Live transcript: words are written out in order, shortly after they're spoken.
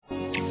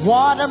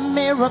What a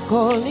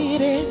miracle it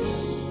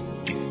is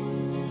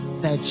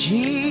that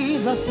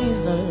Jesus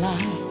is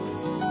alive.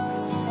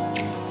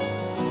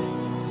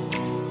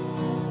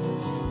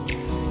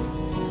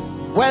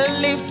 We're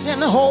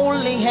lifting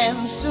holy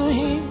hands to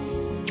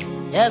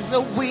Him as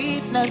a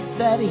witness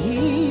that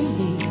He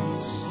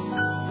lives.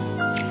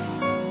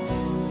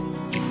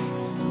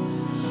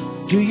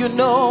 Do you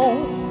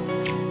know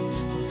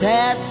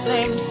that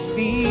same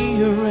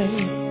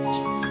Spirit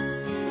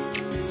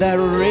that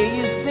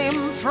raised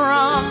Him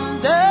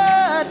from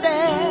the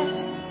dead?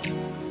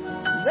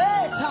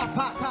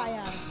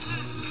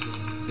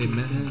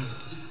 Amen.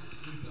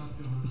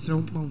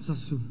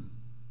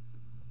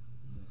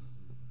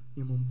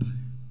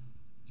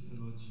 Dear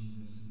Lord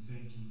Jesus, we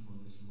thank you for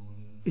this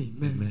morning.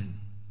 Amen.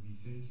 We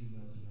thank you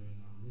that you are in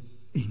our midst.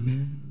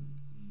 Amen.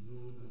 We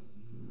know that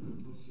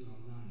because you are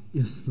alive,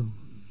 Yes, Lord.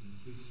 we can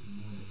face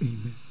tomorrow.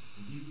 Amen.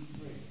 We give you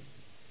praise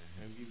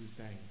and give you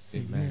thanks.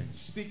 Amen.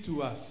 Speak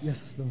to us.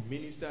 Yes, Lord.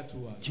 Minister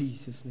to us.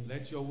 Jesus' name.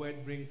 Let your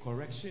word bring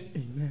correction.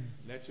 Amen.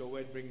 Let your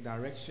word bring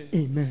direction.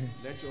 Amen.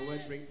 Let your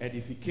word bring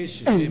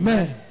edification.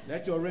 Amen.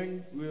 Let your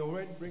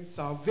word bring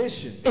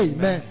salvation.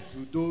 Amen.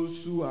 To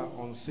those who are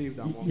unsaved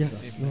among Yes,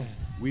 us. Lord.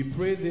 We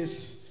pray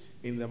this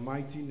in the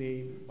mighty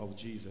name of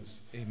Jesus.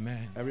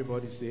 Amen.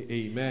 Everybody say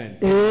amen.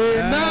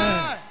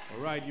 Amen.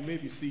 All right, you may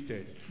be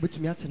seated.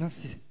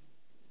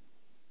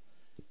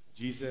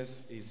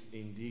 Jesus is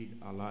indeed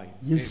alive.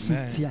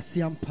 Amen.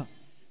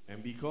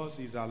 And because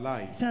he's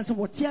alive,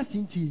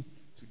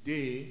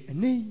 today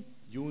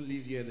you won't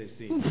leave here the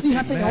same. I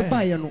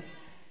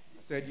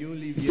said you won't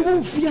leave here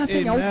the same.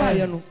 Amen.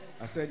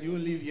 I said you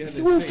won't leave here the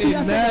same.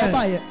 Amen.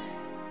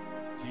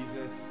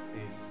 Jesus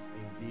is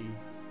indeed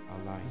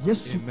alive. Amen.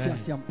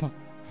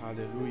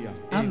 Hallelujah.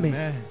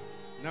 Amen.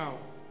 Now,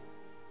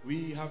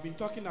 we have been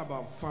talking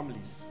about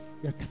families.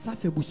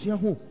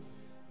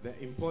 The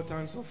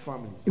importance of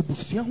families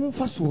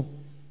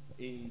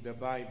in the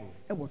Bible.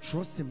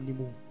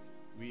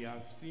 We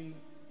have seen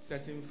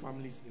certain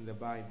families in the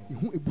Bible,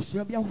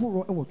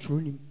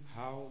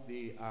 how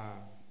they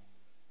are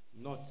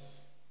not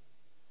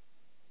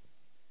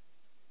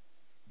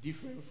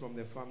different from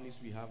the families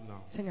we have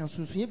now.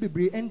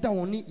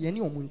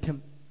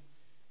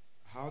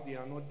 How they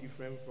are not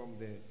different from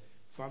the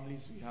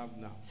families we have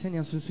now.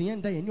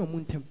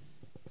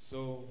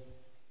 So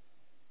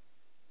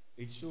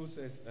it shows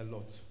us a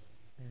lot.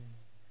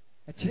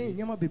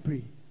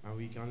 And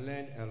we can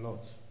learn a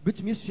lot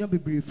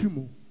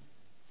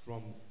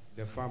from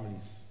the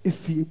families.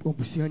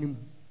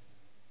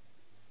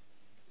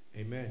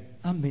 Amen.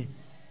 Amen.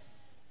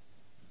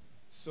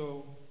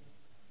 So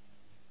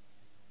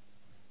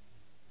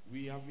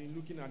we have been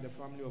looking at the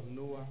family of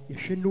Noah. We've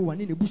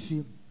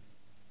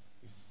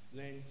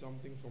learned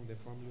something from the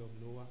family of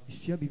Noah.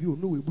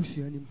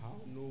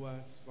 How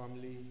Noah's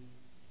family,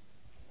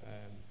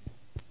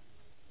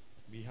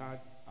 we had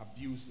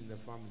abuse in the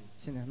family.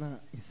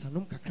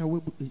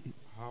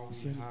 How we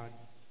had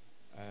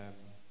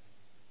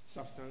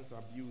substance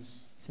abuse.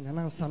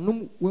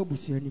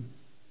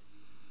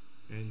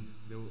 And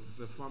there was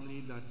a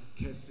family that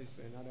curses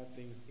and other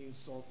things,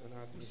 insults and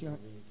other things.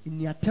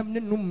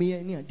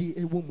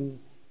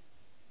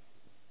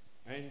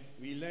 And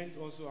we learned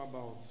also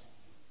about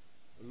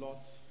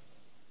Lot,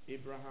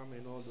 Abraham,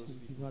 and all those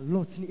people.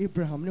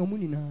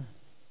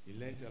 We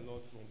learned a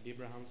lot from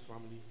Abraham's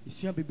family. We learned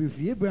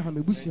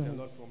a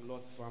lot from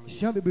Lot's family.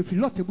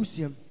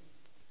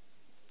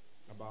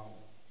 About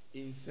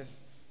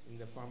incest in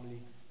the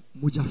family.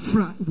 And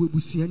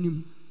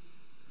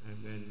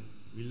then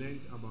we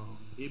learned about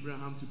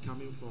Abraham to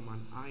coming from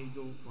an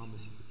idol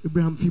family.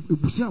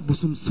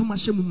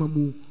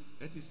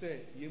 That is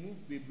said,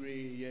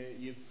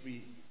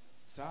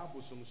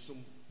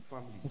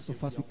 most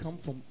of us we come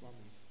from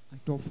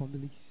idol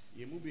families.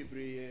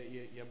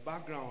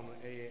 Background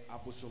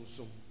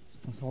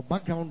Because our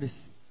background is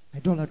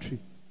idolatry.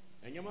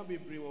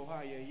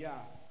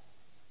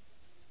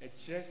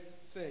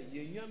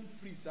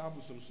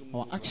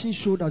 Our actions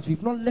show that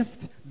we've not left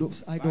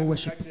those idol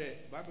worship.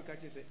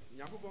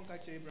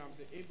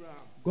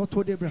 God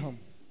told Abraham,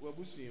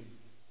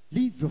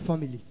 leave your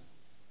family.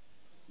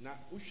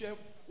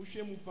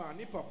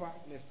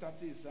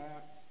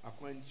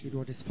 It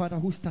was his father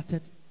who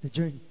started the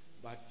journey.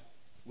 But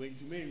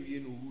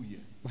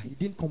he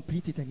didn't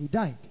complete it and he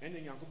died.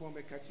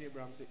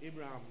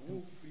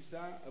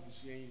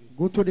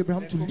 God told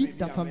Abraham to leave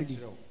that family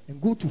and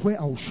go to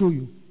where I will show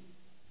you.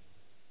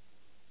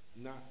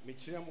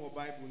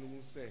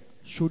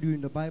 Showed you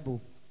in the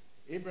Bible.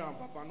 Abraham's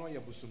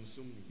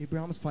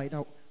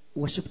father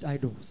worshipped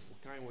idols.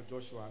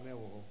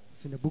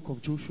 It's in the book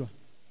of Joshua.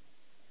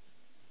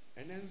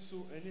 And then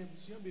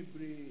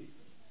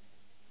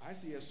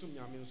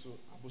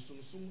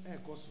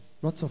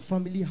lots of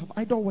families have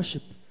idol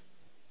worship.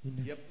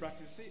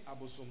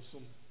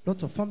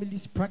 Lots of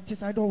families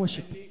practice idol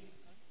worship.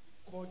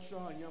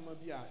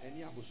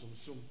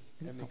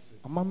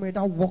 A man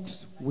that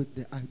walks with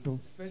the idol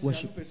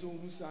worship.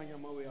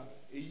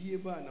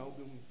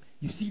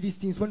 You see these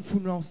things when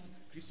funerals.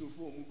 You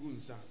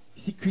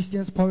see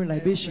Christians pouring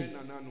libation.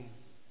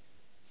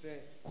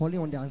 calling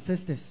on their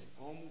ancestors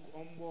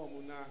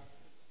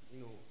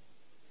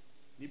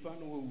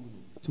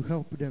to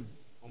help them.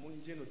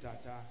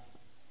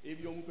 If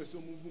you move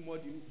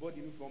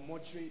body from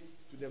mortuary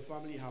to the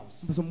family house,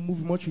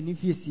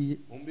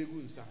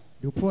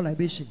 they pour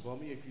libation,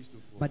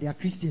 but they are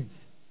Christians.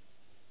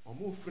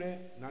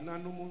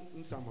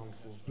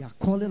 They are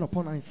calling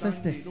upon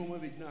ancestors, and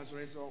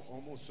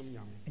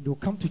they will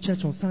come to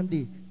church on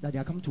Sunday that they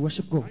are coming to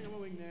worship God.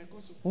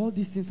 All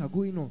these things are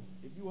going on.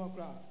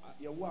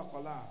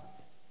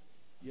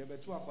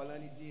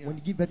 When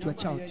you give birth to a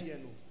child,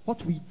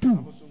 what we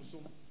do,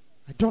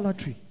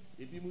 idolatry.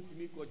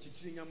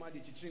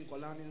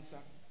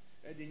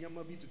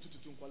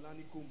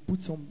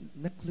 Put some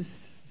necklace.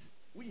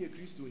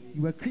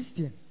 You are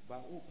Christian,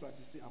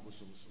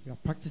 you are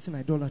practicing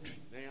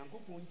idolatry.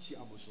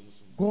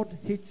 God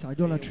hates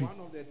idolatry.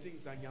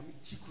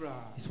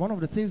 It's one of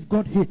the things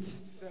God hates,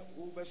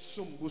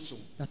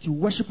 that you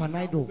worship an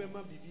idol,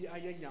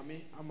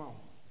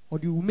 or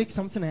you make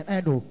something an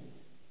idol.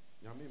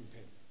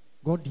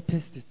 God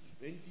detests it.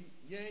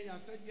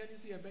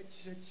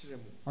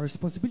 Our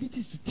responsibility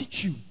is to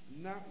teach you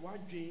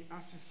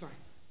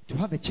to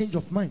have a change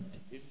of mind.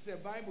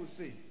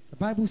 The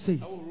Bible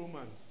says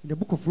in the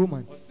book of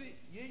Romans,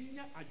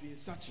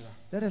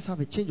 let us have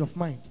a change of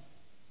mind.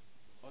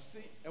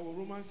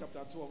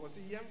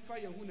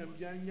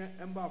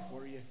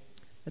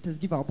 Let us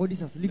give our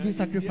bodies as living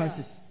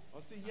sacrifices.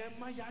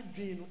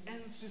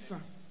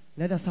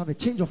 Let us have a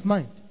change of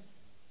mind.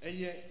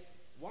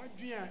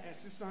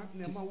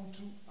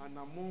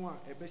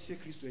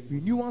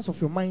 Renewance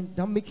of your mind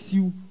that makes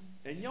you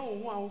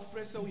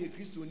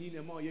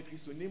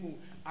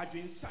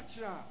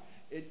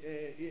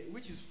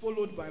which is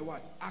followed by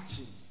what?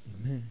 Actions.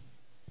 Amen.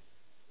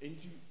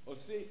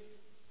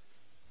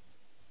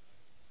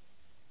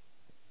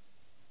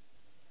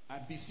 I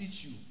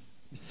beseech you,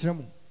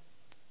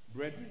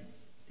 brethren,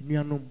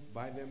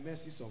 by the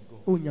mercies of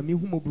God,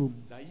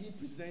 that ye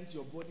present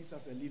your bodies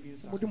as a living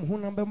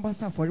sacrifice,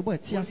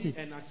 holy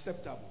and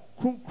acceptable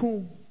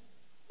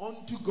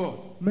unto God,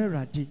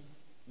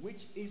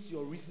 which is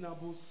your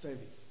reasonable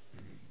service.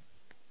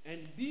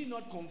 And be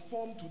not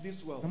conformed to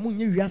this world. And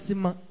you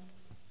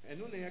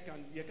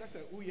can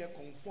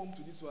conform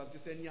to this world.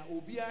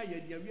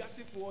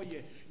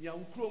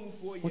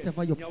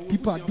 Whatever your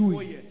people are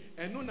doing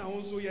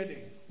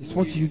is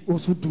what you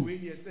also do.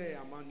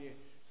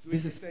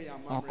 This is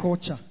our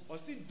culture.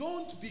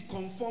 Don't be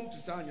conformed to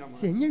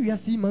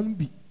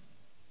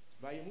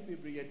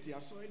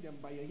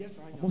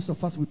most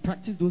of us, we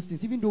practice those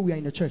things even though we are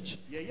in the church.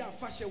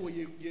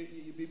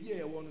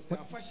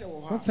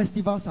 When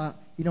festivals are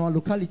in our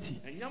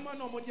locality,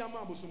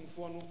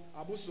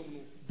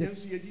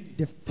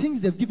 the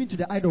things they've given to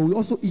the idol we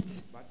also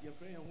eat,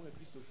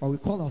 but we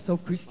call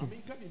ourselves Christians.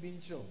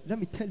 Let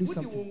me tell you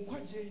something.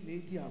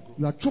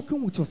 You are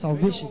joking with your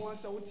salvation.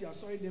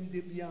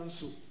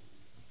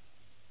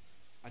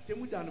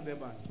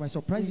 It might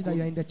surprise you that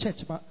you are in the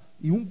church, but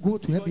you won't go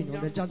to heaven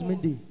on the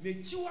judgment day.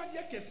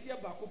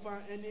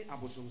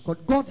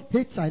 But God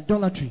hates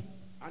idolatry.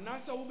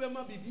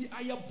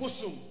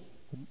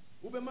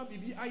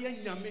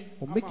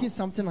 Or making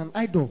something an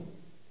idol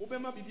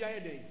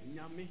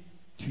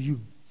to you.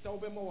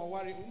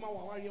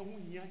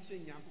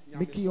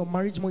 Making your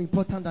marriage more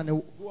important than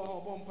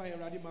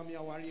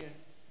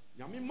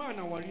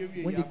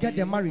when they get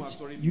their marriage,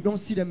 you don't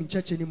see them in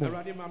church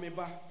anymore.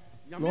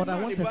 Lord,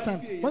 I want a son.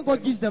 When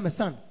God gives them a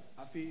son,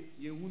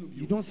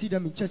 you don't see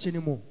them in church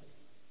anymore.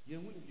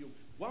 You've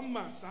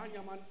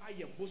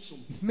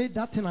made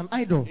that thing an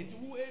idol.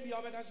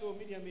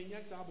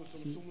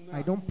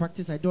 I don't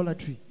practice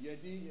idolatry.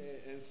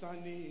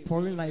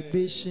 Pouring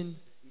libation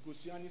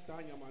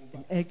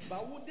and eggs.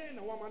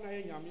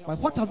 But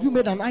what have you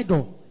made an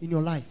idol in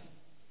your life?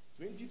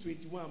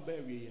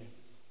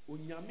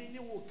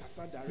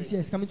 This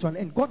year is coming to an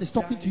end. God is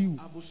talking to you.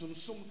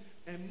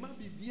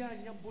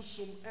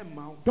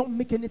 Don't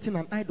make anything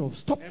an idol.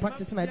 Stop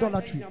practicing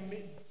idolatry.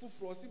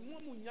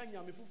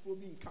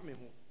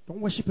 Don't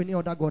worship any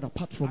other God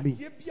apart from me.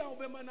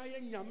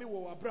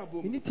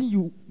 Anything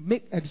you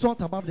make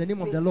exalt above the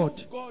name of the Lord,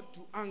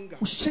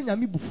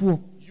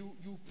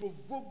 you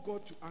provoke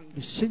God to anger.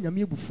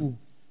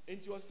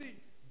 And you will say,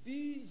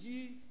 be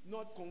ye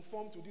not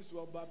conformed to this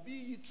world, but be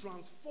ye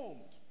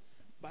transformed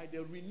by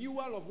the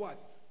renewal of what?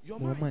 Your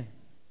mind.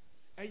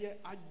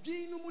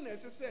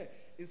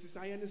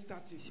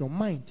 It's your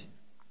mind.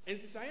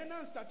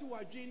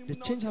 The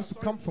change has to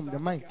come from the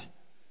mind.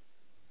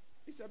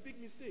 It's a big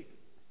mistake.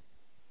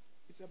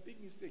 It's a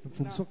big mistake.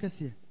 From soccer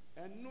here.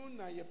 And no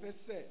na ye per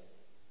se.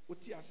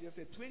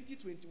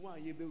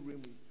 2021 ye be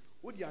remu.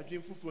 I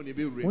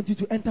want you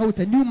to enter with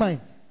a new mind.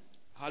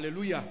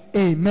 Hallelujah.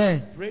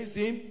 Amen. Praise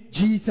Him.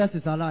 Jesus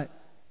is alive.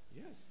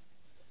 Yes.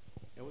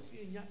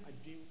 We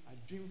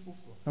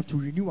have to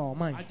renew our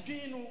mind.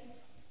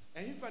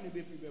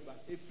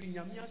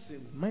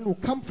 Mind will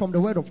come from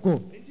the word of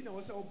God.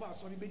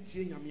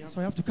 So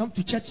you have to come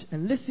to church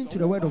and listen to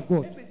the word of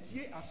God.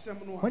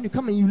 When you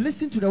come and you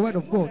listen to the word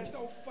of God,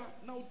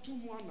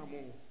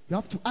 You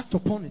have to act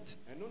upon it.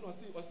 And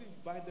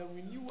by the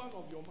renewal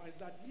of your mind,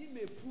 that ye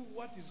may prove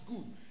what is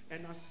good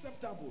and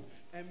acceptable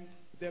and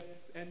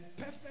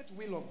perfect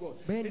will of God.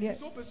 It is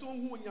so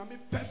person who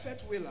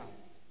perfect will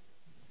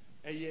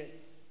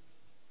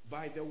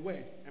by the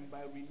word and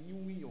by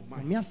renewing your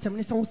mind.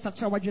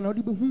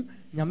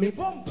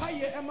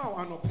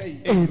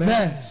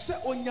 Amen.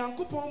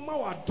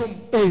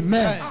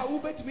 Amen.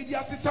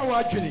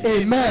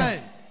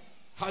 Amen.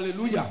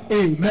 Hallelujah.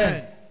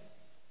 Amen.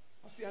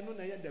 I know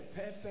the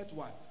perfect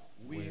what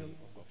will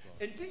of God.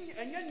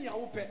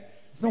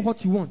 It's not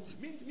what you want.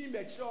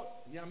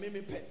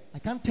 I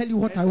can't tell you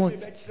what I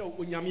want. I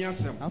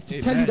have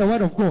to tell you the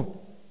word of God.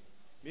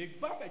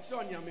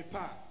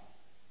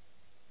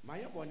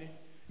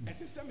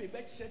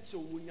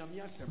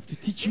 To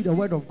teach you the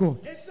word of God.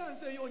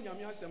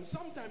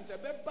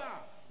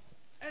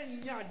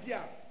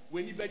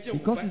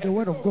 Because it's the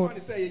word of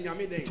God.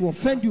 To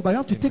offend you, but you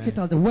have to take it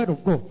as the word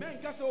of God.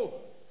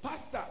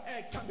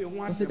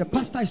 I say the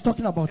pastor is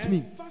talking about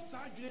me.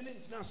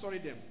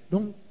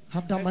 Don't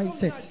have that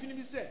mindset.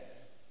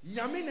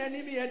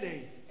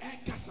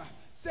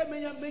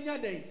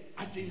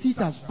 See it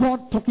as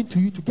God talking to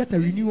you to get a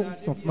renewal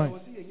of mind.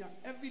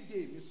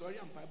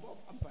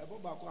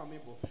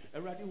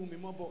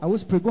 I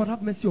always pray, God,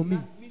 have mercy on me.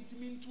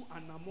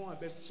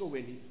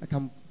 I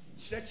can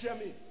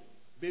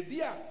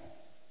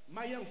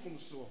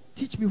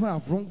teach me where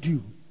I've wronged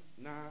you,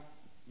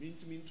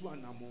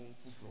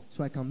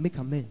 so I can make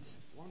amends.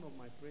 It's one of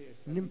my prayers.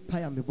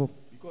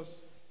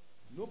 Because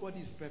nobody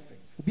is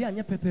perfect.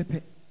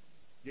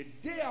 The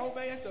day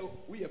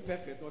we are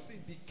perfect, or say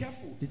be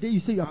careful. The day you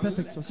say you are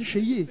perfect,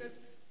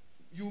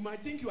 you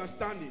might think you are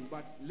standing,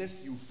 but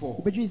lest you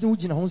fall. And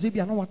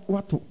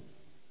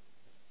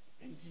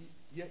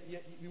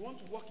we want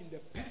to walk in the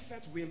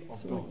perfect will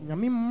of God. We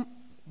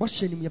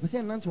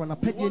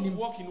want to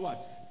walk in what?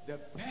 The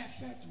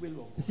perfect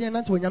will of God.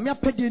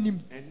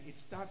 And it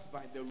starts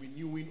by the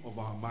renewing of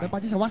our mind.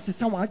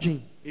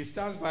 It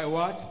starts by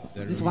what?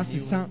 The renewing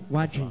of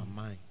our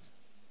mind.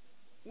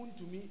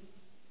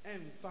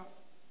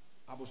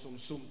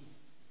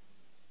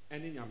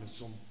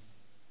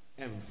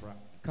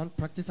 Can't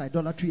practice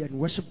idolatry and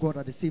worship God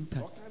at the same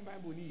time.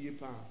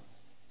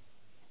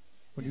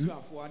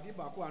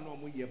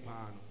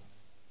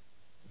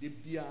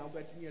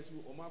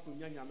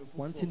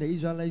 One thing the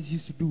Israelites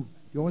used to do,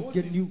 they always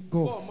get new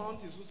gods.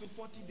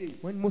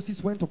 When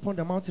Moses went upon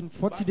the mountain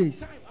 40 days,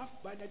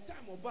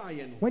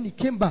 when he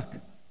came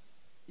back,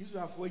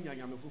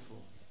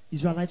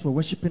 Israelites were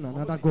worshipping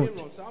another god.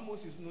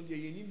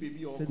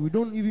 Said, we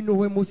don't even know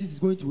where Moses is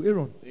going to.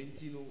 Aaron,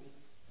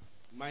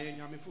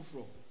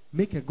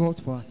 make a god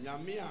for us.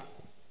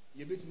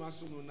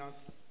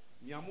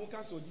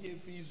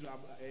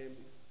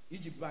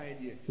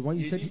 The one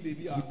you said he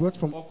brought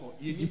from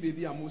Egypt.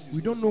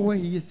 We don't know where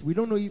he is. We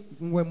don't know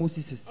even where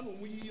Moses is. And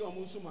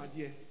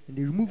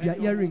they removed their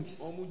earrings.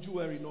 And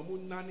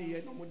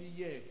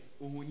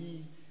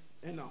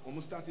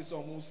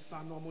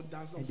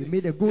they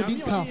made a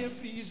golden calf.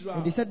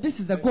 And they said, this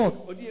is the God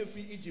who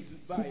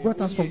brought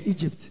us from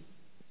Egypt.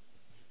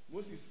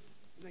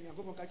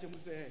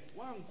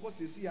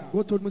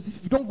 God told Moses,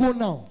 if you don't go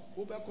now,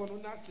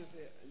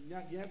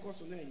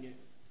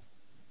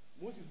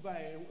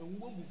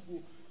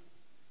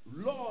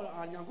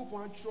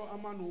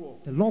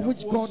 the law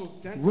which God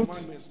wrote,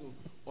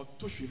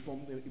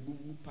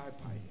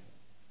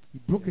 he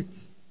broke it.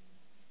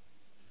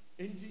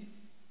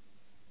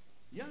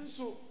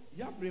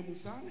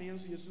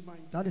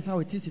 That is how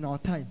it is in our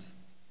times.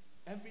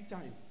 Every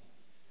time.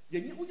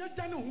 You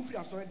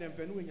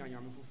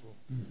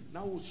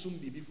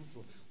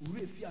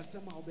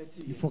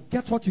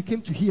forget what you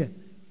came to hear.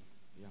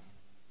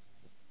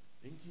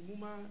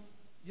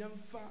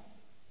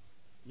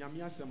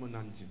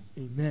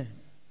 Amen.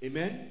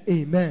 Amen.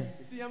 Amen.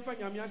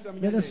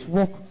 Let us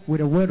walk with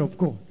the word of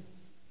God.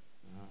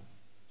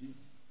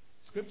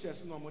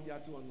 Scriptures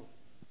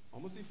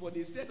almost for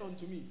they said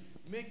unto me,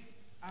 make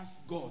us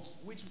gods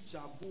which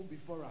shall go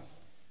before us.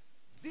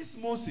 This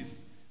Moses,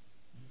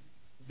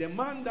 the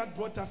man that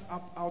brought us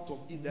up out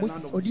of the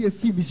land of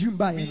Egypt,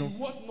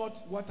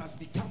 what has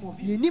become of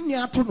him?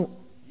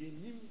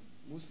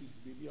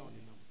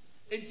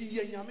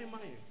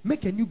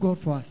 Make a new God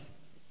for us.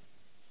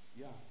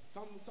 Yeah.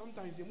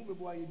 Sometimes do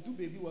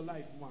baby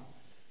life.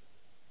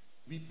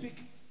 We pick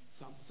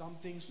some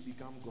things to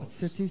become God. At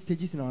certain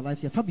stages in our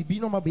lives, we pick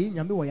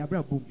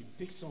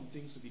some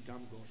things to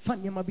become God.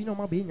 And then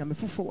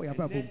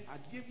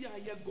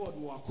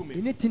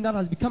anything that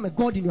has become a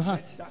God in your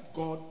heart, let that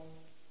God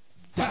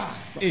die.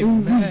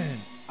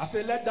 Amen. I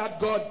say, let that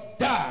God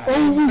die.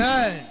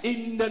 Amen.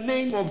 In the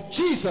name of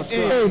Jesus Christ.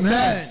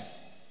 Amen.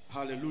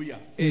 Hallelujah.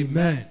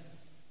 Amen.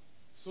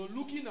 So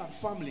looking at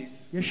families,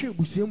 we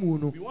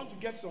want to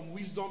get some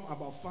wisdom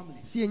about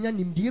families. We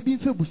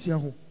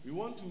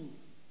want to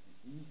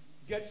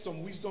get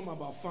some wisdom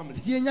about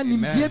families.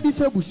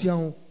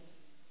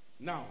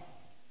 Now,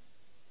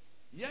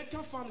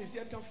 families.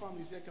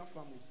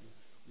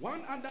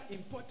 One other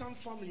important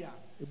family.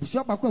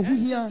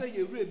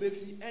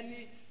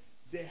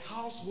 The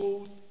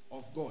household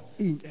of God.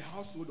 The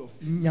household of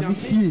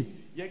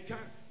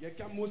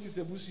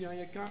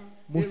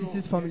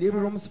Moses' family,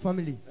 Abraham's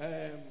family.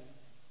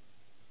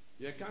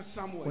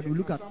 When you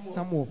look at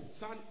Samuel,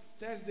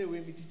 Thursday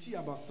we teach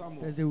about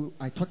Samuel. Thursday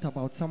I talked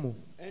about Samuel.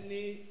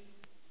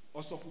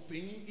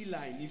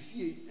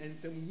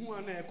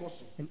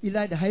 And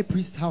Eli, the high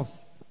priest's house.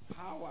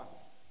 Power.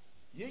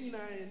 We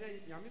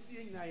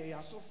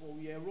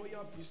are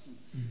royal priesthood.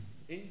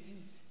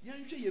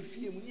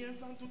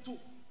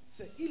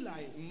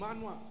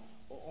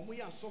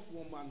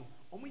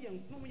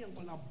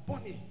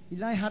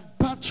 Eli had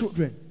bad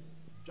children,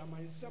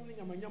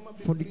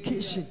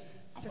 fornication,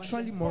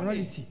 sexual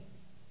immorality,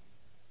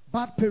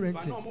 bad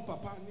parenting.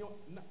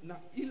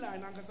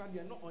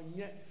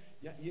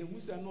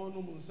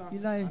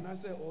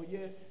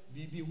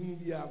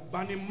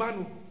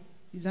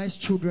 Eli's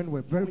children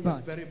were very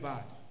bad. Very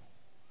bad.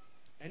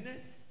 And then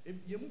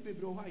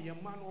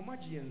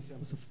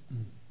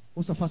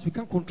most of us, we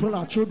can't control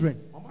our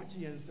children. We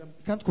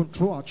can't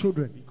control our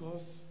children.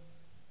 Because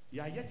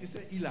you are yet to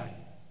say Eli.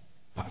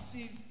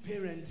 Passive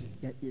parenting.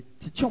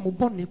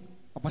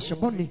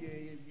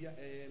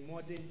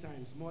 Modern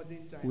times.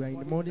 We are in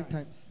the modern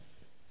times.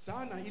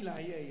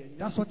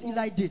 That's what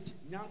Eli did.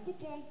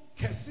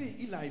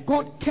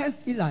 God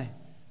cursed Eli.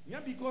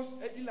 Not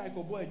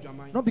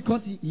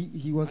because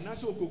he was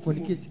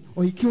fornicating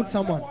or he killed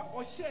someone.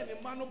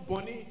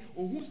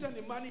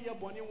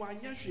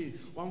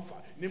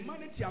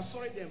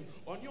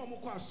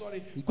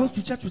 He goes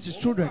to church with his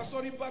children.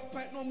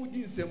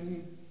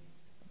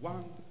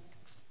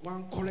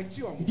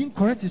 He didn't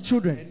correct his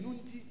children.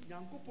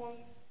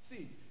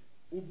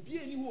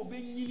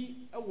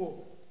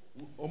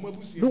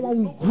 No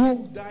one will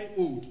grow.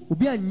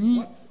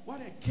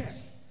 What a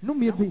curse. No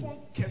me be.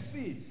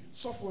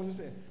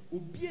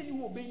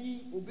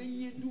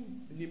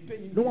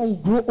 No one will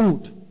grow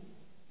old.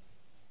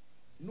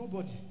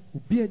 Nobody.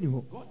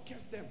 God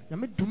cursed them.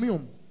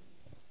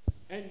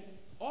 And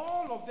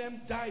all of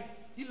them died.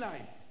 Eli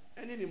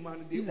and any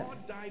man, they all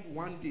died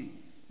one day.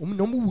 All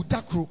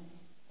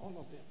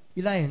of them.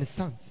 Eli and his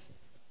sons.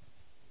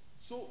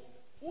 So,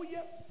 who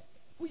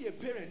are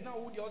parent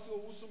now? If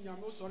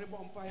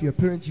you're a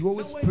parent, you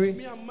always pray.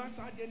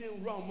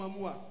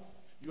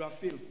 You are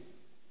failed.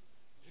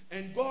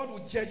 And God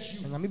will judge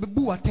you. God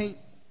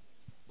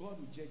will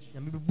judge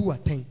you.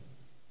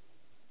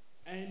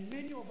 And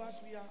many of us,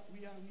 we are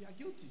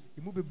guilty.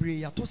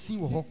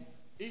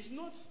 It's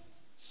not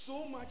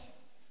so much.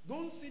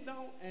 Don't sit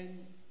down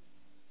and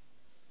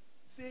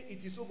say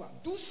it is over.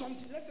 Do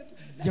something. Let's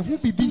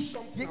do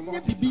something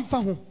about it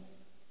now.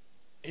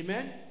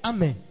 Amen.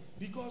 Amen.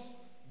 Because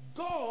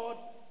God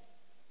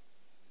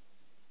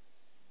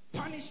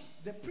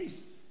punished the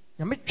priest.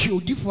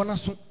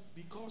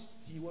 Because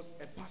he was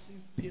a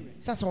passive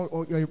parent. I told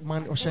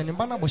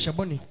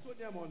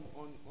them on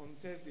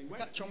Thursday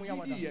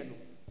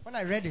when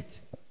I read it,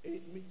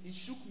 it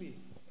shook me.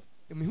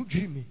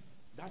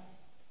 That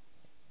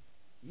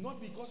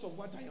not because of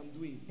what I am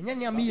doing, but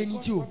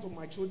because of what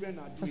my children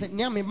are doing.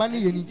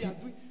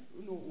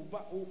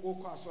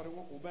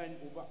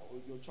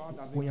 Your child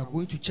doesn't when you're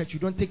going to church, you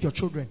don't take your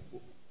children.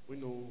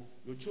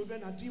 Your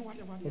children are doing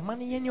whatever they your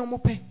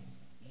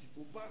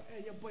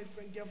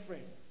boyfriend,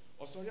 girlfriend.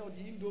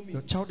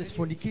 Your child is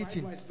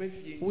fornicating.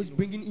 Who is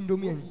bringing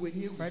Indomie and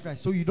fried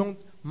rice? So you don't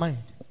mind.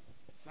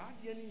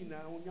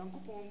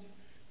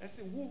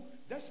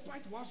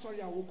 Despite what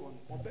sorry I woke on,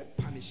 or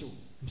punish you.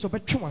 So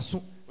when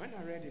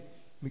I read it,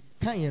 I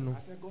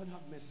said, God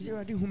have mercy.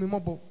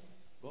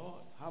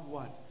 God have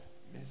what?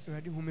 Mercy.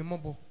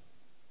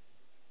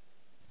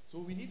 So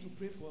we need to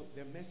pray for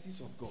the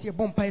mercies of God.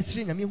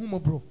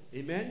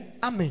 Amen.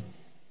 Amen.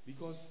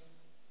 Because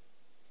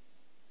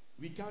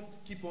we can't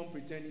keep on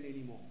pretending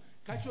anymore.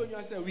 Catch on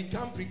yourself, we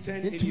can't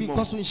pretend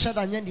anymore. Yeah,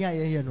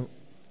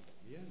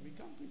 we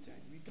can't pretend.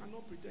 We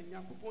cannot pretend.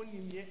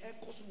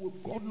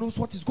 God knows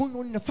what is going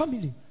on in the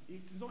family.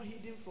 It's not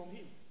hidden from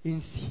Him.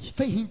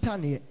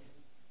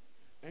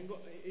 And God,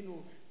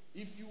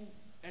 if you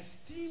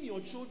esteem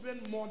your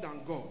children more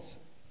than God,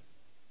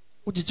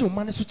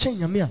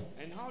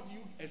 and how do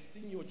you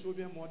esteem your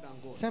children more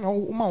than God?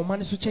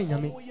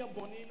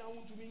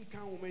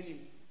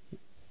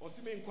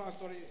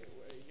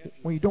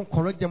 When you don't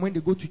correct them when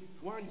they go to you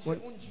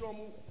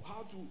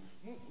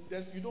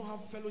don't have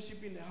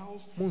fellowship in the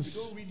house, you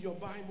don't read your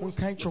Bible, your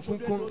children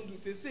don't do.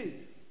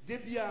 They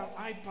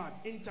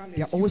iPad, internet.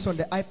 They are always on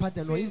the iPad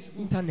and on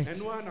internet.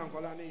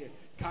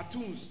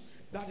 Cartoons.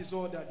 That is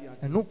all that they are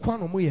doing.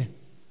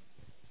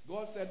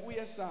 God said, "We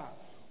sir,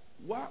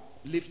 what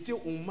lifted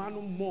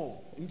umanu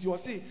more?" Into your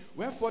say,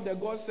 wherefore the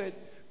God said,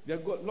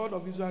 Lord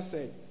of Israel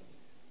said,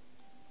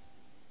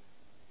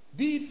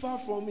 "Be it far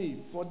from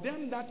me, for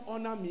them that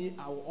honor me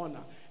I will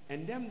honor,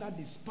 and them that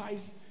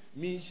despise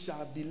me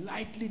shall be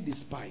lightly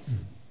despised."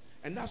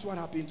 And that's what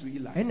happened to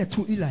Eli.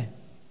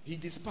 He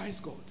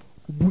despised God.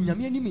 So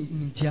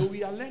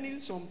we are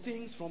learning some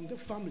things from the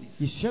families.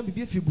 Now,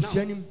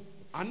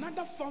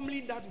 Another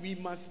family that we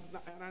must,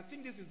 and I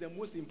think this is the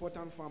most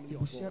important family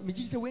of all.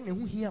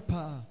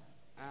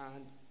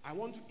 And I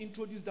want to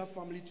introduce that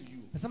family to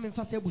you.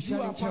 You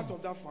are part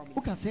of that family.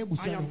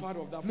 I am part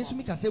of that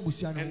family.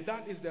 And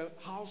that is the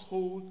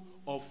household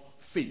of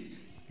faith.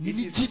 It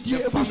is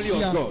the family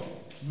of God.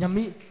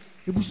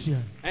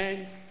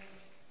 And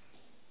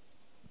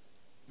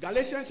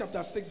Galatians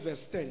chapter 6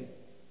 verse 10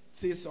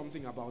 says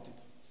something about it.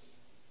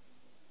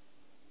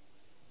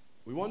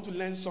 We want to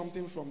learn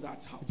something from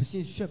that house.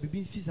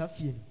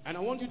 And I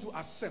want you to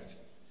accept.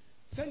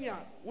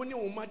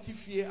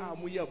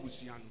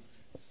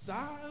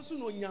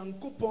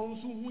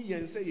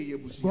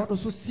 God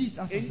also sees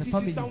us as a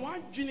family.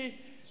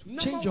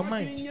 Change your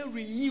mind. You know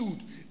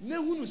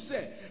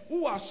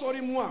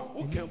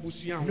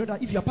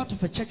that if you are part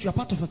of a church, you are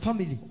part of a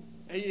family.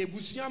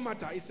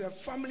 It's a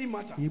family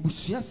matter. You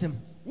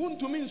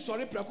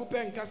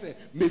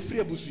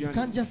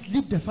can't just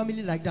leave the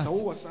family like that.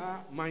 You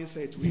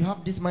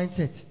have this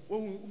mindset.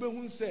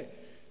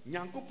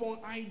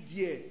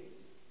 Idea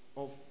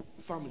of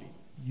family.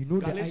 You know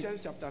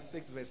Galatians chapter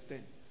 6 verse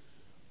 10.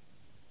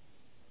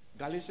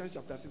 Galatians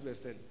chapter 6 verse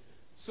 10.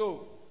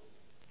 So,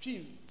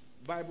 Chief,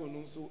 Bible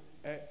no so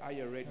are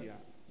you ready?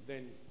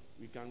 Then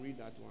we can read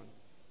that one.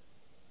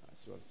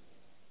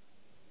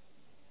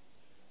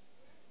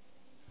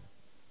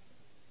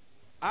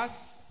 As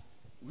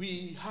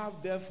we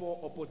have therefore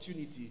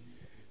opportunity,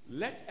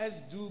 let us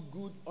do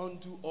good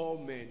unto all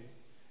men,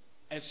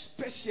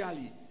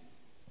 especially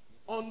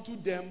unto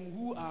them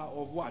who are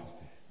of what?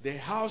 The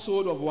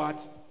household of what?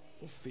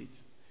 Of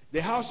faith.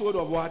 The household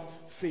of what?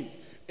 Faith.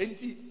 And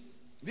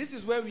this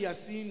is where we are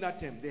seeing that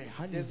term.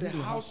 There's a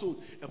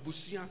household, a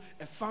busia,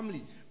 a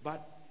family,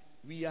 but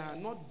we are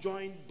not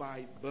joined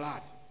by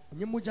blood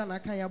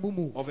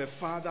of a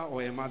father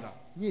or a mother.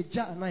 We are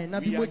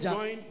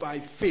joined by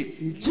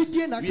faith. We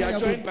are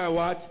joined by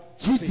what?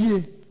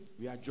 Faith.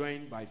 We are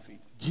joined by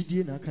faith.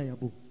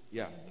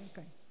 Yeah.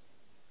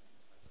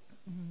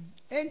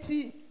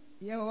 Enti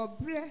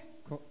yewobre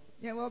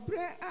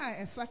a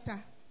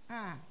efata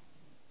a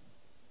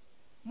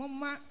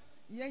mama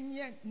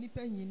yenye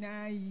nipa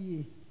nyina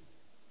yie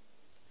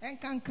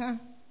enkanka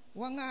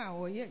won a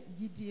oye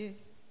gidie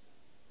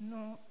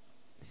no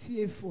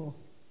fiefo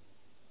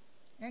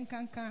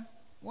enkanka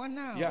won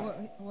a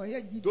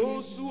oye gidie.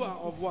 Those who are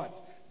of what?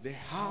 The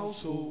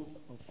household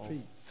of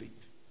faith.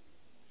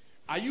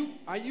 Are you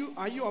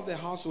of the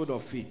household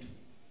of faith?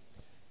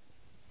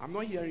 I'm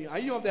not hearing you. Are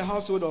you of the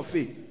household of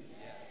faith?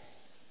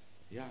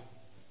 Yeah.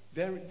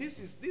 This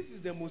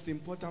is the most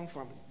important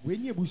family.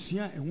 Wherever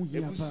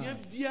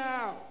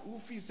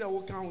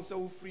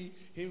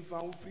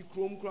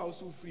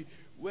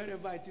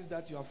it is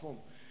that you are from.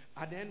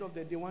 At the end of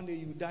the day, one day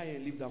you die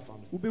and leave that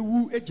family.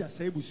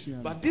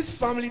 But this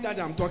family that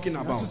I'm talking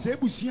about,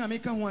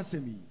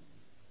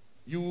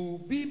 you will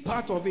be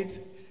part of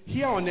it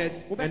here on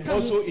earth and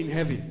also in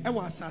heaven.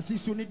 So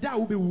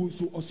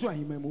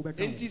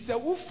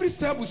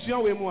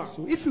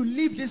if you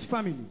leave this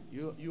family,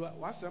 your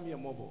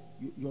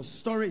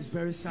story is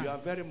very sad. You are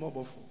very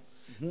mobile.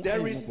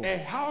 There is a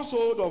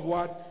household of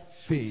what?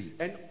 Faith.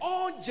 And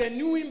all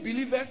genuine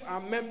believers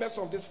are members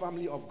of this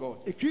family of God.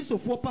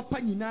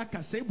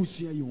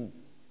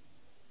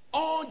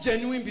 All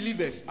genuine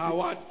believers are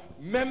what?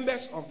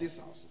 Members of this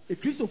house.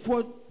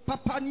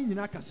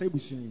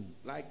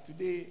 Like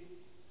today,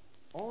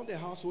 all the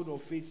household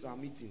of faiths are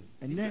meeting.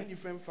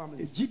 Different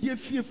families. But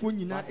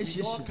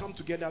we all come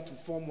together to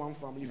form one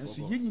family for God.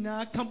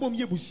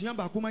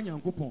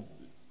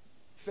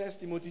 1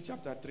 Timothy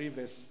chapter 3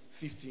 verse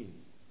 15.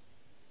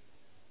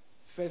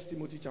 1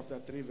 Timothy chapter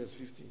 3 verse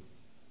 15.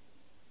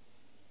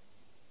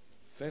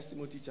 1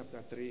 Timothy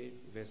chapter 3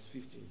 verse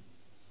 15.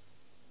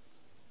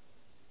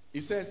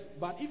 It says,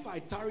 but if I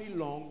tarry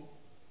long,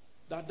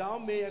 that thou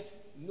mayest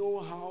know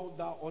how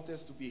thou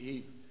oughtest to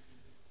behave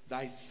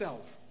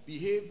thyself.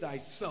 Behave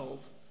thyself.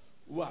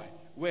 Why?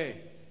 Where?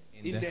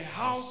 In the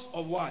house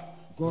of what?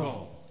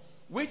 God.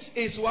 Which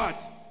is what?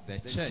 The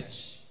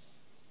church.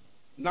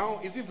 Now,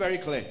 is it very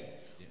clear?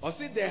 Yes. Or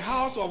say the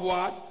house of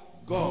what?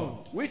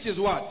 God. Which is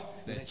what?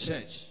 The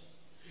church.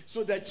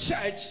 So the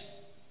church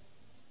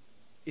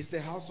is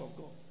the house of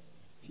God.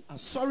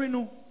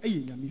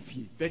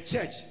 The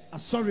church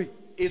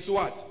is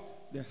what?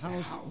 The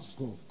house of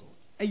God.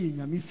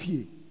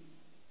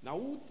 Now,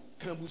 who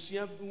can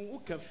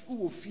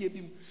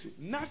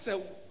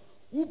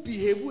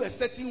behave a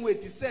certain way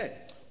to say,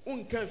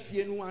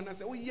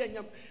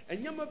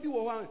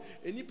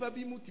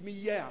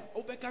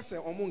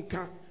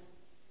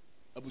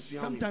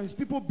 sometimes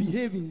people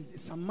behave in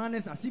some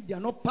manners as if they are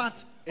not part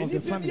of the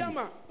family.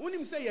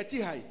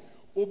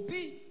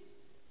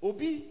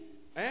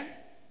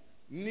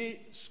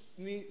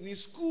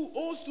 School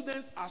All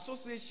Students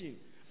Association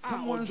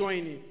are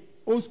joining.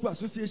 Old school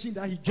association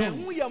that he joined.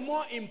 And we are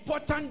more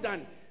important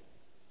than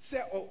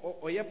say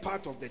or you're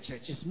part of the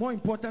church. It's more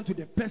important to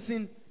the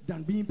person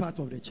than being part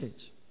of the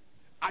church.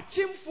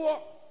 Achim for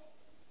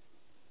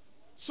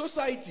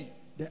society.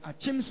 The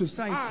Achim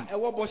society.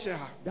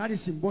 That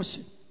is in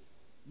Boshe.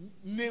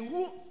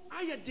 Nehu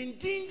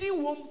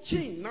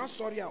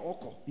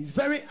He's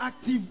very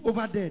active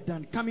over there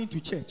than coming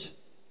to church.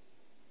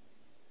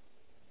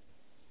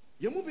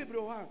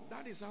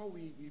 That is how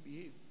we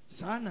behave.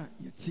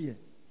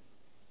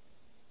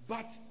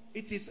 But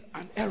it is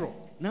an error.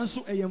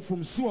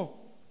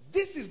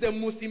 This is the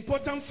most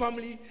important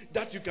family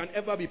that you can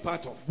ever be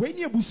part of. And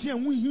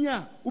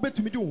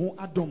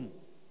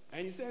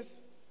he says,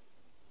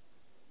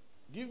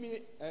 give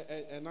me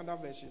another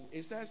version.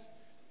 It says,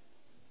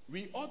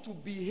 we ought to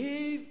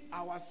behave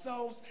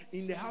ourselves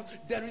in the house.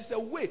 There is a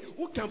way.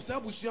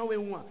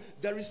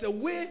 There is a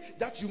way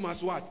that you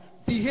must what?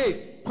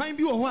 Behave.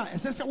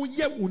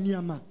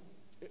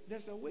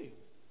 There's a way.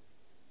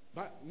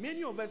 But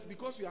many of us,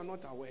 because we are not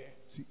aware,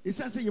 we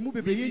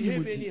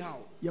behave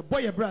anyhow.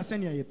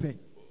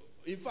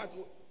 In fact,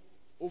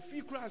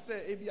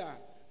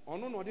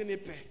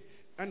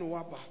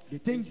 they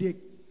think they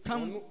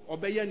come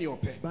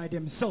by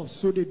themselves,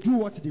 so they do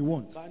what they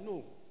want. But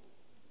no.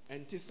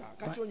 And Tissa.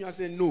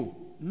 Say no.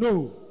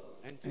 No.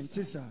 And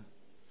Tissa.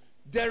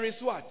 There is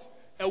what?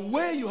 A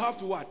way you have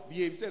to what?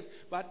 Behave. Says,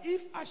 but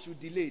if I should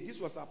delay, this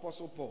was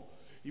Apostle Paul.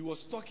 He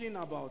was talking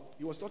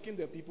to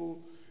the people,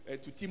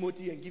 to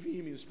Timothy, and giving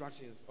him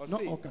instructions. Or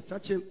say,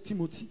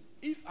 Timothy.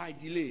 If I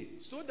delay,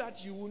 so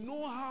that you will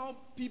know how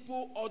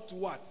people ought to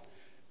what?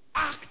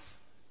 Act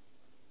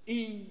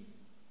in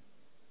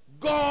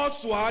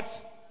God's what?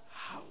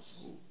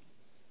 Household.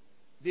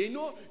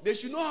 They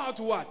should know how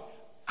to what?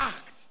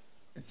 Act.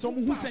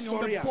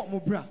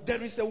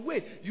 There is a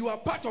way. You are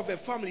part of a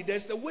family. There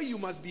is a way you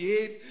must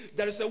behave.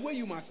 There is a way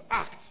you must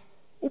act.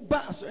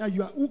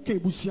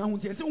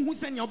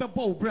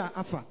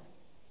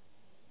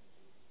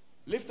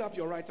 Lift up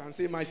your right hand and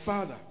say, my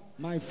Father.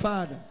 My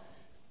Father.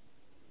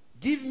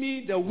 Give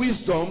me the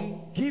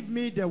wisdom. Give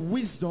me the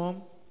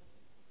wisdom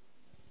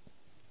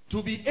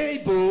to be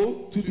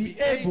able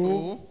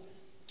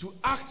to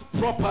act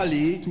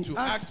properly. To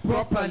act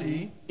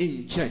properly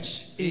in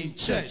church. In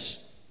church.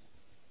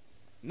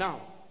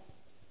 Now,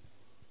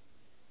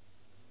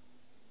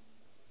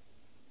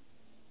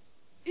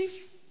 if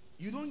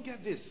you don't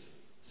get this,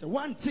 so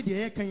one thing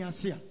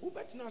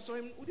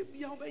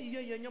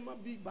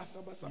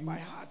by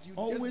heart, you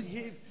always just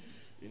behave,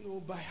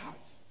 by heart.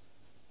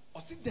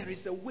 Or see, there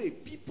is a way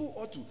people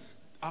ought to.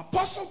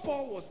 Apostle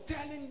Paul was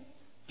telling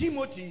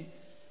Timothy,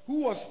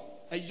 who was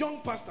a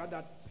young pastor,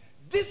 that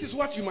this is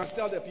what you must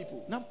tell the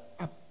people. Now,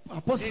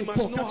 they must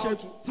know how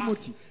to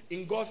act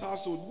in God's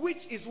household,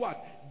 which is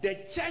what? The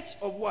church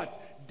of what?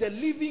 The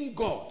living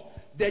God.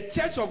 The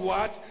church of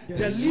what?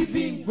 The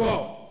living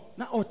God.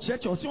 Now,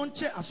 church or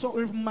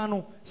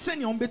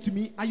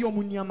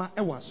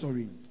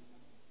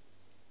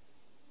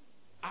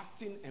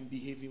acting and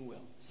behaving well.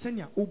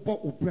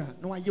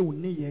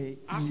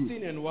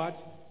 Acting and what?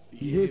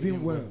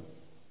 Behaving well.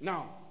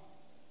 Now,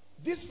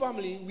 this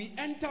family, we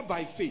enter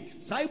by faith.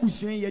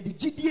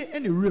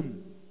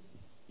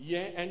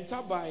 Yeah,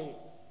 enter by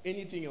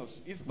anything else.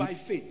 It's by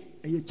faith.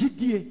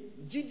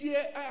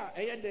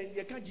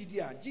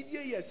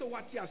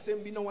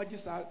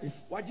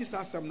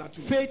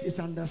 Faith is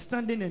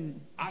understanding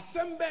and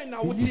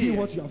believing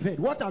what you have heard.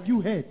 What have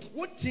you heard?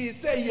 You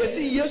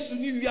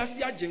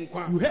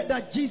heard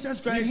that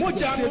Jesus Christ is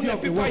the Savior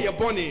of the world,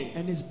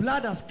 and His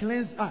blood has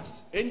cleansed us.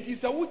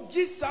 So when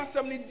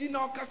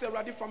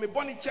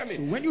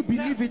you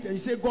believe it and you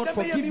say, God,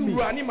 forgive me,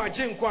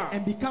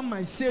 and become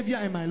my Savior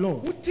and my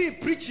Lord,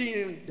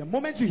 the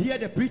moment you hear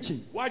the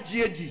preaching,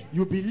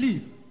 you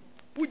believe.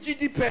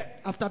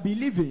 After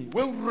believing,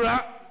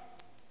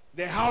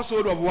 the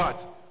household of what?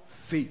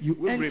 Faith.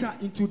 You enter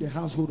into the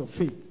household of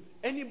faith.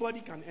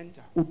 Anybody can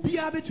enter.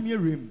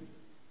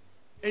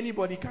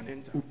 Anybody can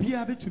enter.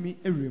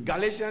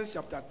 Galatians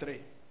chapter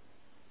 3,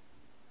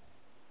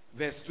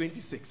 verse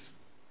 26.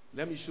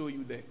 Let me show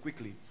you there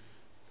quickly.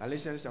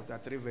 Galatians chapter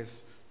 3,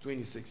 verse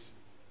 26.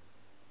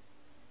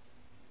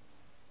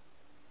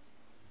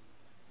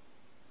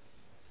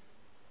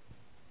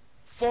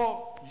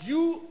 For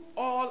you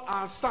all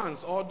are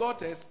sons or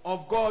daughters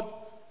of God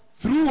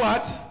through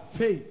what?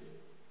 Faith.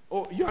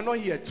 Oh, you are not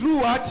here. Through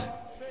what?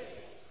 Faith.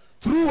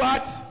 Through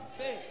what?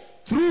 Faith.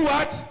 Through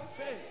what?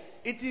 Faith.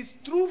 It is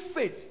through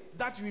faith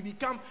that we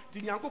become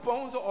the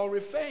Nyankopon or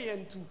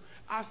referring to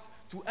us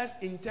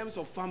in terms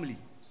of family.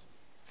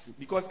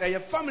 Because a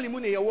family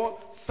mun your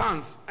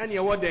sons and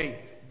your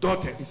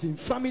daughters. It's in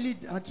family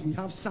that we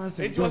have sons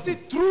and daughters. It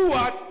was through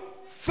what?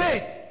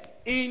 Faith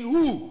in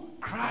who?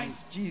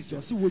 Christ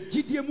Jesus. And what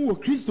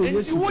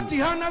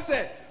Hannah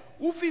said,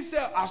 if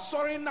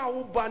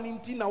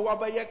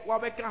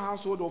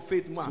household of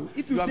faith man,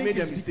 if you think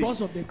it's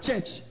because of the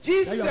church,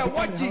 Jesus said,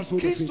 what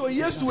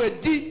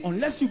did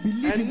unless you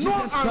believe in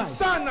Jesus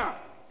Christ,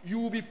 you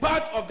will be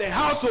part of the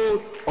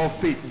household of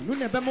faith.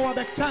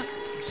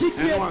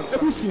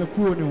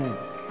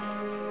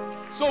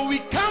 So we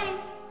come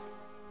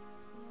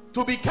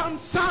to become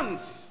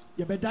sons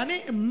of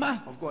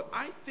God.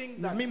 I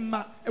think that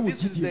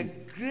this is the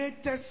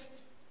greatest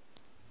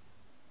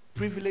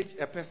privilege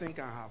a person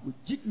can have.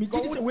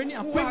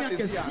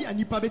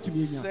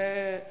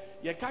 Say,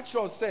 you catch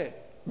us say,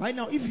 Right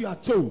now, if you are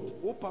told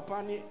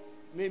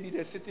maybe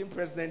the sitting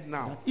president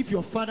now, that if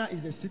your father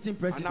is a sitting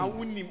president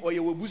or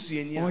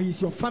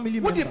is your family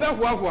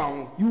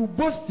member, you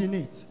boast in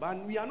it.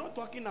 But we are not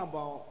talking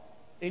about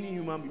any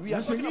human being. We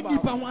are talking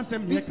about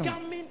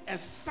becoming a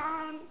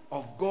son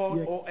of God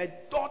or a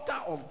daughter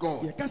of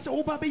God. That is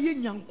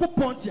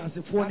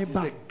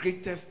the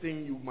greatest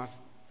thing you must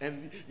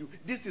envy.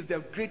 This is the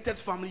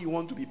greatest family you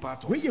want to be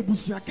part of. And the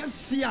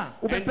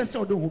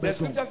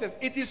scripture says,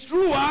 it is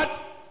true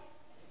what?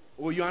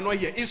 Oh, you are not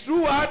here. It's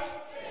true what?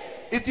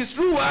 It is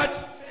true what?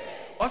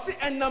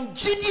 And I'm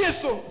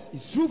genius.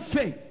 It's true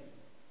faith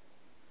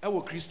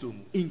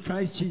in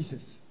Christ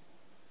Jesus.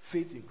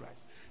 Faith in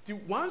Christ.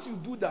 Once you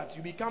do that,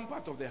 you become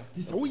part of them.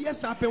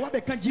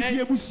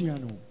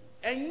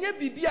 And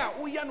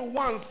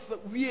once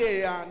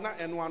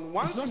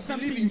you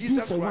believe in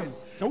Jesus Christ,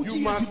 you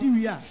must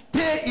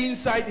stay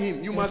inside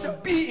Him. You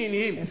must be in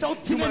Him.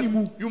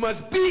 You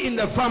must be in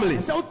the family.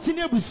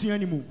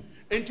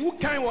 And you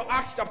kind of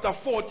Acts chapter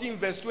 14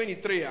 verse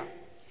 23.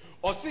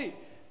 Or see,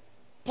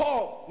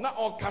 Paul na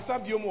or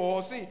Kasabium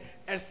or see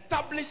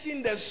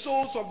establishing the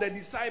souls of the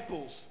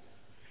disciples,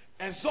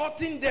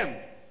 exhorting them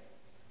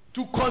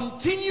to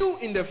continue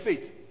in the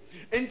faith.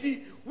 And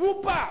the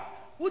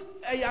it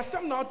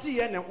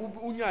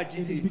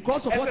is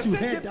because of what you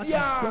heard that you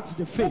got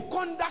the faith.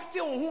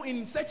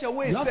 In such a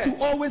way, you have to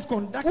always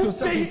conduct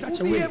yourself in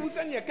such a way.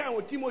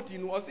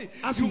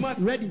 As you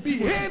must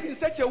behave in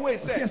such a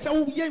way.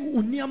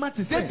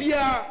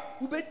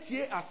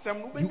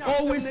 You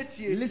always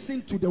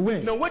listen to the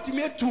word. Now, what you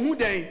made to who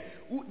then?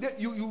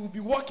 You will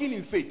be walking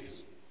in faith.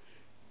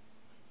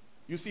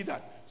 You see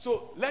that?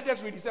 So let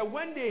us read. It said,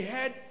 when they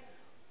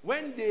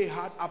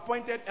had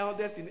appointed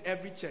elders in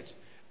every church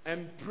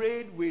and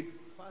prayed with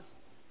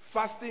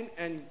fasting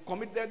and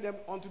committed them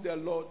unto the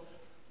Lord.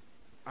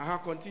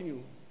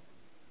 Continue.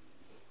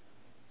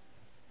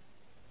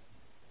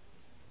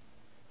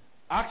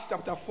 Acts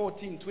chapter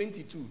 14,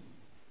 22.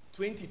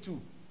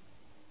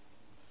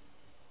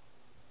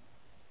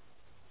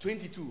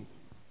 22.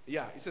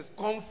 Yeah, it says,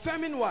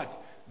 confirming what?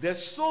 The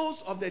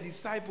souls of the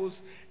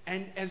disciples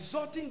and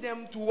exhorting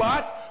them to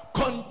what?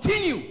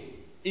 Continue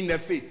in the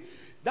faith.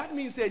 That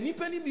means that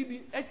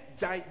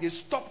they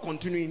stop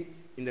continuing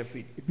in the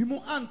faith.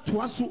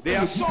 They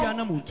are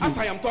some, as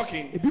I am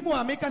talking,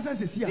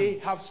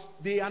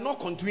 they are not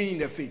continuing in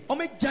the faith.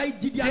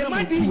 They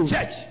might be in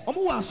church.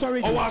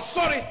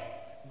 Sorry.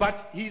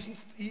 But he's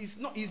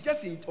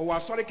just in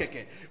sorry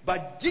keke.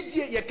 But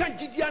you can't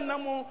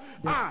anamo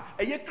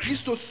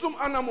Christo sum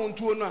anamo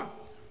tuona.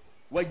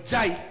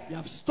 They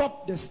have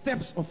stopped the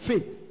steps of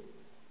faith.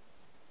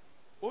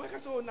 So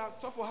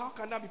how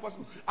can that be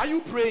possible? Are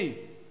you praying?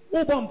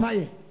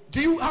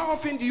 How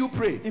often do you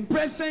pray? In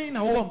prayer saying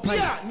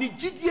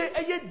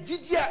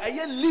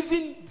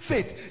living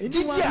faith.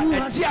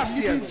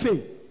 Living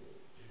faith.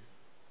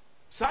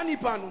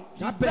 Sanipano,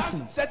 he does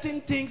certain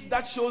things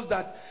that shows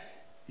that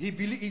he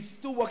he's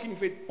still working in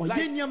faith.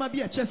 Like,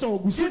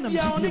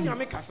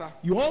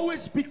 you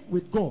always speak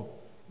with God.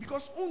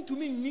 Because you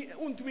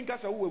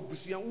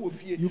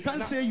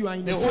can't say you are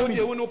in the family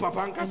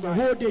and the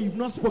whole day you've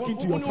not spoken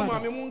to your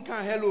father.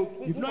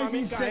 You've not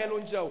even said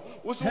hello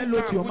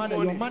to your mother.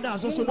 Your mother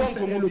has also not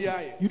said hello.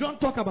 You don't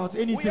talk about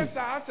anything.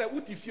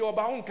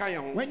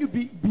 When you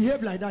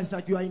behave like that, it's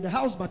like you are in the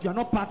house but you are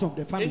not part of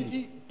the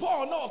family.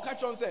 Paul no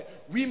said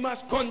we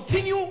must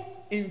continue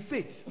in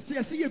faith.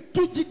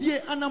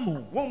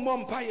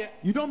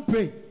 You don't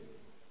pray.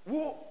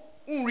 You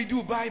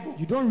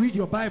don't read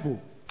your Bible.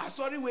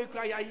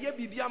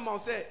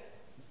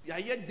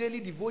 Daily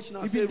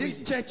devotional. Even this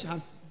church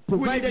has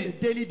provided a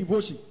daily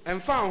devotion.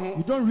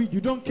 You don't read, you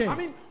don't care. I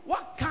mean,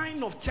 what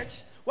kind of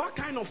church, what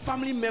kind of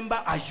family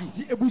member are you?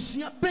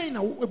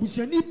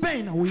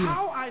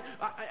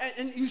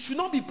 And you should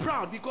not be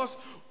proud because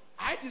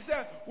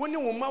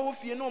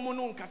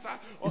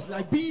it's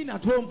like being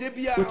at home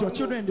with your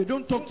children, they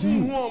don't talk to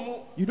you.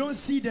 You don't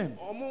see them.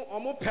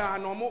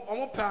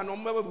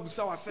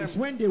 It's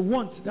when they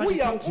want that they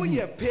talk to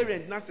you.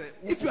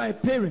 If you are a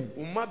parent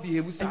and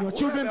your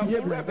children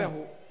behave like that,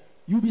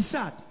 you'll be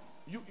sad.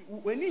 You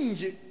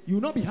will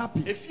not be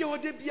happy. There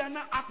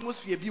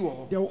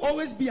will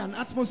always be an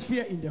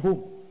atmosphere in the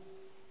home.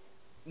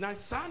 That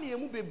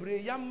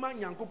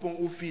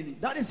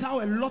is how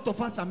a lot of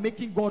us are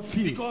making God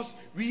feel. Because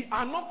we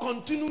are not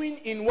continuing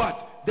in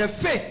what? The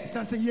faith.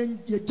 And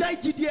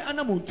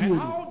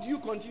how do you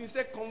continue?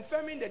 Say,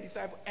 confirming the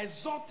disciples,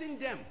 exhorting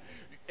them.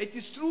 It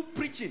is through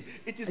preaching.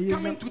 It is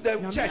coming to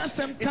the church.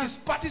 It is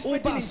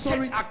participating in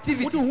church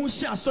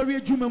activities.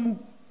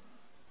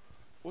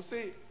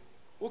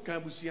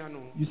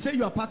 You say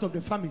you are part of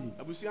the family.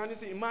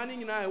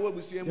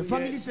 The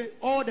family say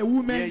all the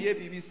women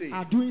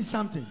are doing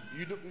something.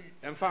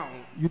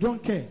 You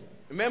don't care.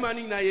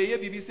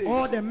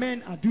 All the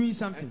men are doing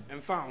something.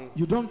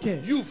 You don't care.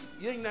 The youth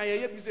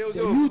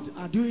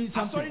are doing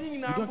something.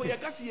 You don't care.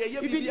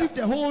 Even if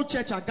the whole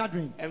church are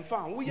gathering, you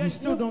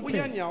still don't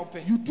care.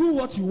 You do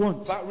what you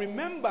want. But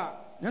remember,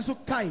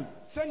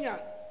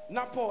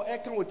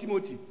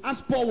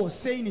 As Paul was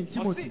saying in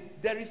Timothy,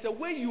 there is a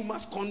way you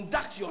must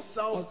conduct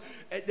yourself.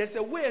 There's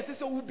a way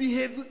you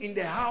behave in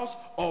the house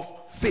of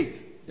faith.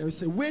 There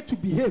is a way to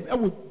behave.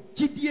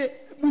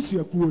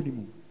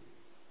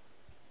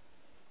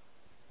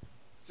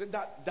 So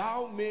that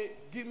thou may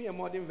give me a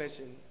modern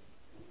version.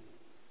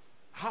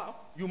 How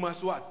you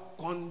must what?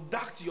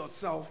 Conduct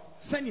yourself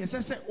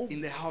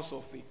in the house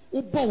of faith.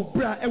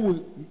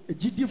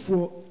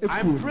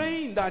 I'm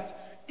praying that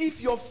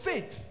if your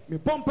faith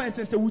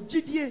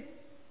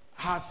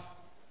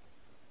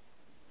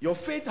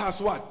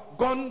has what?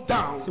 Gone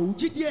down.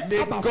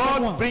 May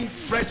God bring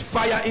fresh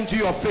fire into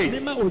your faith.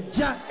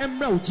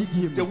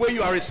 The way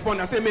you are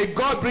responding, I say, may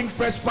God bring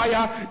fresh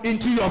fire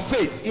into your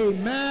faith.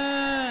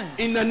 Amen.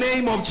 In the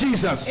name of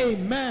Jesus.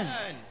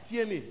 Amen.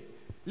 Hear me.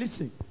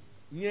 Listen.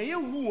 The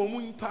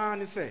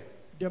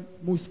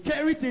most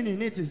scary thing in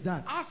it is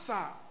that as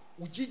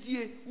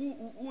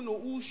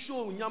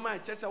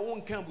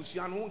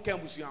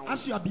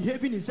you are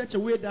behaving in such a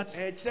way that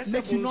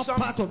makes you not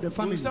part of the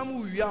family, it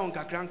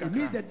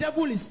means the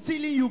devil is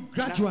stealing you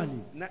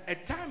gradually. And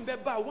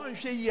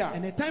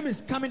a time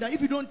is coming that if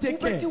you don't take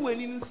care, before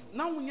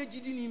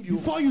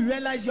you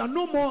realize you are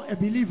no more a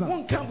believer,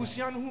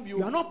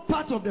 you are not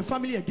part of the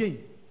family again.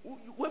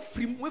 You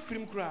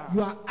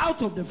are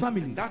out of the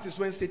family. And that is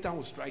when Satan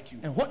will strike you.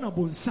 And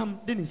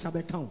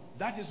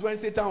that is when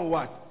Satan will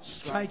what?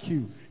 Strike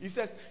you. He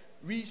says,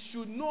 we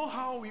should know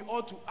how we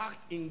ought to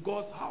act in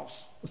God's house.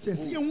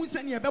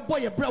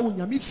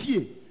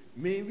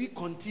 May we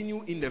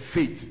continue in the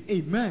faith.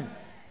 Amen.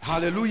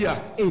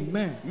 Hallelujah.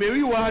 Amen. May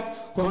we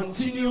what?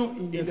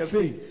 Continue in the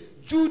faith.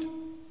 Jude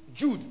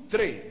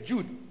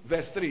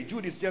verse 3.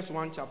 Jude is just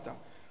one chapter.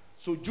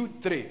 So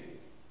Jude 3.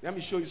 Let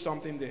me show you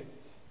something there.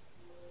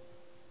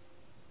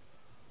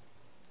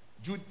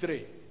 Jude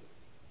 3.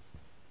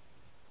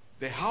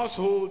 The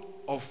household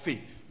of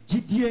faith.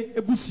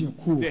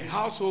 The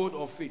household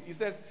of faith. He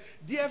says,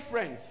 dear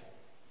friends,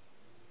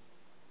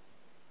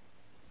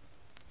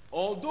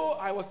 although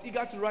I was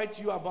eager to write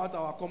to you about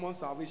our common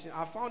salvation,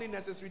 I found it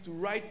necessary to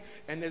write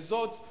and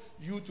exhort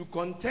you to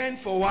contend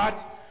for what?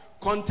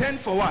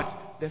 Contend for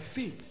what? The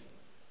faith.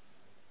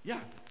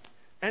 Yeah.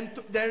 And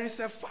there is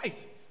a fight.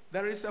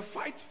 There is a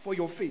fight for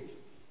your faith.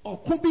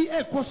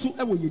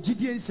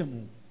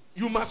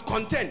 You must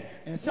contend.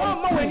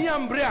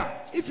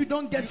 If you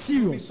don't get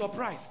serious, be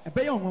surprised. The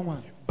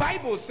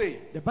Bible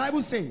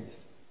says,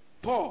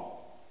 Paul,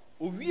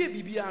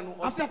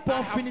 after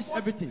Paul finished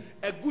everything,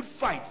 a good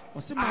fight.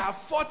 I have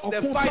fought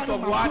the fight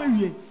of what?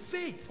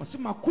 Faith.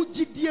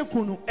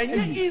 And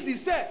yet easy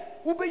say,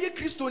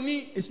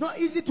 it's not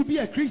easy to be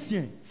a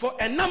Christian for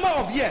a number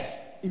of years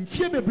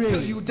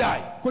till you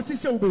die.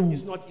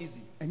 It's not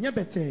easy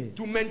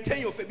to maintain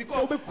your faith,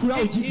 because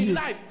in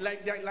life,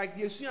 like the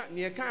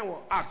kind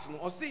of acts,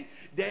 or say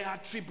there are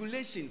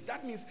tribulations.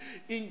 That means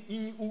in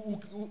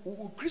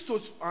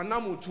Christos in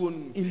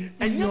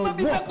your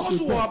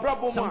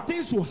walk, some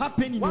things will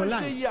happen in your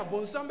life.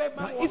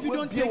 But if you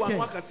don't take care,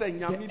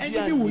 the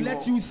enemy will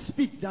let you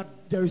speak that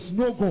there is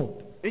no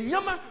God. You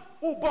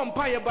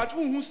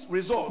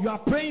are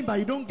praying, but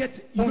you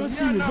don't see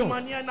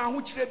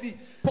results.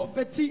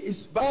 Poverty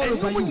is all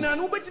over you. But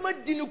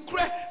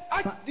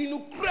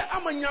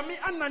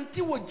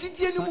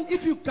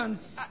if you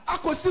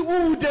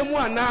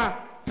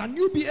can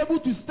you be able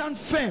to stand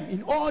firm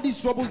in all these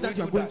troubles that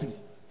you are going through?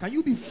 Can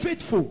you be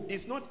faithful?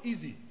 It's not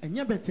easy.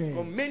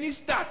 From many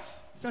starts,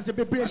 but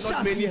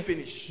not many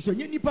finish.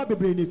 Many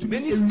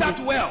start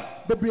well,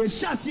 but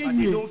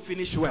they don't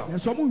finish well.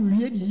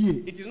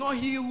 It is not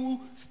he who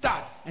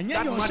starts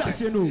that matters.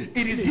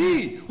 It is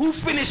he who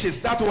finishes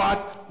that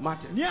what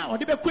matters.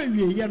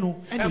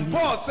 And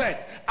Paul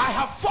said, I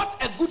have fought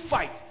a good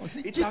fight.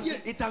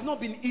 It has not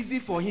been easy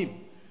for him.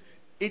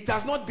 It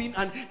has not been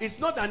it's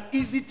not an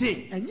easy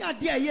thing.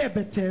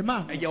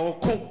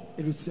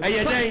 It's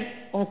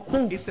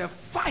a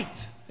fight.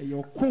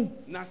 So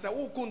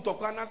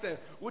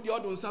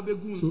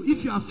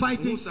if you are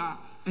fighting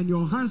and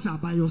your hands are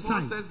by your side,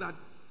 Paul says that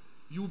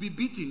you will be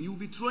beaten, you will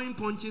be throwing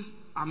punches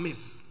amiss.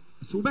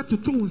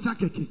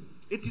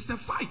 It is a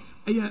fight.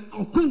 A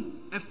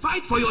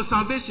fight for your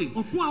salvation.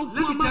 Let me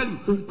tell you,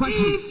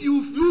 if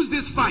you lose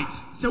this fight,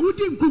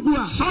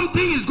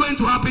 something is going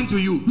to happen to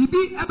you.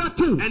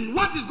 And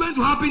what is going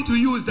to happen to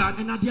you is that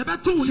you are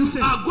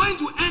going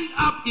to end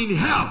up in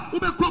hell.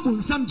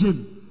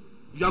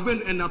 You are going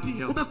to end up in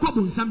hell.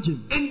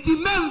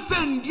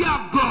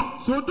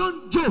 So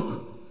don't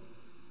joke.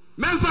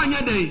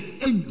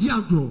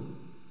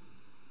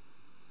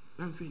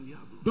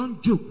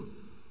 Don't joke.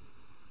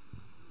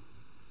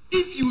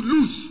 If you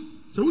lose,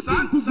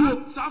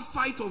 that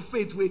fight of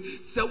faith, if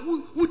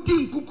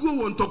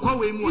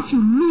you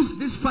lose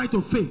this fight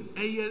of faith,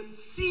 a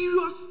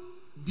serious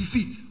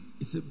defeat.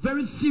 It's a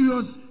very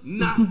serious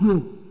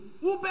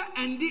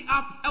and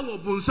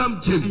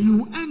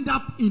you end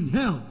up in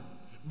hell.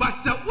 But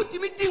if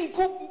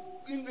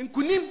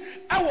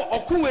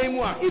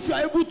you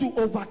are able to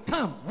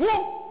overcome,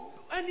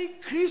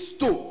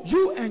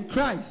 you and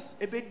Christ,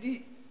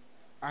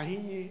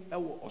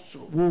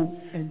 will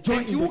enjoy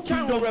in the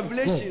kingdom of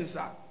Revelations.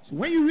 So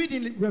when you read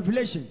in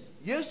Revelations,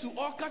 yes,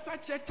 all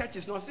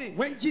churches not saying.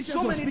 When Jesus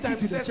so was many speaking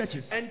times to the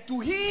churches, and to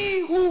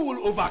he who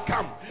will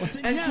overcome,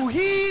 and to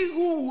he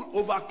who will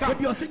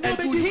overcome, and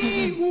to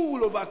he who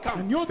will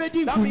overcome.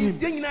 That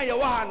means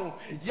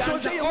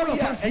all of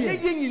us here.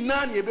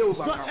 It's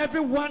not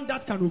everyone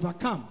that can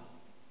overcome.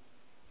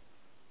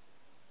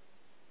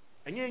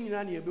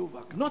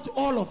 Not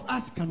all of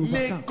us can overcome.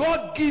 May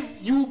God give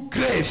you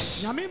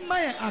grace. I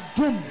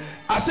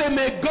say,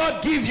 may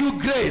God give you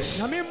grace.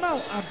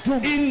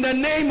 In the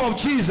name of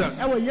Jesus.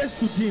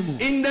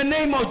 In the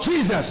name of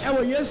Jesus.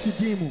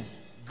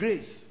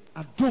 Grace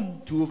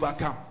to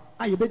overcome.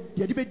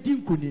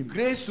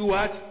 Grace to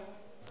what?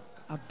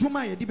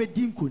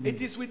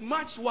 It is with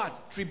much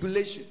what?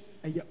 Tribulation.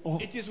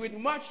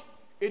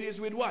 It is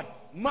with what?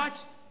 Much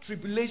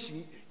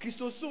tribulation.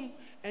 Christosum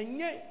and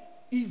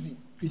yet easy.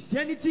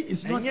 Christianity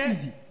is not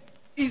easy.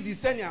 Easy,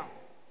 Senya.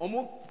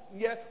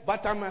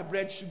 Butter my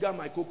bread, sugar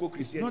my cocoa.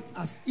 Christianity.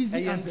 Not as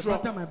easy as the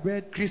butter my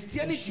bread.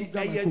 Christianity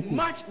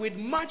with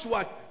much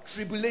what?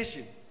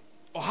 Tribulation.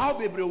 Or how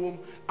are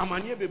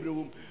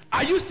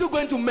you still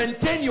going to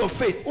maintain your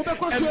faith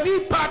and be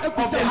part of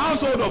the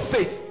household of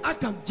faith?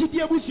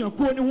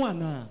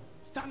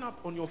 Stand up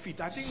on your feet.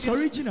 I think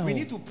we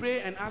need to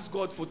pray and ask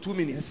God for 2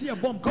 minutes.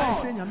 God,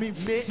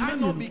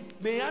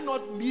 may I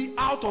not be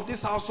out of this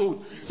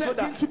household, so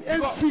that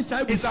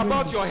it's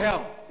about your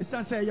health. Or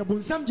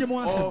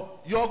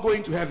you're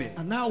going to heaven.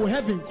 And now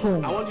heaven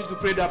come. I want you to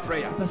pray that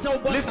prayer.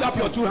 Lift up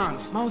your 2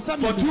 hands for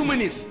 2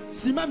 minutes.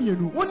 You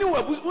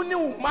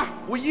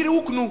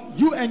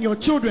and your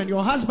children,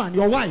 your husband,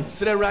 your wife,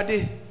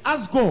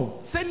 ask God,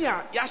 as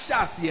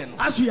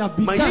we have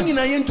begun,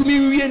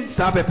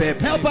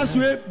 help us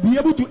to be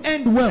able to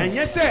end well. And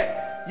yes,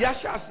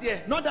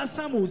 not that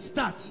some will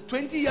start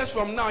 20 years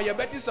from now,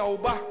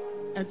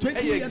 and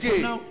 20 years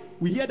from now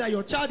we hear that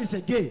your child is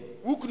a gay,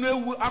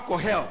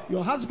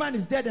 your husband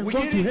is dead and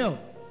gone to hell,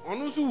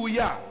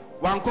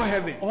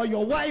 or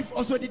your wife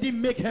also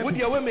didn't make heaven,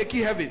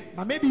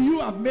 but maybe you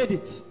have made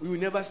it. We will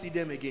never see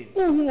them again.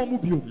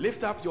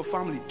 Lift up your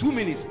family. 2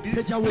 minutes.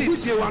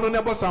 Please say one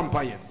on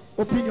Sampire.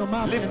 Open your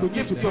mouth and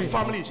begin to your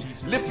family.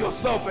 Lift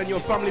yourself and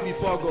your family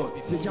before God.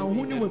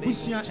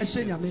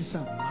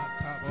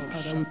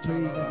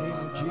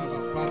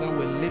 Father,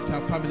 we lift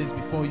our families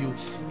before you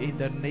in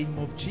the name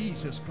of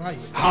Jesus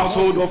Christ.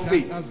 Household of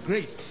faith.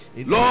 Grace.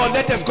 Lord,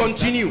 let us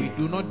continue. We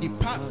do not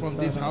depart from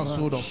this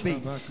household of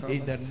faith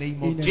in the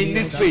name of Jesus. In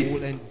this faith,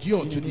 will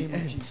endure to the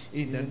end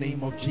in the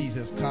name of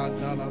Jesus.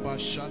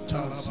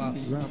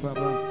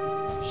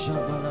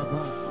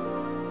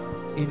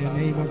 In the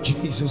name of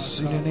Jesus,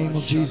 in the name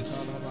of Jesus,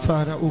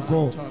 Father, oh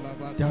God,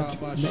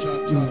 that let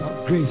you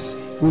have grace.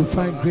 We'll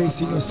find grace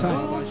in your sight.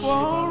 No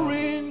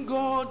foreign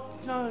God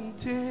can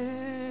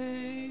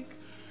take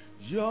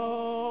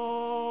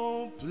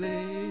your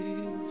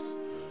place.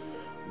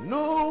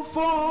 No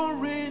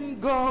foreign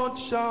God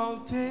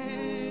shall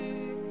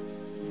take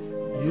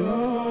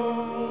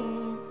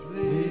your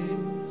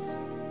place.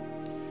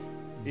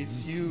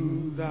 It's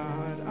you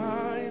that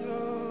I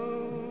love.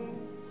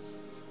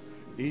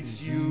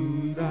 It's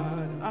you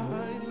that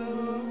I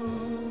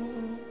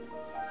love.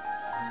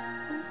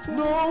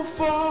 No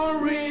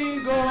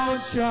foreign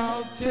God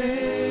shall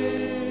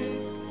take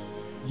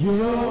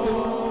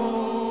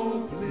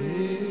your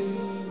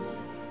place.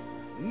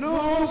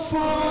 No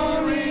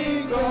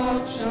foreign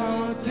God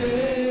shall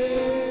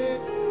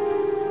take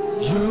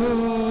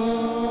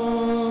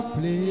your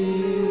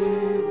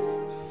place.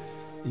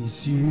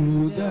 It's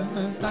you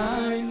that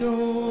I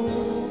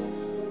know.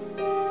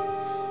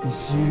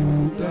 It's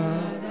you that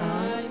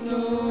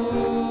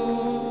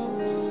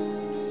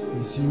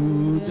it's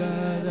you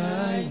that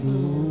I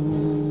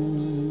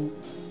know.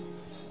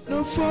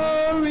 No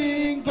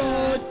foreign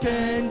God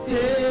can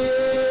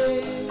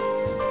take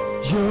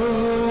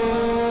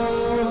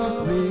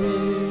your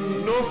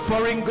place. No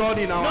foreign God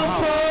in our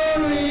house. No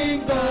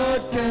foreign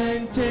God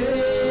can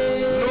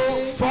take.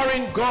 No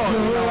foreign God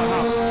in our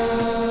house.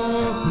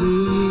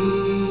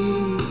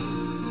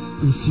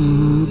 It's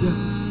you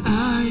that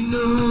I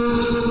know.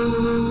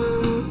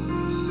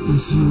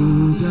 It's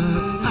you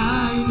that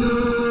I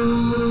know.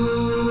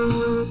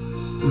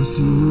 It's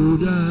you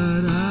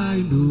that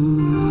I know.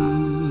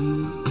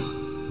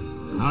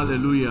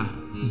 Hallelujah.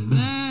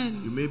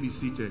 Amen. You may be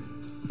seated.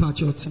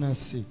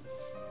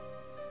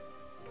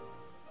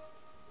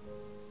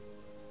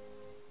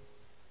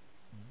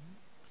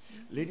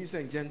 Ladies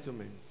and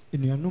gentlemen,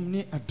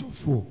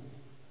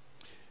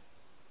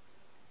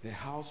 the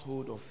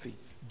household of faith.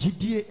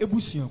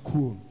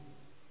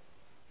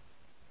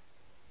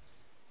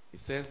 It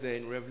says there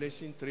in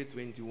Revelation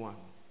 3:21,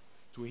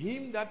 to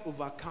him that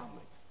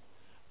overcometh,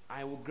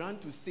 I will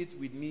grant to sit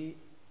with me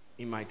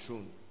in my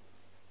throne,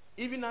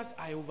 even as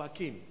I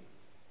overcame,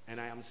 and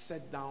I am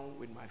set down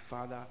with my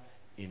Father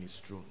in his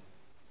throne.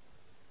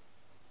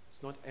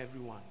 It's not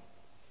everyone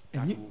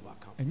that will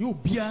overcome. And then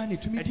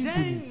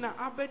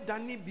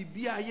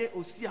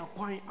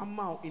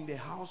in the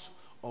house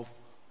of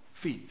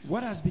faith?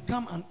 What has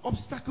become an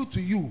obstacle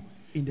to you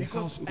in the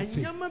household of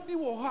faith?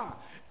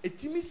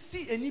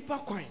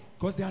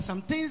 Because there are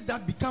some things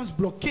that becomes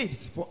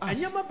blockades for us. A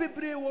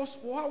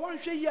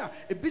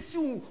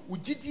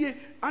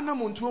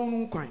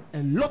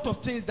lot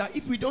of things that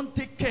if we don't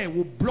take care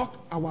will block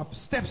our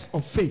steps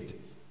of faith.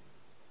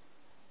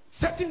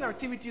 Certain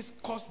activities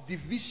cause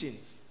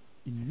divisions.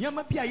 It's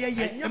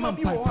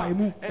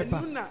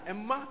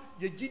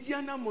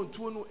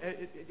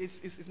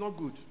not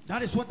good.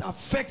 That is what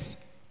affects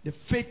the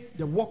faith,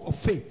 the walk of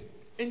faith.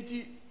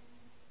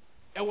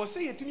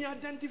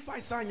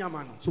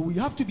 So we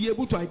have to be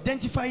able to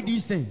identify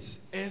these things.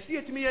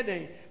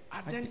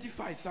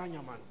 Identify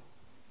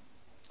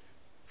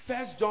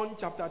 1 John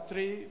chapter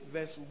 3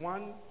 verse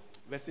 1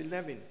 verse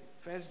 11.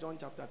 1 John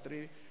chapter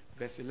 3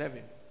 verse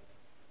 11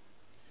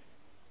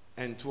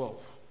 and 12.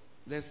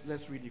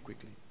 Let's read it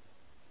quickly.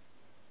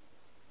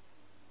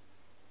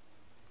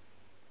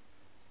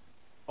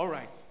 All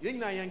right.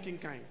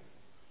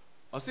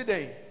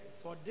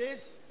 For this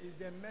is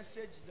the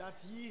message that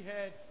ye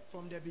heard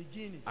from the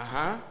beginning.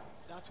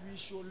 That we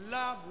should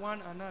love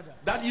one another.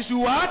 That you should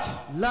what?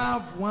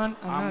 Love one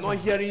another. I'm not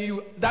hearing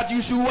you. That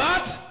you should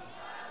what?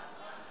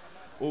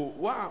 Oh,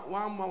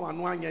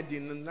 one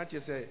didn't not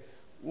just say,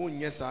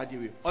 yes, I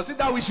do. Or say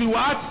that we should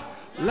what?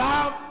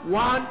 Love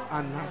one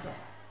another.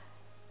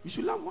 We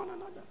should love one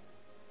another.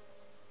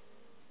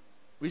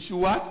 We should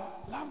what?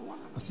 Love one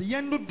another.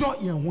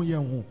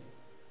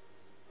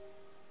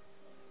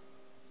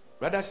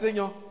 Brother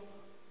Senor,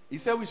 he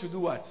said we should do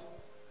what?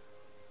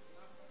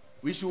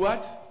 We should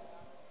what?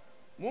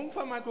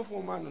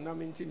 Microphone man, na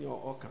maintain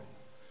your organ.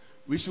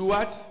 We should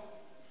what?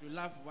 We should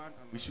love one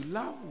another. We should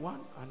love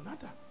one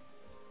another.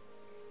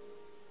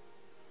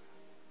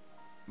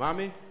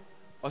 Mommy,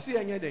 see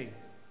any day?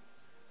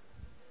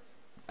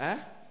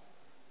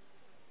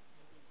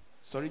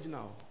 Sorry,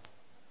 now.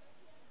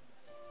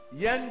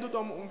 Yen do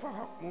dom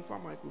mumfa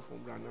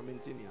microphone brand na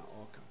maintain your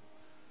organ.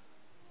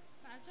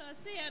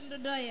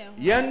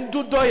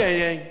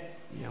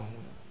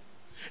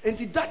 And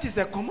that is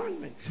a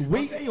commandment. If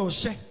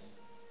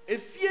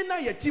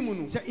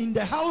in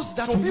the house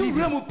that we live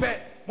in,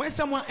 when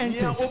someone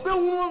enters,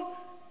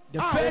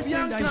 the first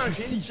thing that you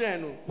should see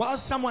while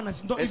someone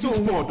has not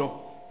even born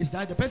is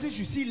that the person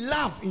should see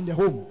love in the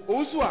home.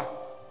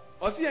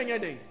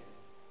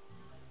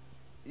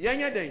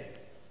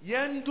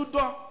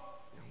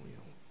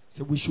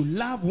 So we should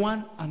love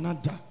one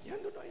another.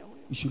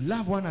 We should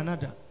love one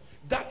another.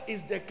 That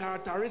is the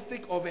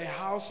characteristic of a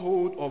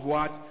household of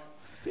what?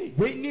 Faith.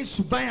 Okay.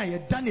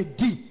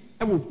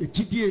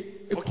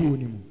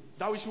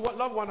 That we should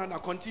love one another.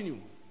 Continue.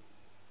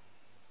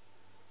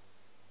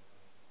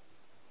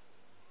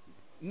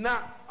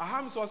 Now,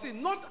 Aham so say,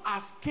 not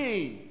as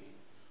Cain,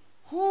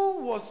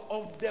 who was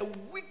of the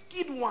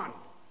wicked one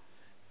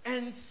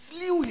and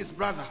slew his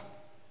brother.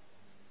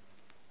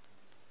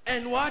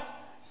 And what?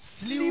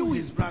 Slew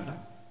his brother.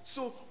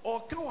 So,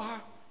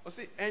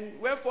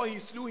 and wherefore he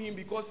slew him,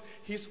 because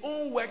his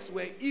own works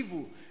were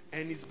evil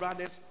and his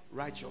brothers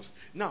righteous.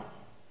 Now,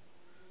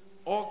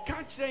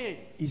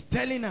 he's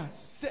telling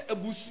us that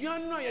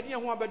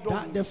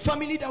the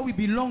family that we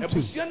belong to,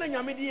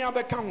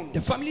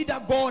 the family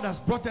that God has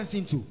brought us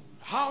into,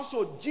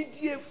 household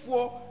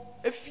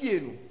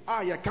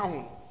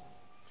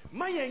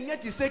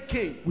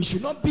we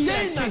should not be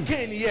like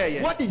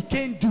Cain. What did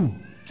Cain do?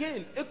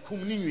 Cain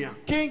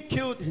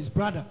killed his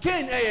brother.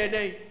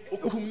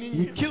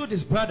 He killed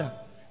his brother.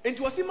 So he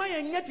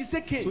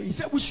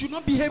said we should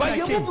not behave like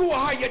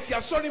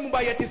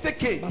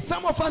Cain. But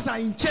some of us are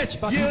in church,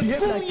 but we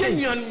behave like Cain.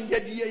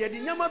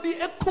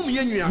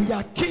 We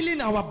are killing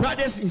our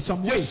brothers in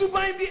some way.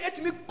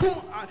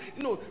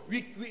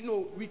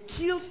 We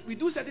kill. We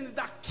do certain things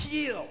that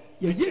kill.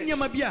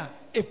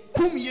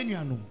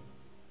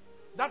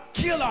 That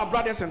kill our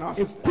brothers and our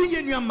sisters.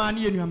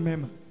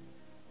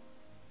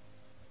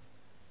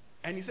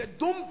 And he said,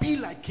 don't be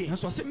like Cain.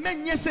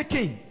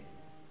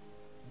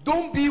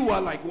 Don't be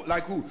like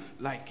who?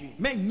 Like Cain.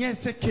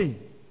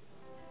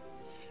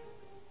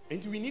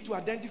 And we need to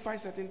identify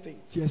certain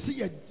things.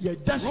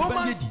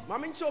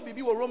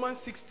 Romans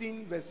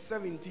 16 verse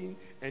 17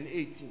 and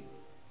 18.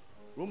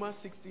 Romans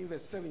 16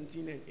 verse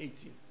 17 and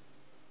 18.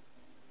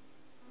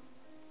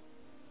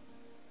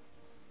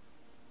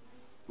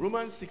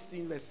 Romans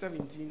 16 verse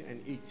 17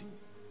 and 18.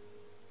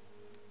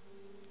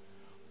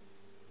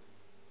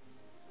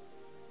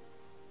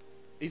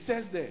 It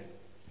says there,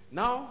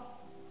 now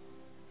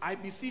I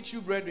beseech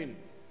you, brethren,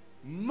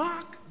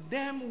 mark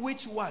them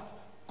which what?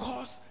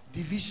 Cause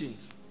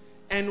divisions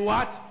and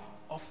what?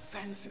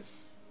 Offenses.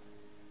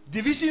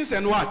 Divisions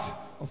and what?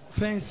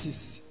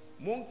 Offenses.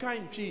 I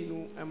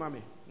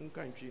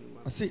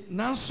say,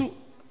 Nansu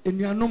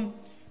enuanom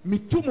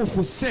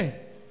mitumofo se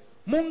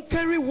mon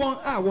carry one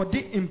a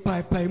wode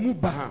impaipai mu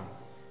ba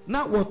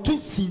na woto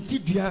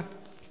sintidua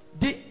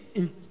de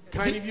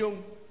kan biom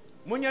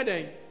monya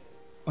den.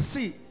 I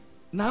say,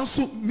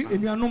 nanso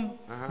enuanom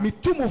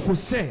mitumofo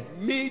se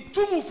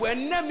mitumofo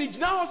enna mi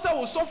gina ho se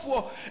wo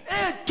sofo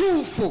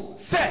etufo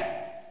se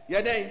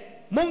ye den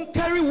Mon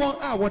carry one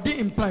hour de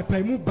imply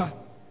muba.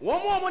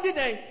 One more did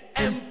they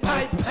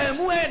empire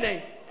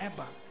muene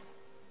eba.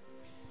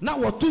 Now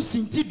what to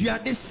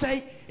Sintidua they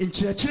say in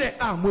Churchere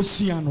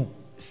Mosiano.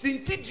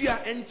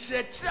 Sintidua and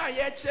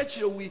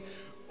Churchere we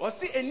or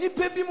see any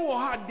baby more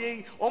hard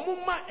day or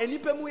mumma any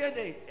pemuya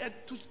day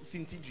to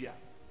Sintidua.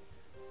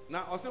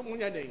 Now also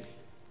munya day.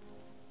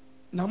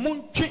 Now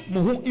mon check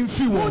mo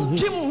infri.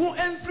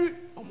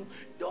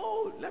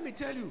 No, let me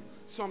tell you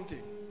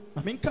something.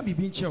 I mean can be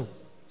being chill.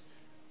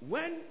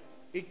 When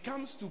it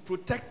comes to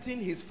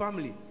protecting his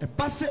family,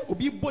 God is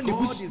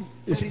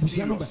very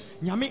serious. God,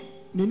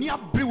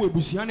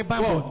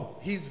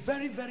 he's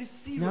very, very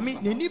serious.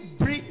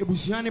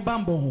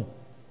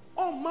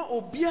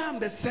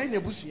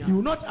 He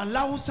will not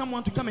allow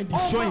someone to come and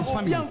destroy his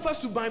family.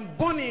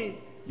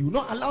 You will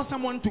not allow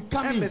someone to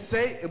come in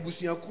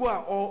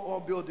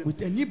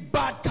with any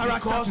bad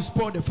character to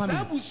spoil the family.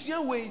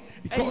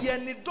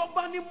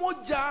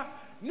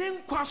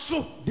 Because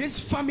this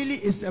family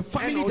is a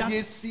family that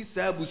he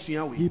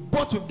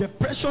bought with the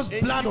precious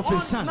blood of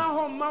his son.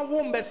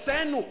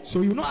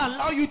 So you will not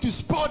allow you to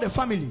spoil the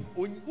family.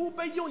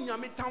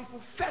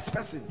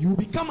 You will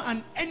become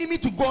an enemy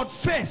to God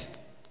first.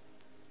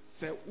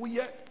 If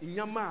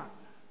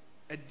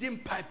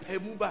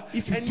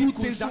you do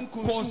things that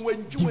cause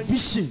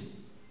division,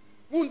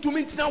 you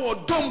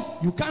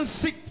can't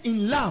sit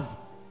in love.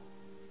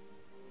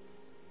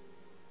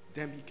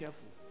 Then be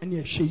careful. And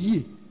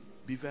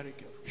be very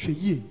careful.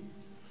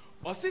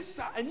 I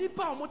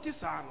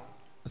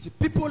see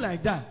people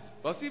like that.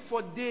 For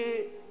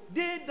they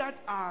that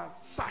are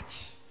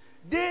such,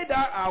 they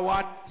that are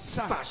what?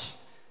 Such.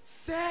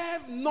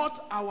 Serve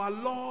not our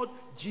Lord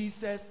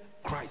Jesus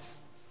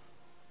Christ.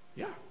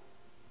 Yeah.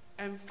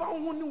 And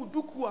found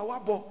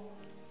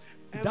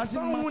it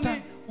doesn't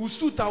matter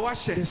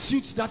the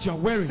suits that you are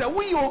wearing. So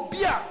we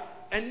obia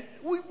and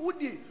we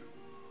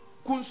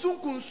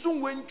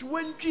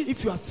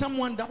if you are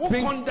someone that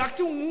brings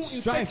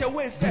strife,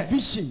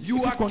 division,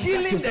 you are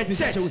killing the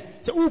church.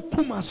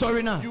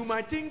 You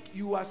might think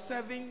you are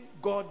serving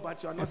God,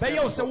 but you are not serving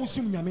God.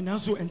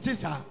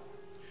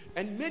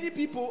 And many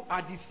people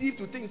are deceived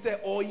to think say,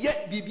 oh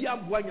yeah,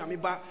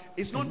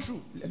 it's not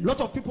true. A lot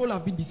of people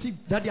have been deceived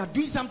that they are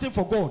doing something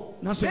for God.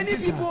 Many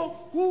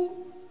people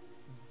who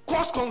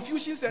cause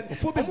confusion and in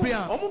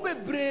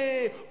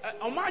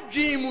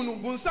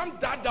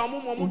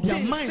their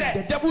mind,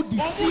 the devil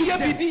deceives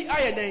them. They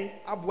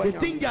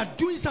think they are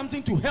doing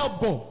something to help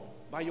God,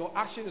 but your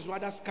action is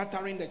rather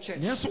scattering the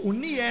church.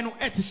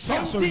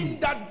 Something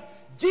that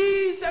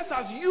Jesus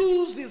has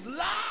used his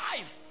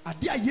life.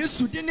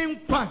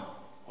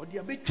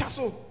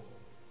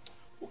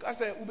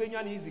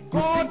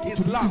 God is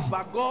love,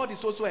 but God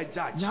is also a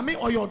judge.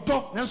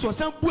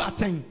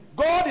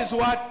 God is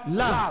what?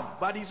 Love,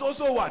 but he's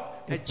also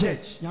what? A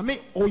judge. And the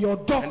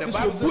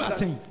Bible says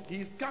that he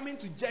is coming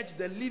to judge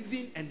the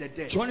living and the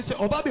dead. One day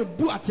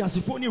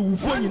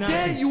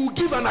you will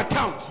give an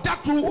account.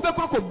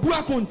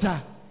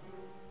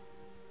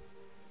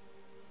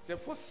 So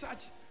for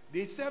such,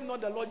 they serve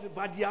not the Lord,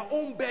 but their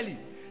own belly,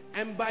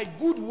 and by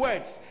good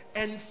words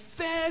and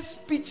fair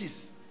speeches.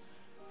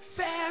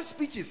 Fair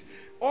speeches.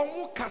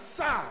 Omu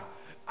kasa.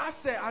 I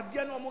say,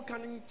 adiano omu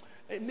can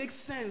it makes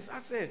sense.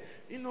 I say,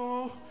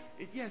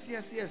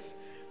 yes.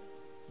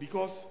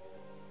 Because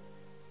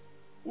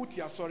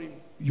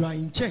you are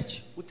in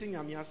church.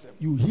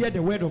 You hear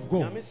the word of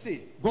God.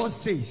 God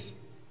says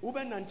you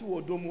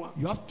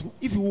have to,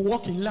 if you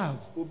walk in love,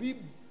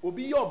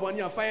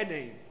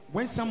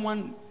 when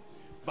someone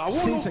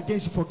sins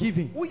against you,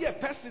 forgiving.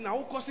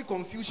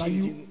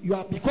 You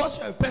are, because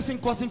you are a person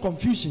causing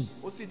confusion.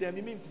 You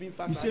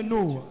say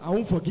no, I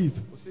won't forgive.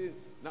 You said,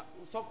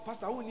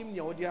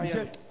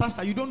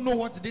 Pastor, you don't know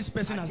what this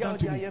person has done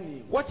to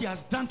me. What he has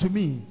done to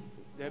me.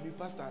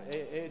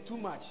 Too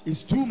much.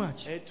 It's too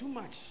much. Too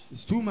much.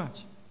 It's too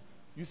much.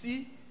 You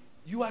see,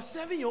 you are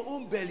serving your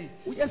own belly.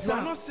 Yes, you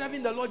are not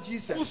serving the Lord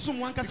Jesus. Because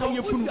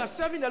if you are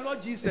serving the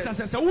Lord Jesus,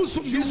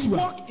 you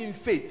walk in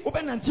faith.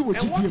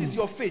 And what is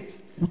your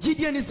faith? What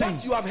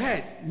you have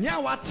heard,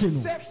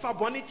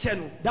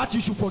 that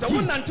you should forgive.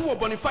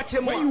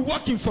 When you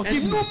walk in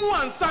forgiveness,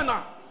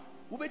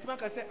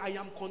 I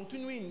am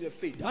continuing in the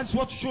faith. That's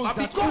what shows that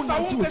because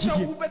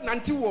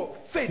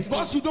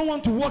because you don't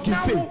want to walk in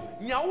faith,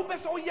 and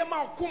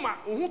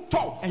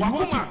you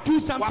want to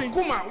do something,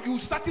 you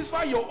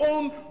satisfy your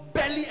own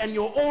belly and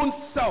your own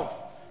self.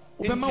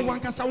 You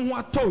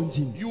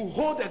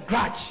hold a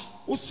grudge.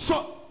 You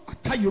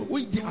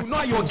will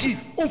not forgive.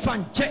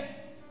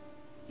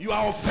 You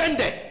are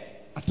offended.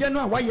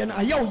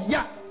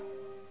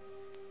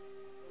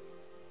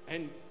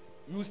 And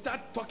you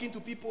start talking to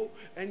people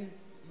and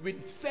with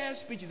fair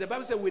speeches. The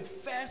Bible says with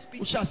fair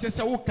speeches. You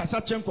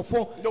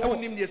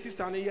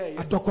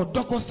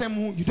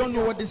don't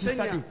know what this is.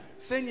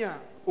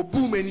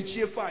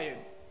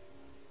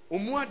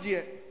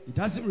 He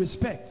doesn't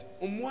respect.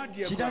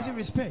 She doesn't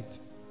respect.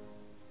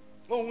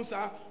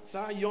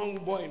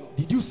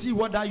 Did you see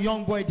what that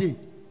young boy did?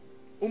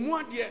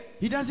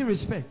 He doesn't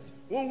respect.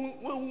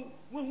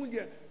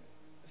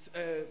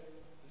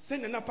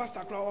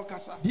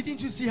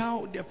 Didn't you see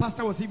how the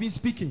pastor was even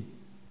speaking?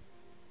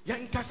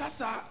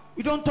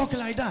 We don't talk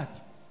like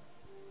that.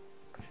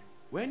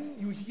 When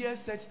you hear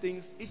such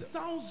things, it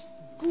sounds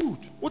good.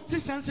 But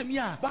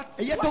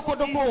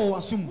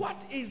what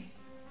is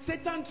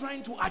Satan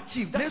trying to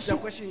achieve? That's the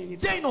question you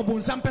need to ask.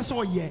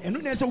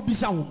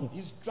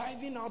 He's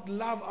driving out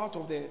love out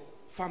of the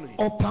family.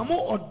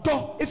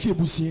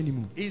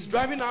 He's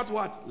driving out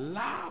what?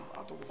 Love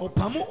out of the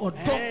family.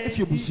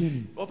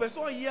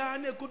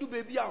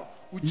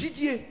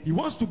 He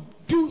wants to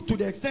do to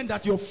the extent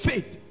that your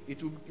faith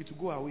it will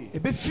go away.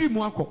 It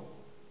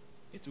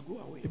will go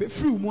away.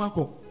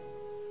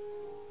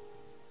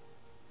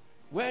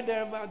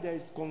 Wherever there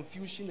is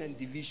confusion and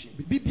division,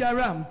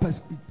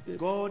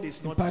 God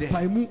is not there. If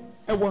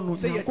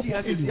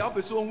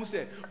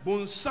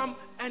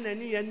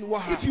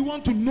you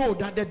want to know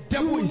that the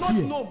devil is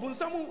here,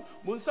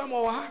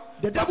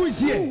 the devil is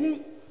here,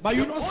 but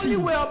you not see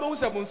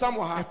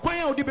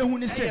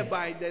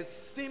by the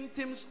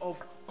symptoms of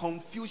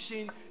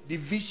confusion,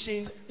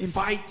 division,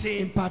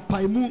 fighting.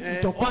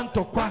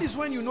 That is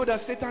when you know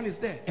that Satan is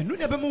there.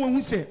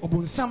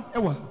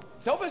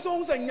 If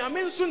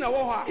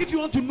you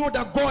want to know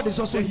that God is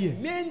also here,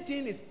 the main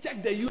thing is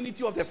check the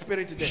unity of the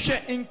Spirit there.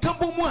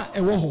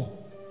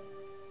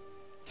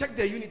 Check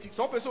the unity.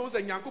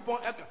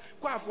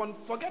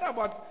 Forget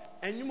about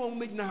anyone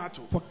making a hat.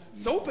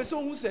 So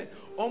person who said,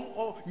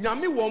 if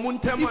you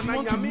want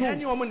to know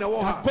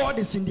that God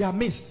is in their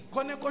midst,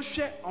 go and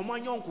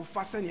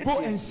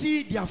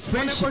see their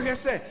friendship.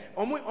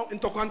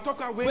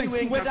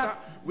 Whether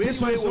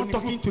this one is not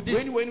talking to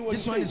this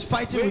one is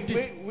fighting with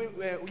this.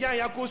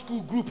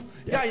 School group.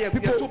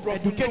 People,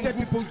 educated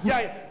people's group.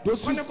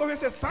 Those who go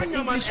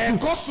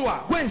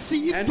and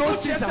see if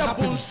those things are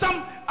happening.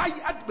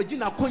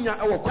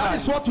 That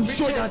is what will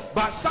show that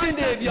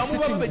Sunday they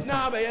will come and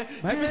stand here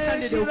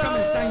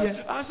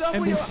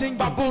and be singing.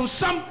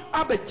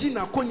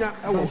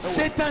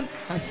 Satan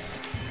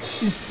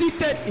is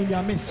seated in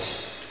their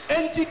midst.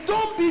 And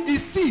don't be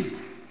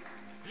deceived.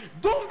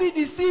 Don't be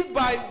deceived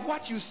by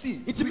what you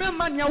see. Check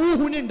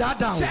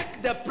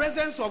the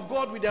presence of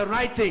God with the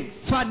right things.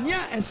 Check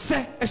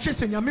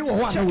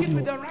it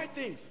with the right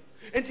things.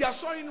 So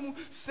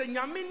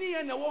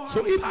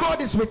if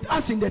God is with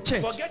us in the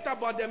church, forget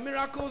about the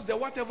miracles, the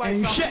whatever.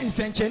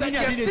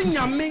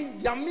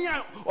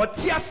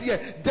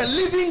 The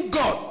living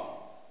God.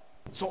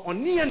 So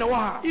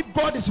if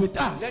God is with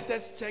us, let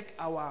us check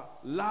our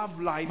love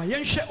life and let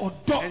us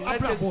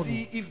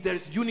see if there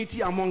is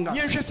unity among us.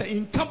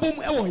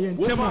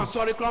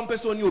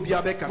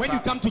 When you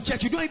come to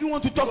church, you don't even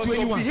want to talk to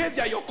anyone. Your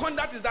behavior, your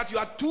conduct is that you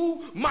are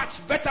too much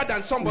better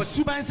than somebody.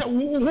 You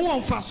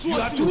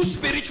are too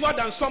spiritual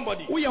than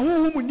somebody. For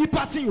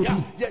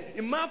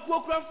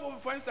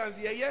instance,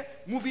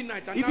 movie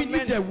night. Even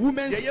if the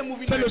women's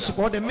fellowship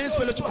or the men's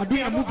fellowship are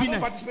doing a movie night,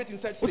 participate in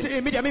such things.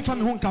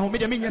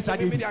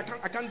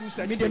 I can't do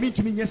such things.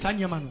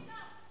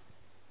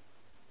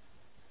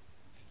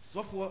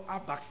 Software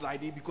are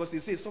backsliding because they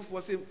say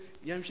software say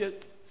you say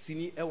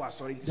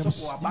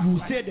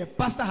the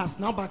pastor has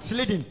now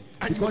backslidden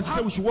because he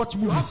said we should watch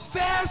movies. You have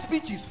fair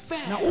speeches,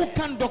 fair. Now who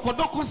can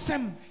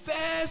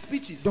fair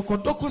speeches. But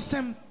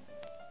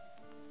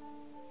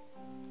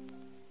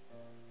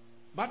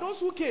those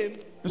who came,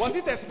 was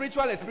it a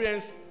spiritual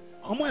experience?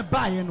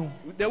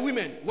 The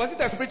women, was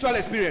it a spiritual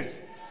experience?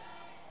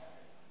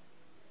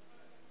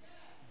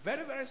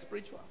 Very, very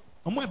spiritual.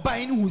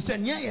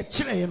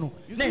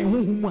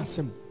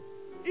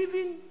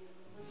 Even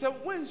so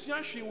when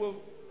she will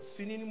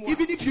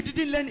even if you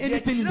didn't learn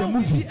anything in the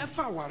movie,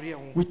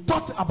 we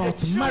thought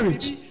about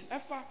marriage,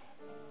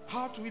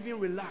 how to even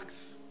relax.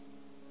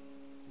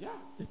 Yeah.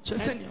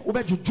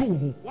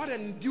 What a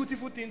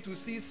beautiful thing to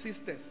see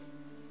sisters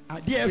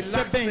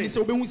relaxing in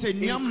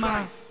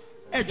Christ.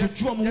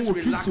 Just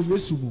relax.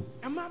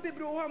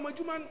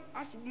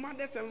 As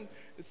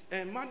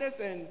mothers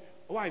and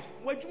wives,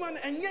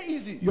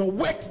 easy. Your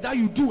works that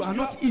you do are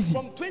not easy.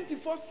 From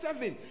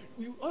 24/7,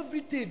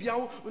 every day,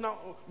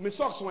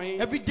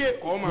 every day,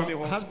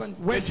 your husband,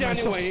 where's my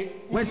socks?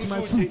 Where's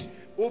my food?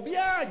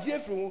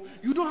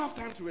 You don't have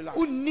time to relax.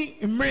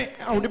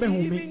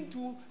 Even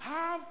to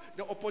have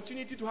the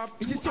opportunity to have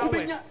 2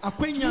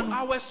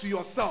 hours to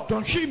yourself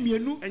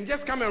and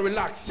just come and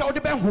relax.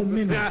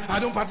 I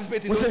don't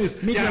participate in those.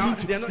 They are not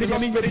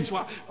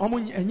spiritual.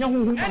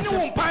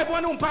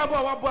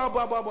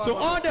 So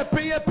all the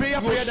prayer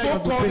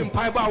that you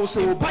pray,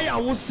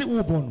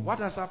 what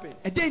has happened?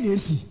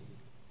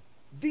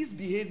 These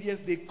behaviors,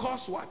 they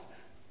cause what?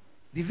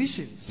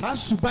 Divisions. Apart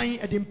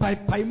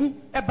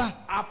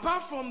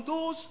from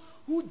those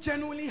who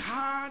genuinely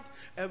had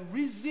a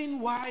reason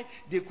why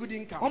they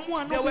couldn't come.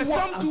 There were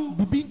some too.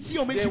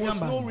 There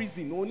was no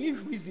reason. Only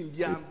reason.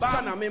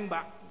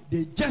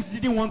 They just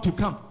didn't want to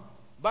come.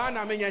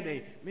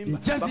 They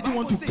just didn't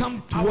want to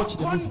come to watch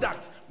the movie.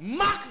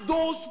 Mark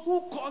those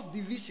who cause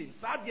divisions.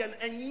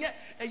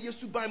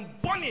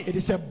 It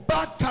is a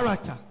bad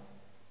character.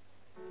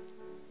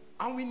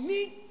 And we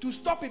need to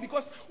stop it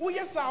because when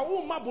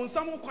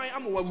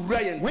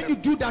you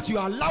do that, you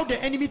allow the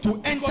enemy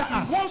to enter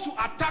us. He wants to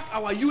attack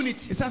our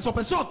unity.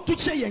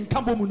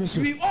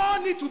 We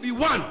all need to be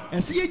one.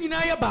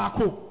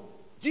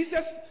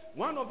 Jesus,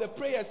 one of the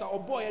prayers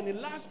of boy, and the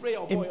last prayer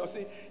of boy,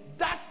 say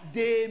that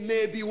they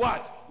may be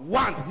what?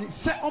 One.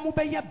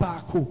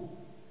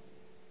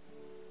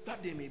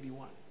 That they may be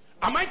one.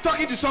 Am I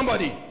talking to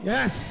somebody?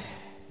 Yes.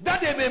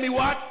 That they may be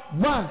what?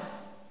 One.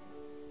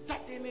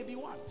 That they may be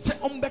one. So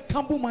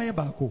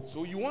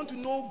you want to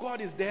know God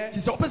is there?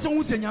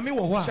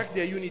 Check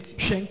their unity.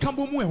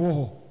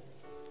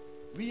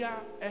 We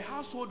are a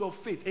household of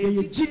faith.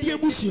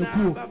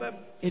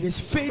 It is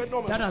faith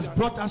that has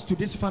brought us to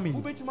this family.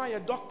 You can be a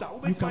doctor,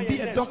 you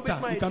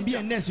can be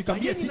a nurse, you can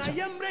be a teacher.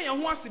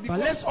 But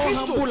let's all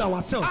humble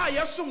ourselves.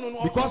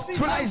 Because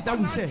Christ that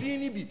we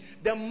say.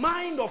 The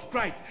mind of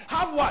Christ.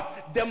 Have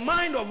what? The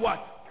mind of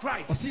what?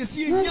 Christ.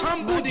 Who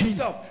humbled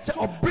himself. So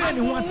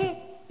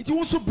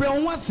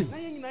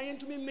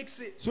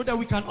that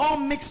we can all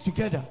mix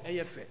together.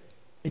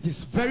 It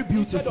is very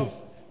beautiful. Instead of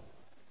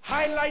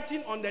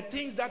highlighting on the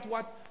things that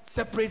what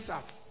separates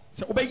us.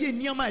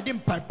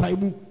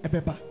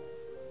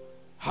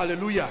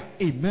 Hallelujah.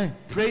 Amen.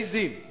 Praise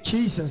him.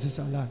 Jesus is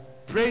alive.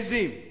 Praise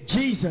him.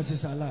 Jesus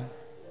is alive.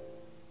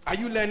 Are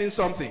you learning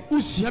something?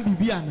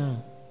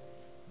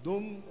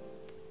 Don't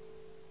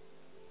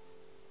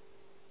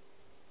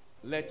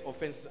let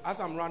offenses, as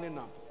I'm running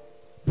up,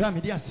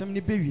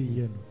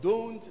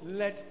 don't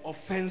let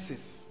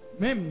offenses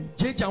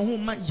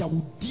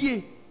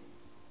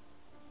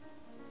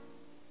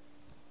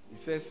It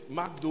says,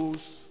 mark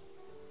those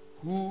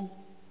who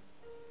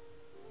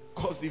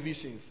cause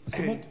divisions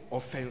and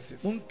offenses.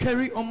 So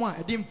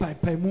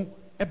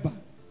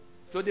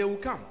they will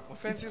come.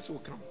 Offenses will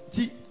come.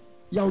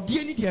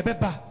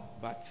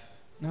 But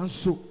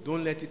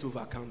don't let it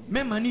overcome you.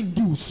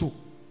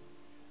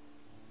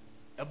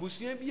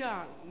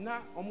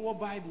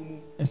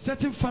 A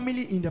certain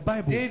family in the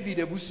Bible, David,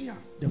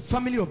 the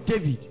family of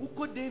David.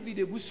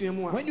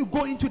 When you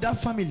go into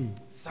that family,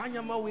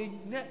 some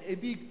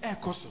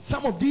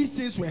of these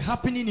things were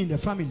happening in the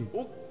family.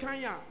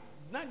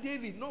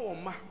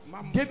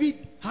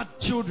 David had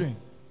children,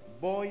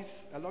 boys,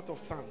 a lot of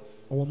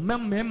sons.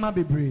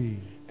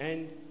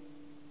 And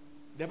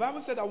the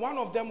Bible said that one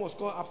of them was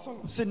called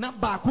Absalom.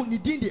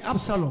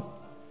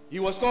 He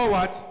was called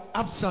what?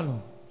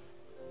 Absalom.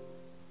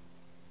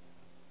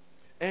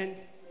 And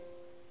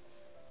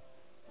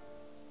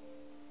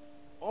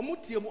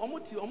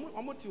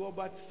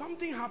but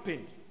something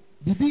happened.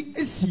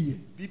 BBC.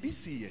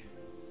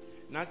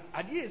 Now,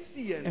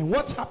 and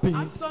what happened?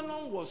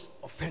 Absalom was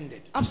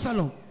offended.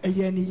 Absalom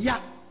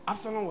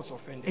was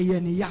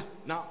offended.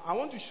 Now, I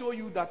want to show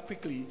you that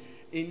quickly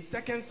in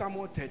 2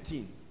 Samuel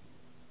 13.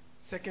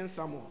 2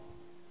 Samuel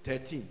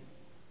 13,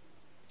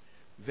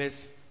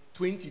 verse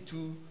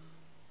 22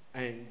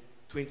 and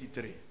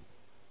 23.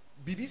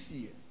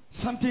 BBC.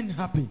 Something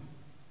happened.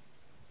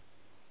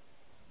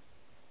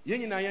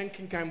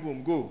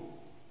 Go.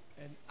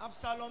 And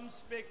Absalom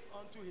spake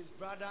unto his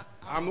brother.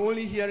 I'm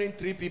only hearing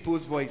three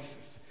people's voices.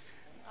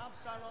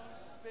 Absalom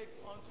spake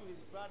unto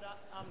his brother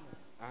Amnon.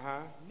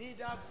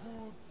 Neither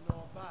good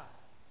nor bad.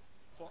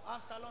 For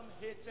Absalom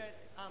hated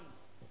Amnon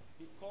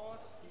because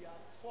he had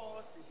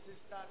forced his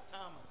sister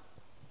Tamar.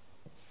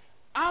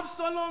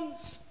 Absalom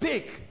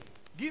spake.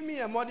 Give me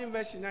a modern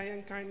version.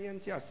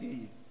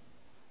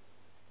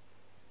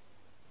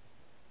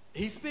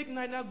 He spake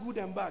neither good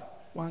and bad.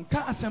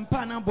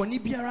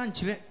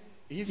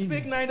 He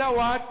spake neither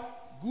what?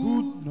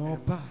 Good nor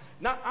bad.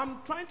 Now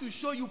I'm trying to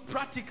show you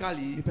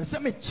practically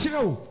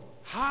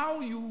how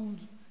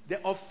the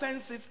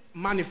offensive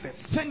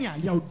manifest.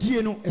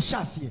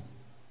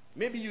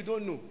 Maybe you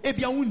don't know.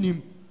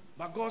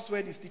 But God's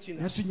word is teaching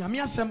us.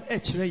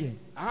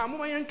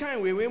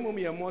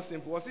 More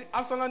simple.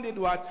 Absalom did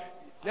what?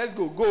 Let's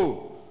go.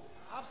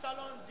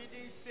 Absalom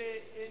didn't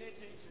say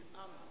anything to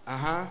Amnon.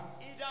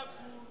 Either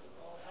good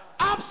or bad.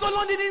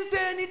 Absalom didn't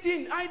say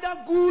anything, either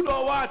good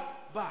or what?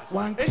 Bad.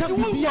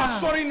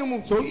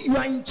 So you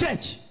are in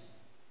church.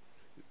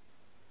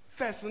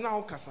 First, you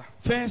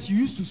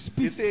used to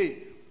speak. You say,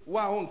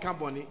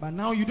 but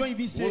now you don't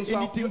even say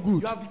anything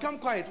good. You have become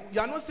quiet. You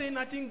are not saying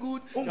nothing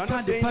good. You are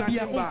not saying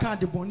nothing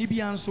bad.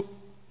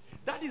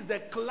 That is the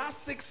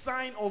classic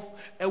sign of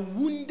a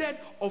wounded,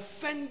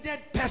 offended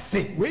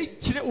person.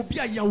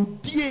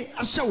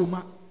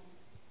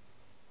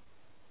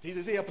 So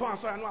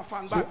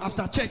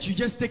after church, you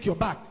just take your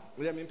bag.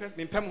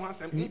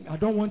 I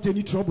don't want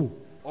any trouble.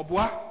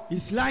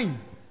 He's lying.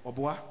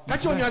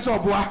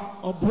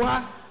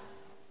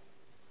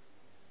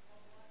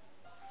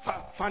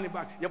 Funny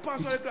back.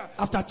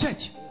 After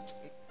church.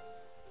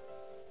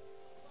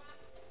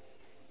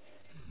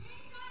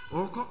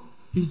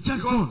 He's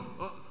just gone.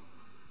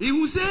 He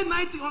will say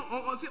 90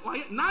 or say,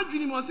 now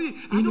dream or say,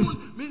 I don't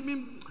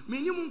he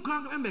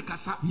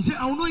said,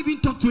 I will not even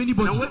talk to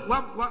anybody.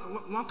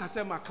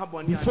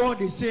 Before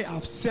they say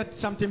I've said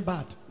something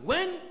bad.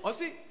 When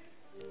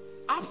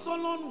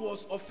Absalom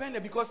was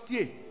offended because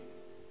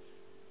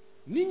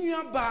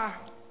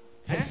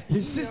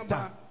His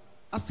sister,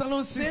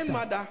 Absalom's sister. Same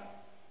mother.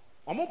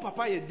 Omo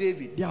papa is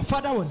David. Their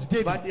father was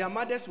David. But their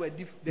mothers were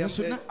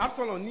different.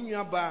 Absalom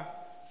ninyaba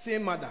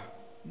same mother.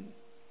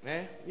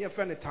 Near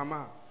friend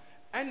Tamar.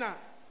 And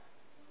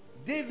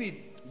David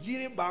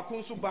yiri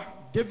baako nso ba.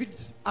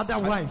 David's other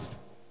wife.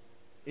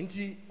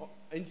 Nti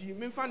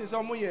me fan is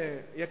omo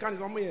ye kan is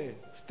omo ye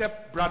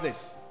step brothers.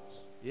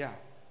 Yeah.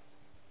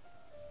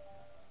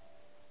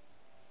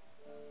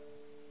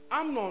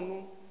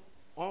 Amnon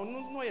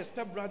no a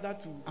step brother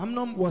to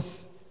Amnon was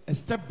a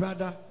step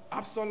brother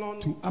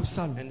Absalom to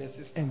Absalom and his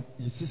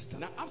sister.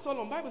 Now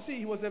Absalom, Bible says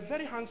he was a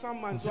very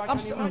handsome man, so I can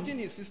imagine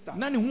his sister.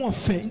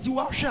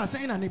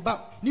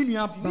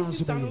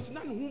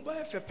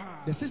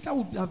 The sister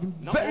would have been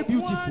very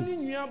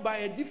beautiful. By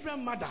a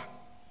different mother.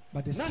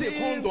 But the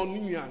same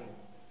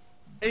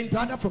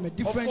brother from a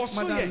different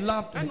mother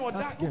loved that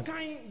girl.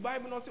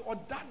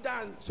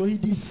 So he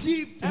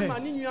deceived her.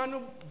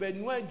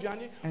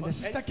 And the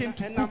sister came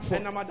to cook for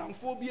him.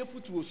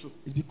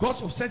 It's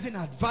because of certain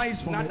advice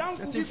from a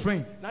certain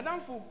friend. A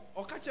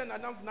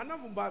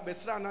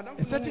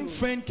certain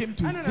friend came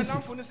to visit. And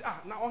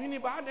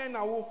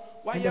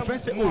the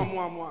friend said,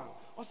 oh,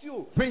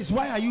 Prince,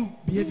 why are you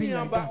behaving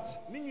like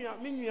that?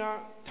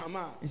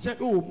 He said,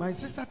 oh, my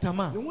sister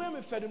Tamar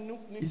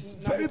is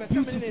very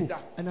beautiful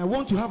and I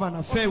want to have an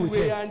affair with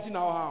her. He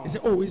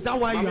said, oh, is that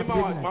why you are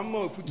behaving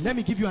like that? Let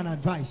me give you an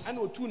advice. And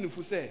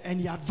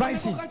he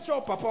advised him,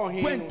 go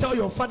and tell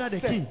your father the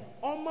king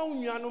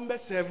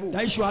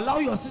that you should allow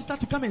your sister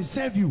to come and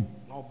serve you.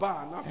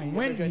 And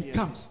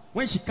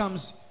when she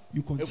comes,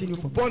 you continue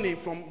from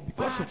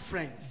bad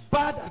friends.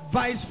 Bad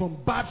advice from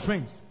bad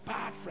friends.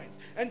 Bad friends.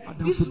 And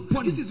this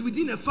is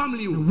within a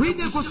family. They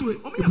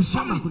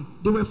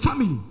were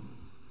family.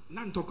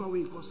 And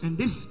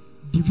this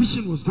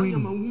division was going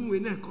on.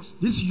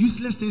 These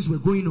useless things were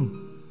going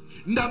on.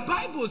 The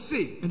Bible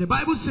says, and the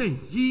Bible says,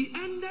 he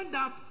ended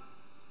up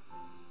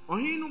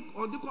when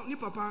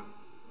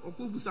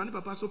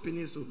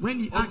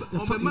he asked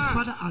his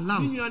father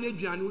allowed, so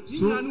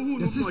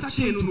the sister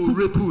came to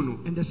cook,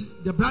 and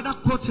the brother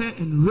caught her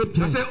and raped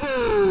her. I said,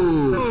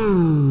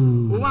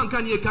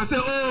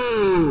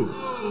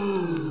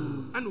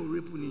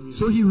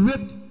 so he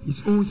raped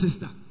his own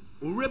sister.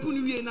 And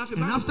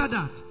after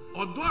that,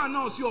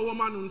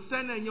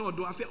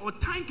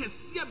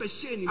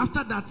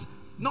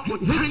 now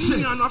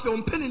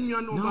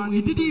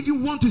he didn't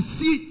even want to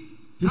see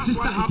his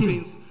sister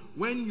again.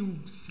 When you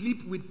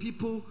sleep with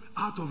people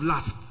out of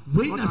lust,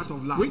 not out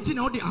of love.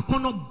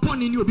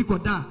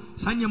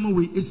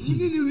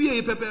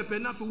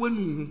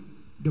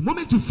 The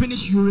moment you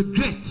finish, you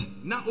regret.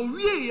 And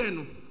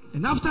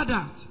after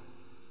that,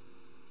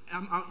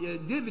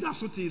 David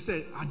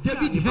said,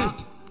 David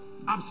heard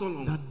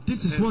Absalom that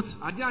this is what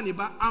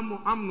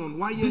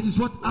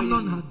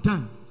Amnon had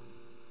done.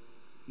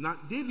 Now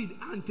David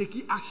didn't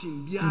take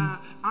action.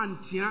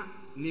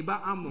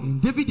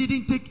 And David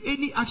didn't take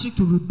any action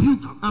to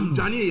rebuke Amnon.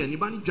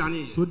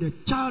 So the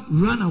child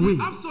ran away.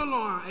 So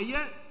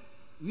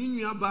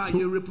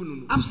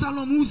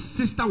Absalom, whose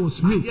sister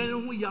was raped,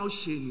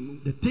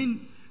 the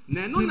thing.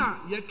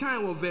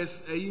 Verse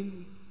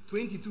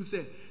 22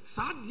 said,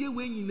 so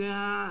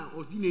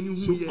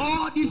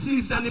all these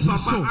things that he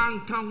saw,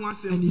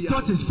 and he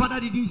thought his father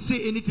didn't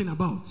say anything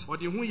about.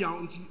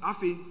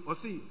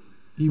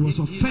 He was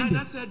offended.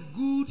 He said,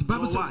 good or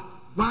what?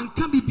 You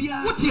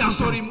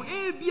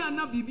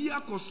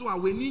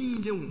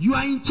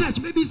are in church.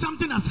 Maybe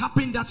something has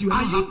happened that you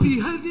are you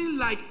behaving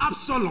like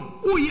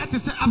Absalom? Oh, you have to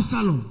say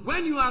Absalom.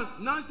 When you are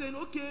now saying,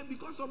 okay,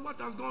 because of what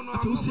has gone on,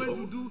 I'm not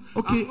going to do.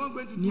 Okay. I'm not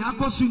going to do. I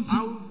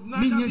will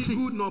neither be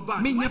good nor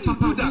bad. When you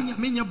do that,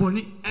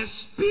 a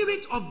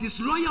spirit of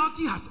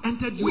disloyalty has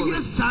entered you.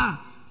 Yes, sir.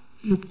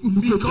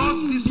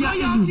 Because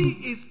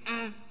disloyalty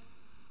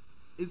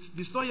it's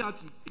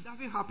disloyalty. It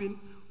doesn't happen.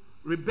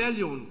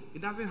 Rebellion,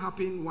 it doesn't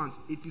happen once.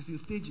 It is in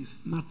stages.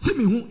 What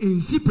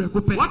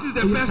is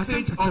the first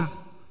stage of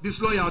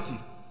disloyalty?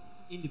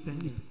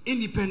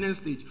 Independent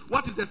stage.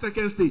 What is the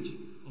second stage?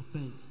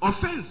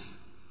 Offense.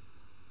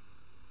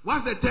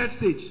 What's the third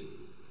stage?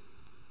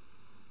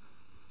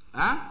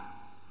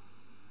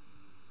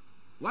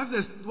 What's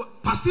the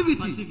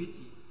passivity?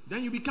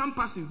 Then you become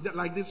passive,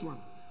 like this one.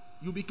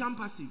 You become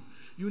passive.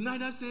 You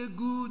neither say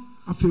good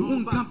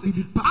nor bad.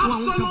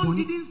 Absalom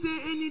didn't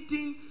say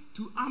anything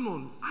to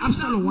Amnon.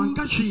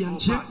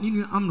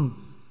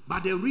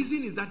 But the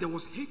reason is that there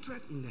was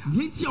hatred in their heart.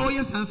 You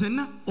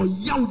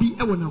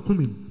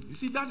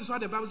see, that is why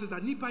the Bible says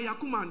that Nipa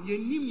Yakuman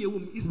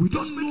is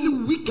desperately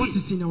wicked. What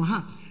is in our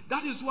heart?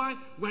 That is why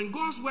when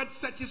God's word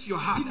searches your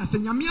heart,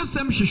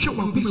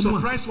 you'll be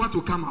surprised what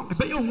will come out.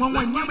 Like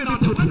right now,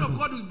 the word of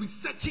God will be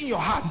searching your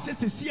heart. You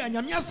can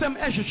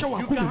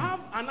have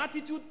an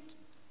attitude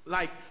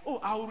like, oh,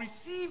 I'll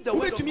receive the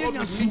word of God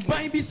with meekness.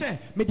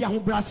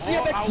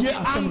 Or I'll be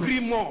angry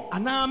more.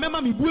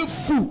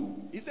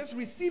 He says,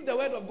 receive the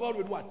word of God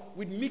with what?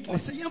 With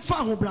meekness. And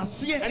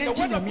the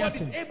word of God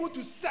is able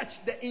to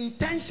search the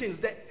intentions,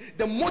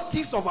 the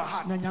motives of our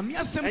heart. And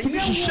it's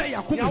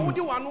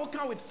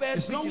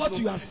not what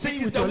you are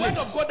saying with your lips. The word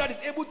of God that is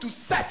able to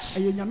search.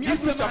 Hebrews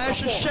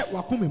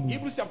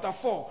chapter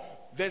 4.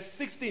 Verse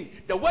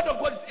 16. The word of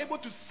God is able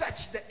to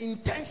search the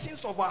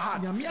intentions of our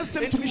heart. The word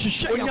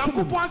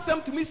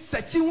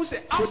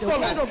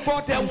of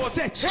God, there was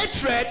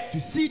hatred to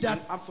see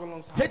that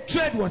Absalom's heart.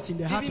 Hatred was in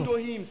the heart. Even though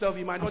he himself,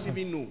 he might not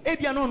even know.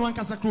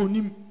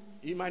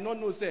 He might not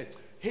know. Say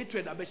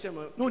hatred.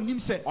 No, him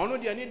say. I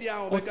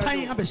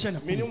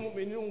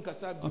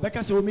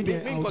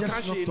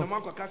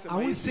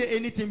won't say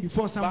anything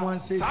before someone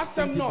says. But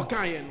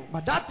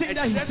that thing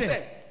that he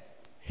said.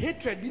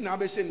 Hatred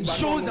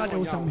shows that there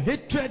was some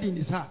hatred in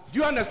his heart. Do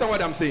you understand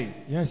what I'm saying?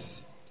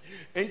 Yes.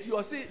 And you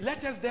are saying,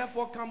 let us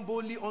therefore come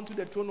boldly unto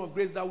the throne of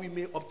grace that we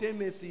may obtain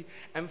mercy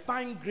and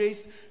find grace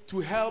to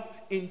help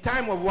in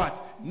time of what?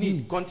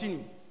 Need.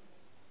 Continue.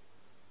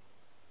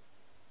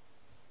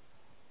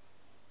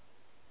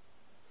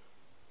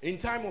 In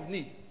time of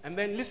need. And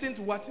then listen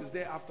to what is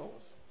there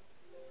afterwards.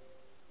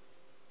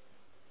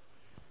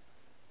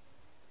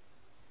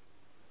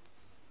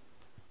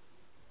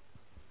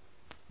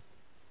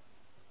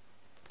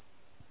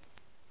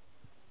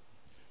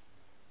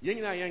 Go.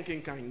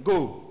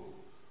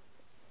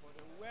 For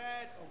the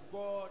word of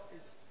God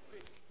is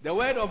quick. The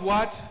word of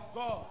what?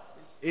 God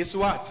is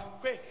what?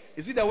 Quick.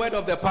 Is it the word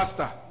of the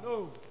pastor?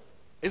 No.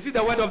 Is it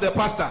the word of the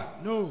pastor?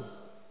 No.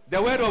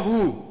 The word of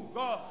who?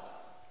 God.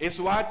 Is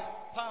what?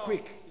 Powerful.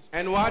 Quick.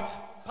 And what?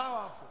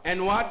 Powerful.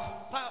 And what?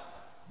 Powerful.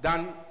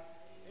 Than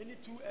any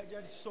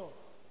two-edged sword.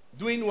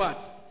 Doing what?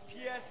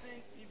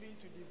 Piercing even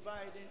to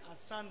dividing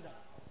asunder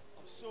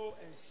of soul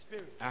and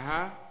spirit.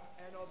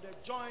 And of the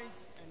joints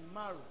and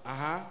marrow.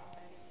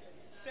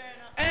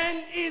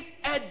 And is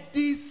a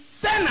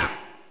discerner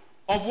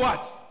of what?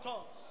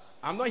 Thoughts.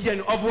 I'm not hearing.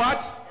 Of what?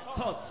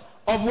 Thoughts.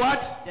 Of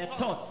what? The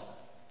thoughts.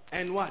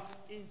 And what?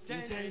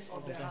 Intents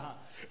of the heart.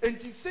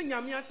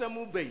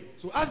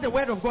 So as the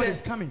word of God is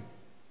coming,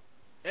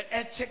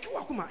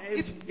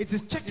 it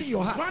is checking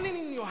your heart. Running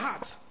in your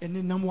heart.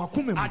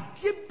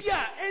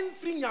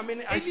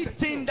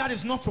 Anything that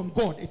is not from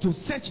God, it will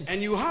search it.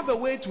 And you have a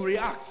way to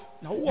react.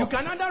 You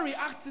can either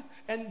react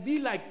and be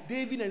like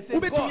David and say,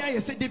 God,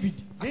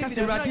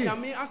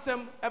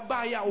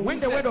 when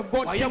the word of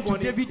God came to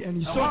David and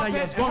he saw that he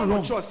has gone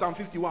wrong, Psalm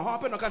 51, how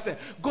happened? I said,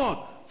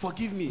 God,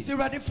 forgive me.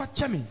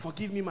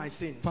 Forgive me my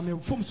sins.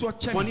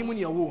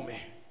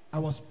 I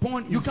was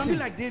born in sin. You can be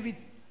like David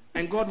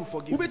and God will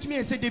forgive. Or you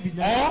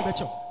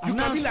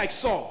can be like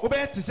Saul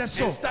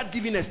and start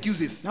giving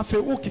excuses and say,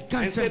 oh,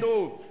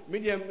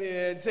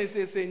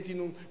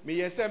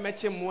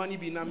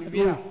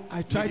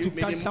 I tried to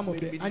catch some of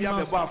the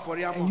animals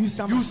and use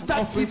some. You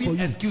start giving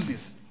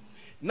excuses.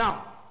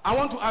 Now, I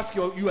want to ask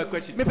you a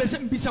question.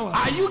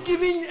 Are you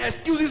giving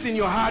excuses in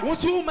your heart? Or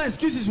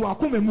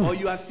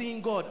you are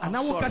seeing God? I'm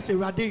sorry.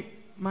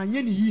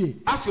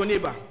 Ask your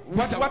neighbor,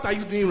 what are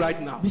you doing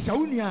right now?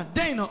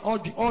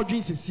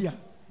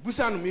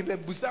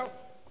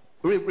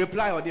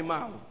 Reply or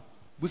demand.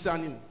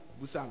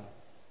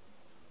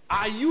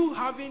 Are you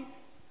having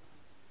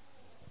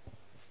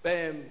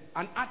an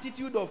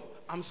attitude of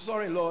I'm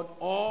sorry, Lord,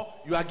 or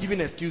you are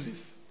giving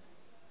excuses?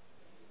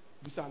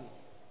 Busano.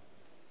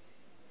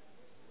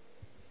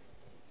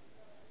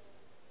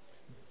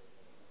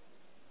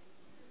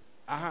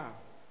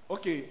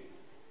 Okay.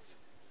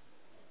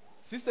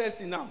 Sister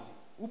Sinam,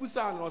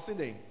 Ubusan or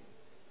Sinding.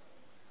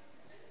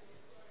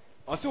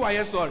 Or so I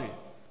am sorry.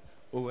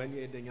 Oh, and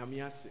you're the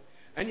Yamias.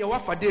 And your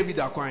wife for David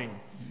are crying.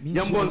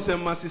 Yambon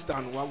send my sister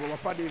and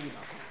for David.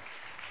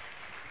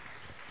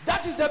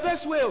 That is the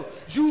best way.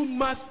 You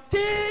must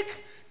take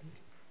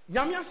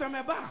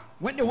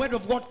when the word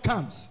of God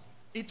comes,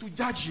 it will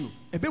judge you.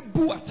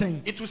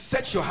 It will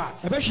set your heart.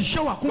 But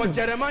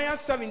Jeremiah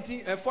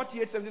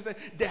 48:17 says,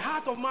 the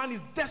heart of man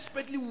is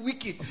desperately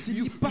wicked.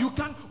 You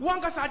can't.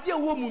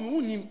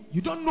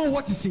 You don't know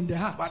what is in the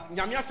heart. But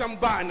when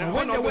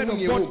the word of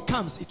God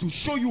comes, it will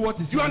show you what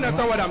is in the heart. Do you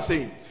understand what I'm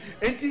saying?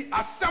 So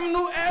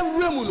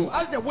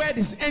as the word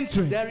is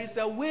entering, there is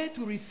a way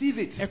to receive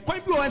it. So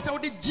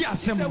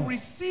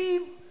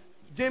receive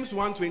James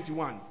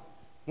 1:21.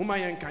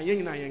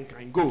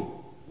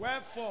 Go.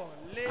 Wherefore,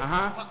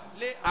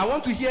 I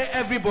want to hear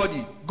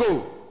everybody.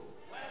 Go.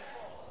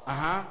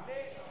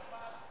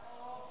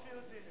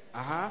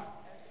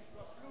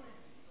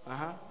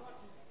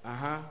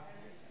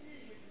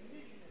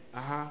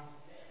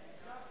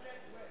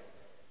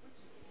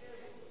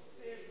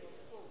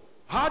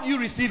 How do you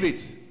receive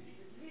it?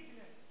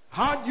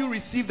 How do you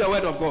receive the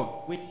word of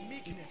God? With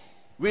meekness.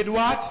 With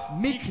what?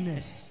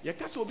 Meekness. You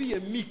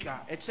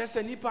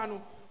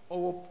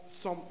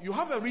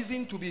have a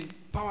reason to be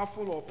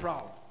powerful or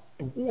proud.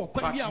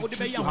 But you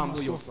choose to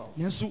humble yourself.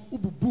 You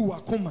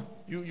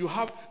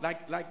have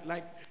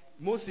like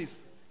Moses.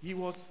 He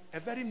was a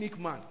very meek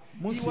man.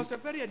 He was a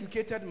very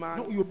educated man.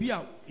 No, he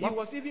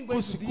was even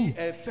going to be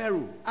a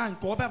pharaoh.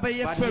 But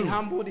he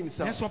humbled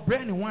himself. So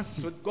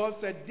God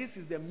said, this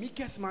is the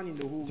meekest man in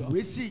the whole world.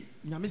 It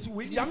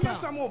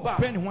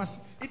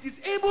is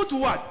able to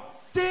what?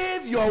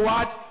 Save your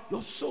what?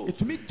 Your soul.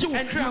 And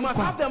you must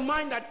have the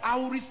mind that I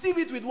will receive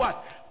it with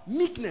what?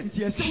 Meekness,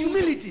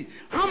 humility,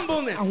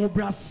 humbleness.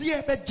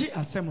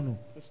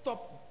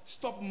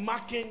 Stop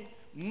marking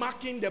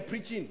the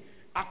preaching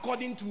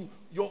according to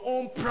your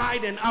own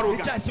pride and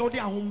arrogance.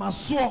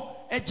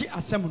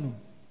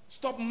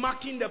 Stop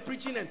marking the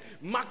preaching and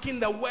marking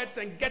the words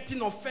and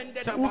getting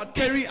offended about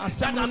things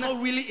that are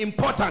not really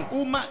important.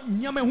 You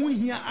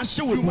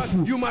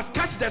must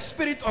catch the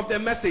spirit of the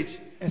message,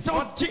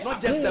 not just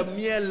the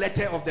mere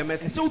letter of the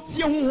message.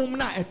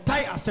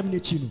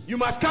 You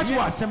must catch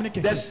what?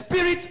 The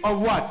spirit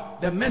of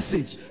what? The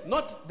message,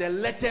 not the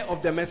letter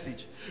of the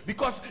message.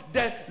 Because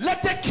the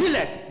letter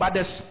killeth, but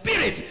the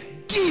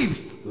spirit gives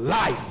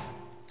life.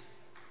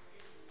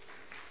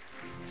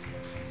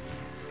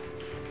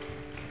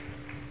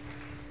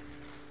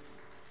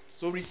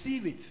 So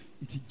receive it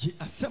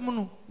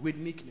with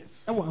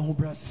meekness.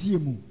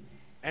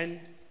 And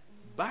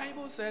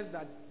Bible says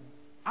that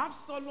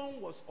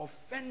Absalom was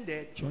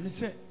offended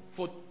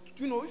for,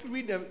 if you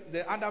read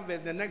the other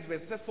verse, the next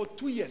verse, it says for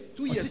 2 years.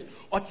 2 years.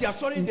 2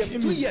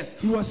 years.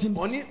 He was in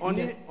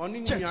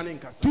church.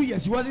 2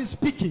 years. He wasn't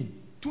speaking.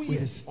 2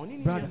 years.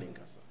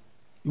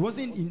 He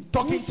wasn't in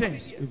talking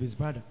terms with his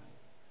brother.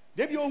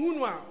 He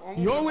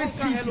always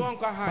sees him,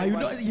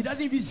 but he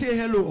doesn't even say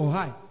hello or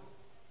hi.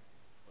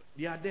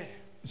 They are there.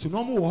 So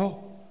no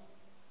more.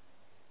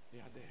 They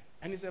are there.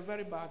 And it's a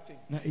very bad thing.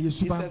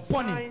 It's a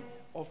sign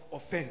of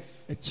offense.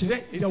 It's a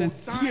sign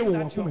that you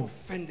are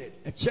offended.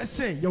 It's a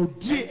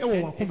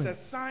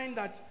sign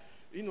that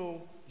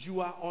you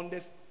are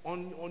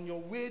on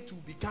your way to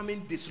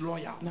becoming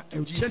disloyal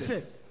to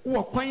Jesus.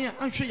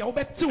 And to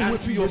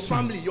your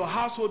family, your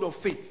household of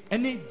faith.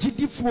 It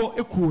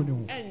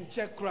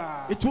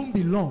won't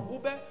be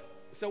long.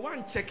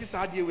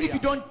 If you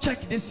don't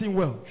check this thing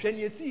well,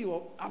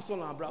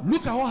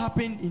 look at what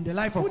happened in the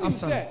life of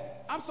Absalom.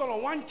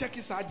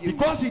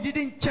 Because he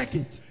didn't check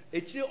it,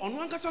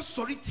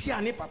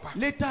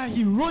 later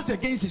he rose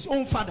against his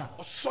own father.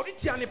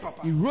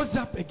 He rose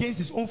up against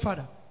his own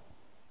father.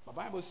 The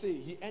Bible says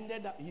he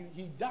ended up,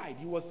 he died.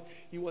 He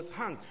was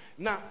hung.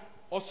 Now,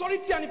 when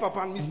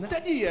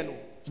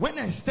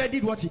I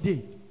studied what he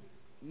did,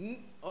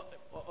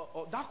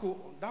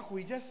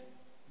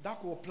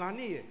 that was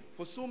planning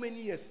for so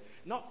many years.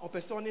 Now,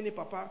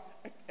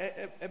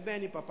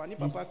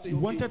 he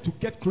wanted to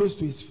get close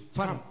to his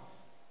father.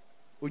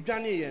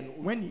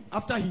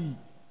 After he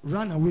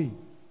ran away,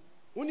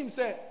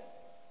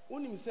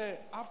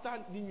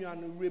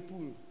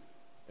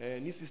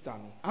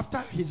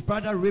 after his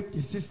brother raped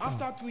his sister,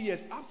 after 2 years,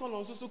 Absalom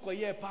also got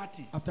a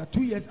party. After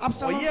 2 years,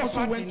 Absalom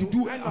also went to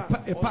do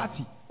a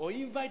party. And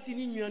he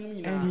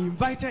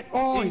invited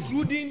all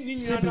including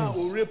his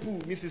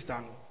siblings,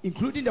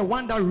 including the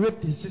one that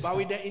raped his sister. But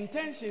with the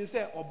intention,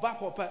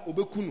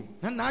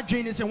 and now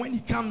Jane said, when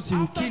he comes, he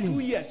will kill him. 2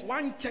 years,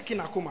 one checking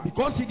akoma.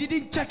 Because he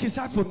didn't check his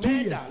heart for 2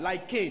 years.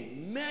 Like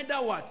Cain,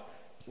 murder what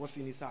was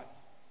in his heart.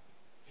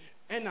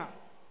 And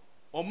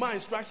so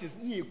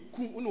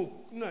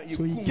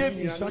he gave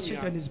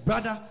instructions and his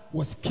brother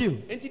was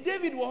killed. And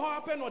David will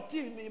happen or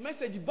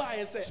message by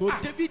and say, so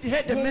David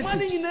heard the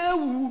message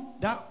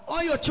that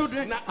all your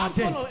children are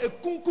dead.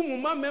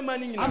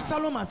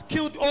 Absalom has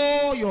killed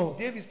all your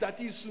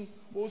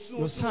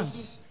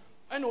sons.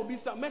 And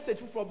message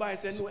from by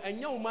said no, and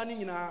young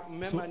money in a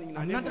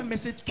another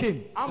message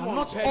came.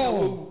 Not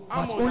all,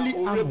 but only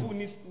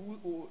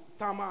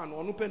Ammon.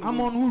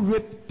 Ammon who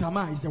raped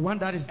Tamar is the one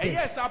that is dead.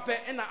 Yes,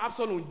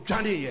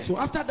 so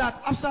after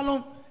that,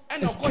 Absalom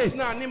and of course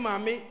now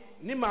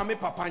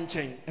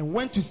and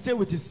went to stay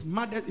with his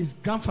mother, his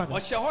grandfather.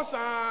 And started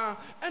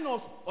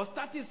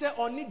say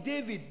only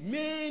David,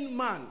 main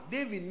man,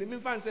 David,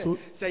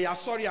 say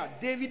sorry,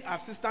 David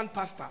assistant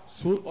pastor.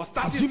 So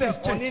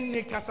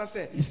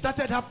he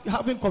started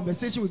having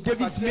conversation with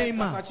David's main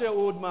man.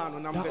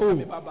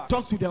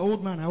 Talk to the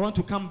old man, I want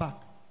to come back.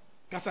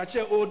 Talk to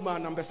the old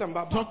man,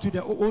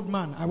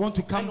 I want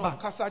to come back.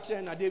 So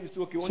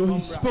he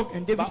spoke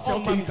and David said,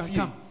 okay, you can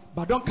come.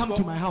 But don't come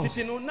to my house.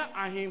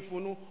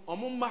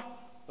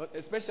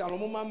 Especially in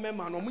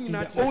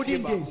the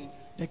olden days,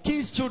 the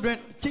king's children,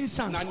 king's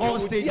sons all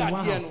stayed in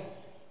one house.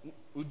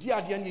 And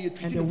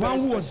the one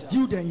who was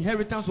due the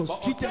inheritance was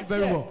treated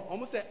very well.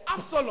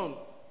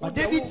 But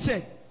David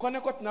said,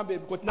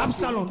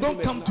 Absalom,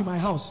 don't come to my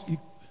house. You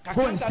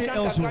go and stay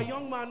elsewhere.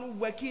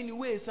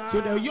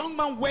 So the young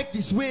man worked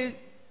his way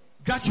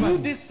gradually.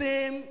 Through this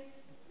same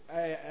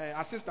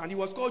assistant, he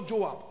was called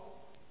Joab.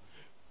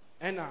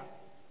 And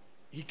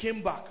he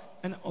came back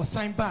and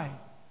assigned by.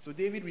 So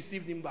David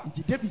received him back.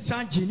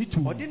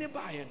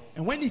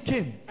 And when he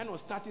came, and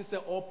started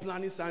all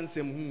planning.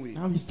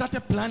 Now he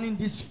started planning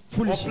this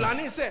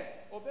foolishness.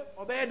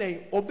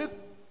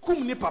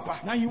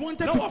 Now he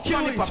wanted to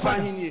kill his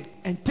father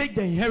and take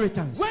the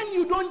inheritance. When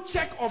you don't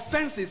check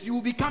offenses, you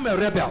will become a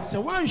rebel.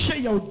 So when you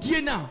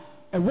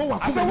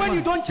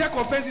don't check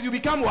offenses, you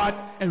become what?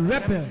 A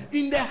rebel.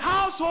 In the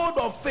household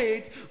of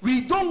faith,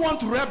 we don't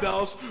want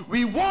rebels.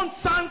 We want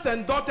sons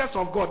and daughters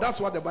of God. That's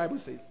what the Bible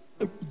says.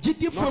 Say,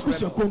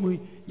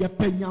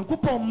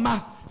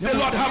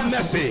 Lord, have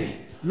mercy.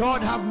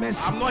 Lord, have mercy.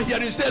 I'm not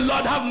hearing you say,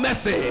 Lord, have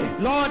mercy.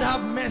 Lord,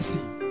 have mercy.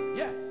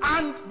 Yeah.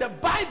 And the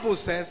Bible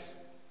says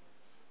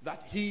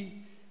that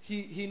he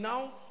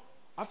now,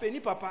 after ni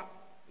papa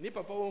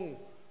won.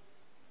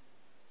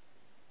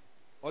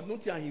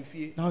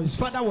 Now his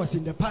father was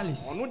in the palace.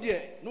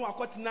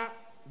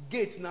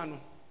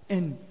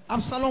 And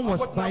Absalom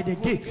was by the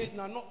gate.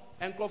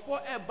 And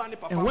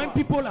when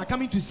people are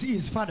coming to see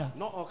his father,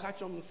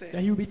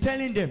 then he will be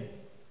telling them,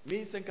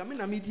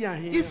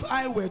 if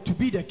I were to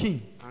be the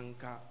king,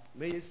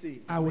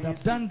 I would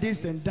have done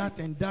this and that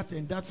and that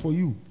and that for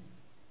you.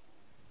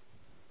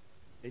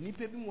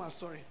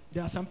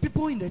 There are some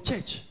people in the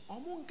church,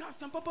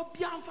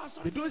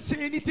 they don't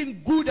say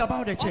anything good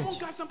about the church.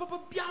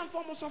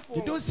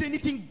 They don't say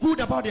anything good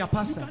about their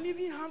pastor. You can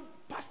even have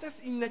pastors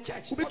in the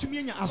church. But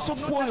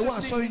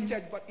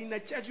in the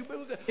church,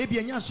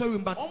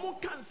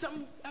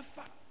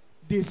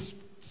 they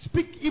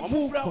speak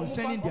evil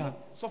concerning their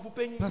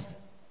pastor.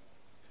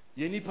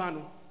 You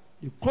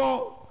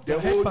call the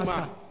old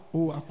pastor,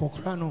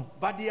 man.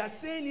 But they are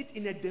saying it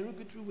in a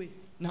derogatory way.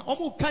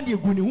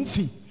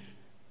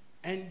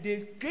 And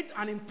they create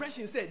an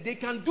impression, say they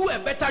can do a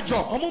better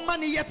job. And the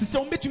Bible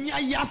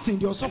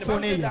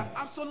said that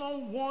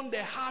Absalom won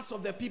the hearts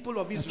of the people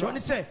of Israel. Be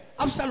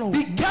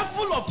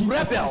careful of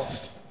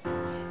rebels.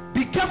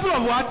 Be careful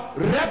of what?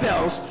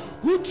 Rebels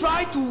who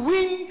try to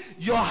win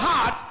your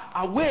heart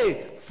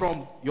away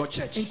from your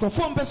church and from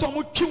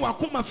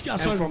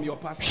your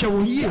pastor.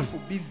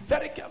 Be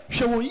very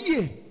careful.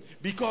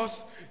 Because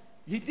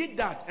he did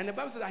that, and the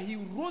Bible says that he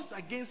rose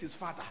against his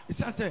father.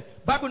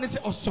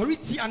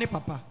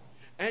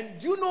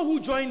 And do you know who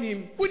joined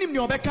him?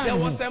 There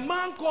was a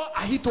man called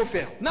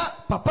Ahithophel.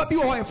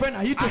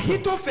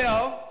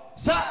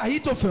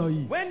 Ahithophel,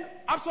 when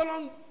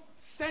Absalom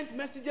sent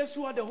messages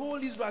throughout the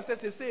whole Israel, said,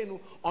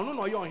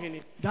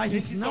 that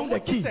he's now the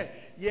king.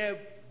 Yeah,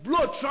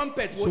 blow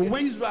trumpet. So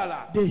when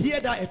Israel, they hear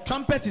that a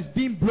trumpet is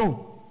being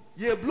blown,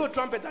 yeah, blow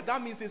trumpet.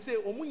 That means they say,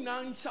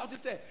 shout,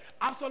 say,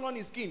 Absalom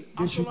is king.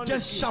 They should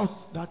just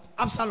shout that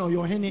Absalom,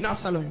 your henny,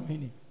 Absalom, your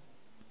henny.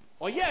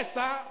 Oh yes,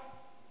 sir.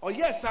 Oh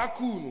yes, sir.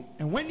 Cool.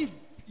 And when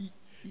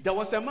there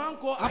was a man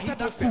called after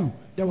Ahithophel. That coup,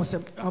 there was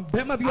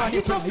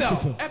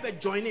Ahithophel ever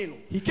join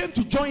in. He came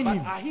to join him.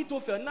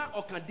 Ahithophel now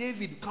Oka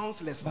David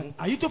counselors. But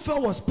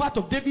Ahithophel was part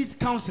of David's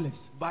counselors.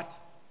 But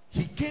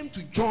he came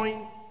to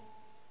join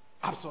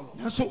Absalom.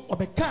 And so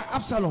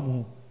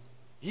Absalom.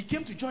 He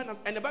came to join us,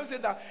 and the Bible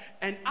said that,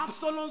 and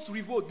Absalom's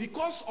revolt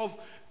because of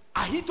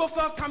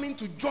Ahithophel coming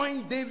to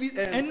join David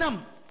and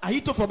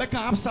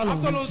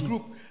Absalom's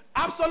group.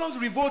 Absalom's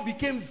revolt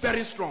became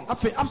very strong.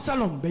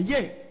 Absalom,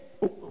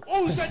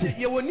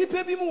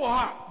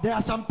 there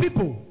are some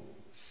people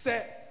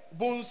that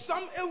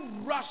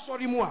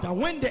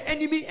when the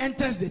enemy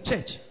enters the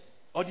church,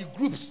 or the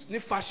groups,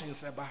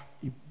 fashions,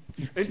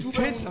 it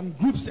creates some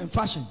groups and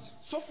fashions.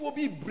 So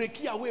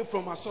breaking away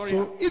from us. So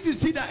if you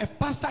see that a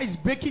pastor is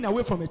breaking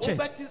away from a church,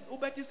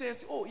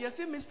 says, oh, yes,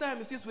 Mr.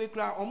 and Mrs.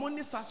 Wakra,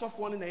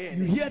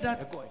 you hear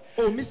that?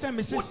 Oh, Mr. and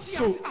Mrs.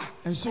 So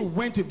and so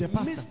went with the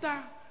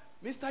pastor.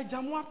 Mr.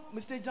 Jamwa,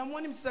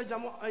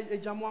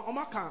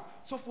 Omaka,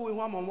 so for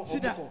see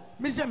that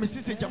Mr. and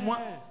Mrs. Jamwa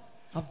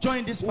have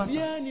joined this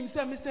pastor.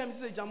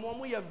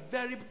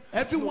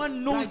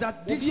 Everyone knows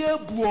that these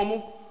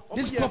people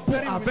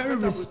are very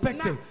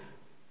respected.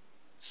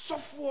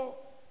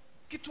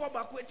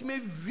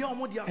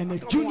 And the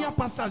junior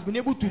pastor has been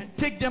able to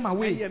take them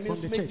away from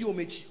the church.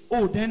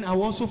 Oh, then I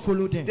will also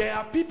follow them. There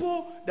are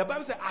people, the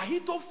Bible says,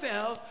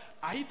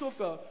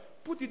 Ahithophel,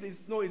 put it,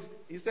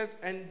 he says,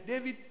 and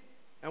David,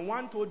 and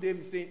one told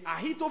them, saying,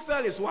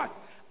 Ahithophel is what?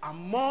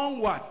 Among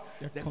what?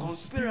 The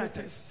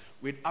conspirators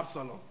with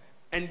Absalom.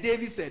 And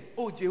David said,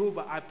 oh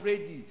Jehovah, I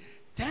pray thee,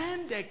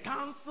 turn the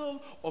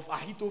counsel of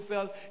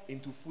Ahithophel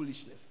into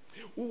foolishness.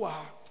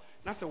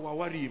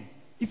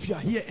 If you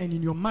are here and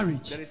in your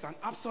marriage, there is an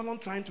Absalom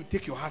trying to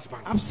take your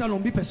husband. There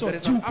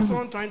is an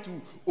Absalom trying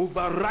to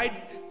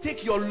override,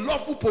 take your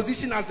lawful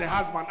position as the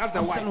husband, as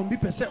the wife. And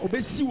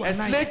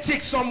slay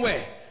chick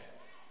somewhere.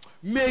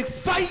 May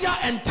fire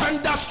and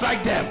thunder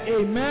strike them.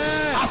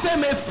 Amen. I say,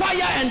 may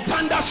fire and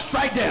thunder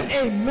strike them.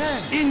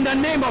 Amen. In the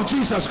name of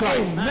Jesus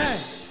Christ. Amen.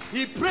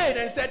 He prayed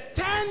and said,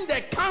 turn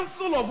the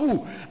counsel of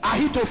who?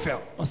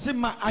 Ahithophel.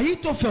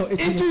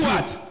 Into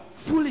what?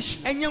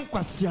 Foolishness.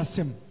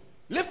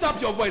 Lift up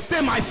your voice.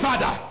 Say, my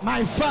father.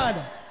 My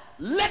father.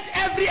 Let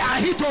every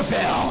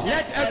Ahithophel.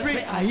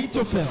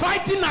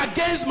 Fighting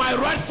against my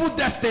rightful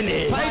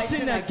destiny.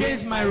 Fighting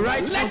against my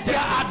rightful Let their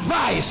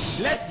advice.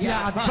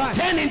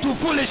 Turn into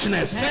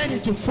foolishness.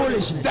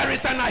 There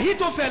is an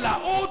Ahithophel.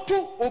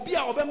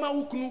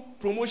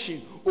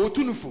 Promotion.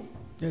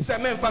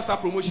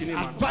 promotion.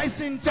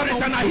 Advising there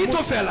is an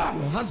Ahithophel.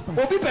 Your husband.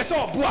 But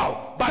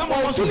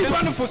someone wants to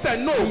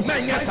say no,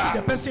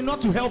 the person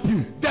not to help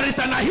you. There is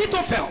an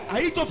Ahithophel.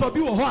 Ahithophel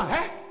be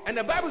what? And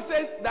the Bible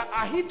says that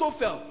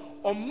Ahithophel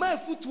when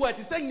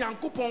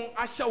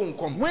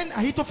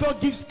Ahithophel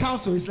gives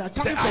counsel, it's like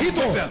coming from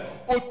God.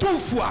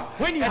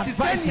 When he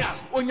advises,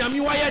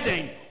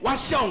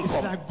 it's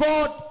like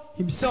God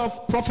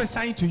himself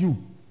prophesying to you.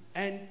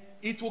 And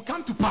it will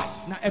come to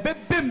pass. Now,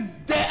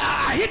 there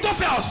are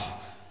Ahithophels.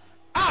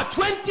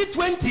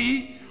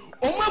 2020,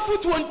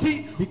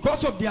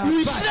 because of their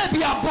advice,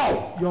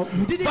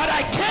 but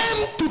I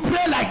came to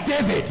pray like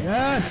David.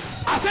 Yes.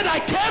 I said I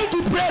came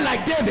to pray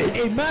like David.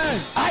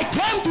 Amen. I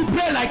came to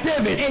pray like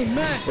David.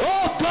 Amen.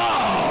 Oh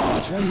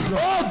God.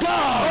 Oh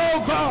God. Oh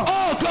God.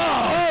 Oh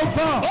God. Oh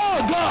God. Oh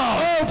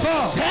God. Oh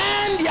God.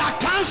 Turn their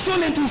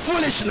counsel into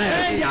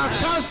foolishness. Turn their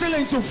counsel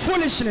into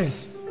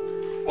foolishness.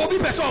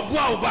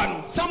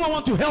 Someone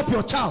want to help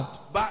your child.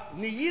 But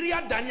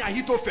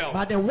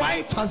the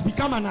wife has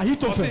become an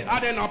Ahithophel. He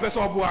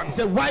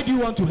said, why do you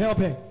want to help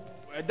her?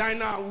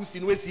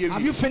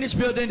 Have you finished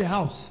building the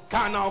house?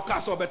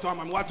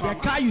 The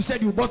car you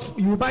said you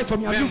buy for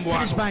me, have you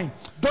finished buying?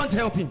 Don't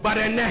help him.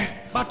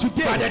 But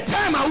today, by the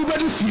time you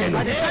get here,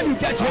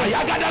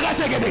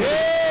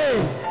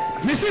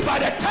 you see, by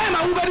the time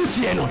I will be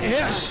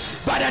yes.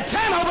 By the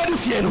time I will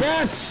be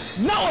yes.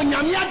 Now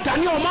Onyamia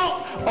Daniel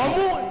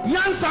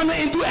Yansam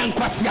into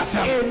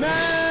Enquasiasam.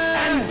 Amen.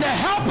 And the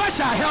helper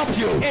shall help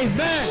you.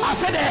 Amen. I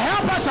said the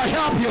helper shall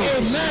help you.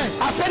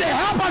 Amen. I said the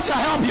helper shall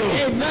help you.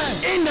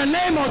 Amen. In the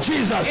name of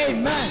Jesus.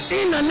 Amen.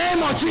 In the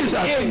name of Jesus.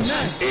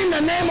 Amen. In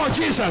the name of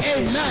Jesus.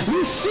 Amen.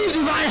 Receive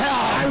divine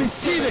help. I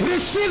receive it.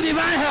 Receive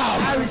divine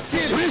help. I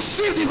receive it.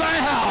 Receive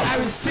divine help. I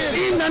receive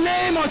it. In the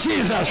name of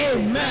Jesus.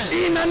 Amen.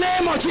 In the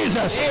name of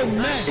Jesus.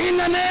 Amen. In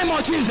the name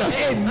of Jesus.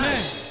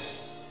 Amen.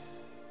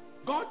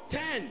 God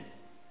turned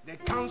the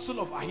counsel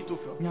of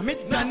Ahithophel. Now,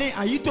 can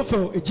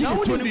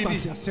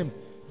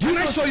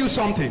I show you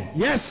something?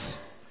 Yes.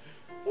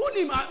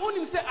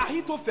 Unim say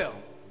Ahithophel.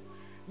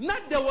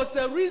 Not there was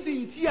a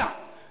reason here.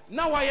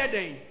 Now why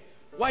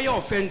you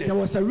offended? There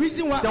was a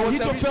reason why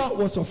Ahithophel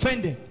was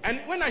offended.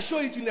 And when I show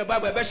it in the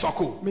Bible, I bet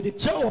shoko.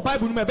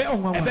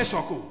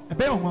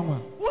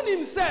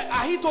 Unim say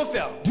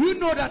Ahithophel. Do you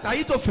know that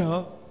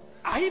Ahithophel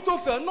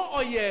not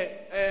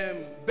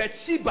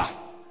Bathsheba,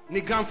 the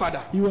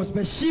grandfather. He was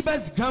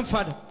Bathsheba's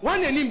grandfather.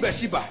 One name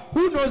Bathsheba.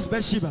 Who knows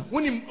Bathsheba?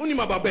 Unim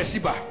about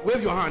Bathsheba.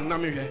 Wave your hand,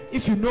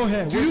 if you know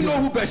her. Do you know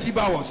who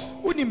Bathsheba was?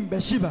 Unim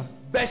Bathsheba.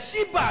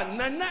 Bathsheba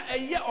nana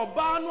eye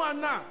obanu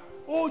ana.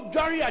 He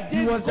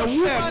was the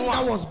woman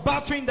that was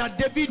battling that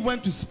David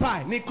went to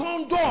spy and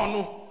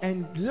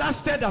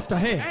lasted after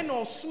her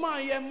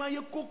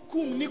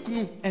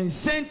and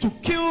sent to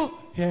kill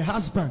her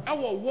husband at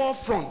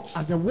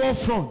the war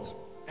front.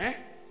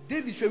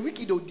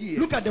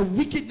 Look at the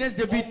wickedness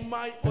David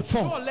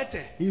performed.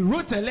 He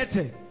wrote a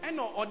letter and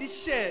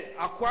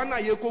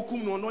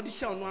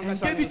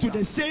gave it to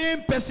the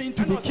same person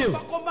to be killed.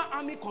 He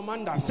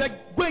said,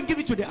 go and give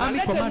it to the army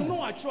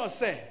commander.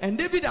 And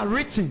David had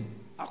written,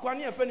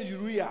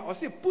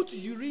 put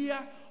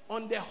Uriah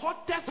on the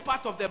hottest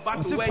part of the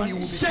battle where he will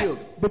be killed.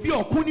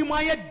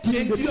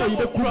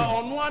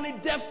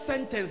 Death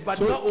sentence, but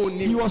so not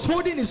only. He was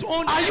holding his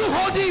own. Are you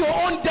holding your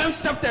own death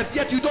sentence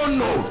yet you don't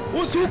know?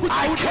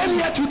 I came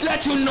here to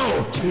let you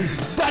know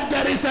that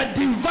there is a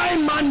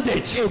divine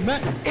mandate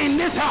in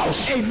this house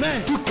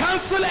to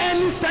cancel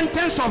any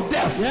sentence of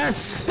death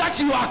that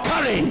you are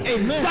carrying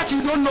that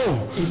you don't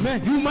know.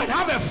 You might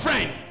have a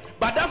friend,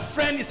 but that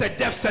friend is a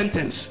death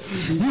sentence.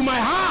 You might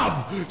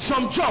have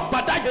some job,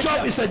 but that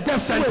job is a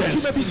death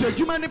sentence.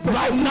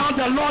 Right now,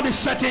 the Lord is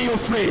setting you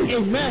free.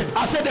 Amen.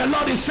 I said the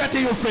Lord is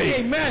setting you free.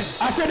 Amen.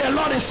 I said the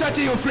Lord is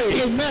setting you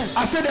free. Amen.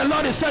 I said the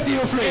Lord is setting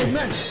you free.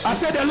 Amen. I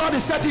said the Lord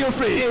is setting you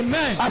free.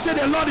 Amen. I said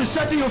the Lord is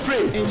setting you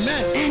free.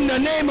 Amen. In the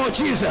name of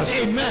Jesus.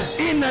 Amen.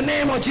 In the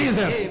name of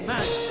Jesus.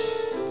 Amen.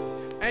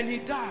 And he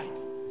died.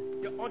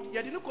 He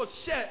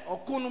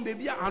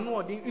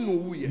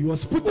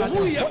was put out.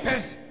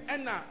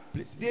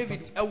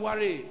 David,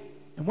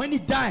 and when he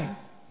died,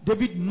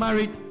 David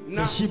married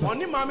Bathsheba.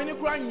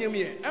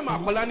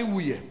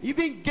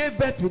 Even gave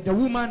birth with the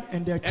woman,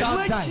 and their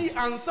child died.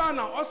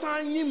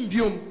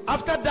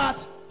 After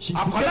that, she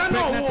became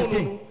pregnant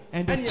again,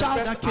 and the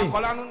child that came,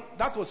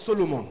 that was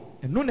Solomon.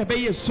 And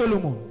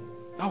Solomon.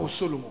 That was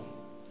Solomon.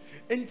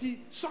 And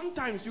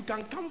sometimes you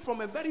can come from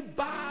a very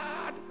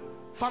bad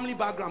family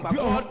background, but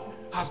God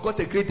has got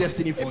a great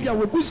destiny for you.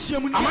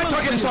 Am I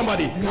talking to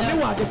somebody?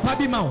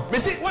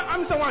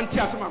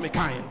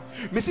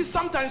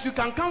 Sometimes you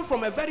can come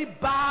from a very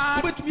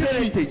bad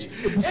parentage.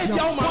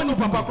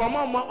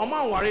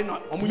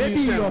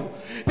 Maybe your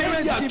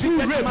parents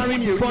didn't marry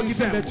before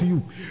giving birth to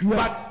you.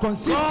 But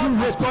God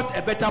has got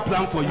a better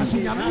plan for you.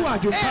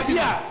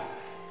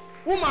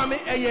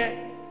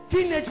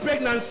 Teenage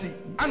pregnancy.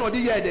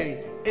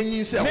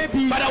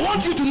 Maybe, but I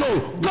want you to know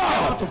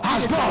God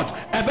has got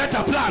a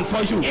better plan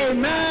for you.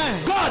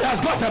 Amen. God has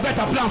got a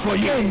better plan for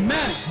you.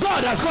 Amen.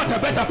 God has got a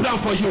better plan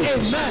for you.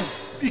 Amen.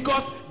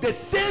 Because the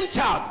same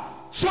child,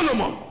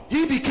 Solomon,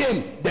 he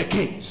became the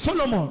king.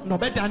 Solomon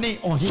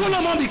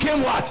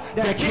became what?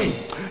 The king.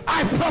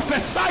 I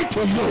prophesy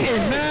to you.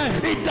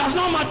 Amen. It does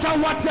not matter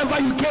whatever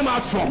you came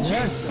out from.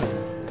 Yes.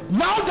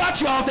 Now that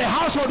you are the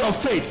household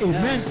of faith,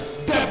 amen,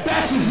 the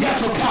best is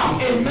yet to come.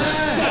 Amen.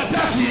 The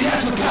best is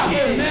yet to come.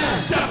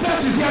 Amen. The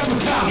best is yet to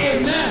come.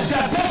 Amen.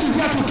 The best is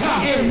yet to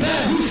come.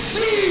 Amen.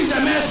 Receive the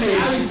message.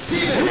 I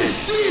receive it.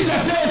 Receive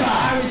the favor.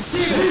 I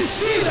receive it.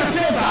 Receive the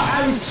favor.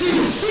 I receive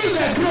it. Receive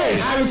the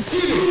grace. I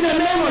receive it. In the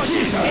name of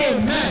Jesus.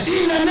 Amen.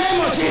 In the name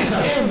of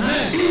Jesus.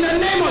 Amen. In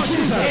the name of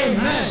Jesus.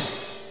 Amen.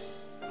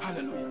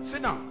 Hallelujah.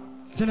 Sit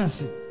down.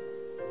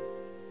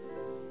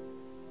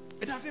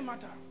 It doesn't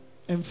matter.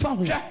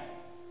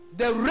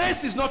 The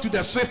race is not to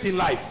the swift in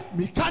life.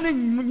 I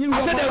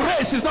said the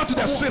race is not to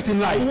the swift in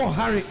life.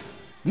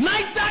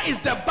 Neither is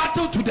the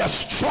battle to the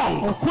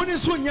strong,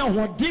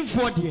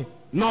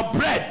 nor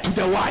bread to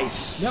the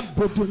wise.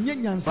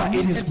 But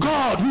it is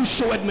God who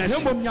showeth mercy.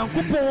 The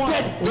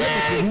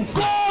day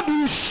God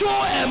will show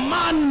a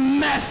man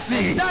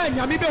mercy,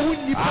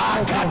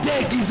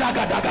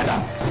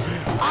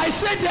 I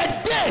said the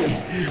day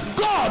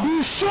God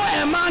will show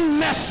a man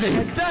mercy,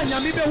 it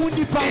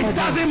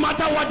doesn't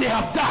matter what they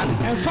have done,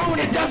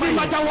 it doesn't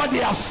matter what they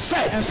have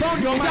said, it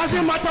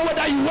doesn't matter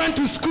whether you went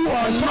to school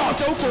or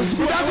not, it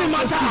doesn't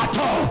matter at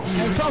all.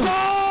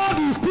 God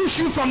will push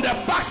you from the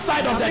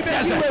backside of the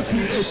desert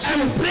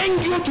and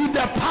bring you to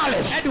the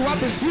palace. He will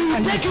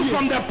take you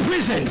from the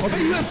prison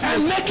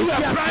and make you a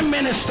prime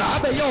minister.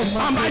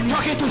 Am I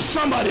talking to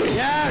somebody?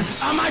 Yes.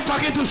 Am I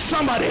talking to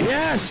somebody?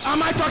 Yes.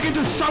 Am I talking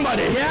to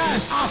somebody?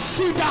 Yes. I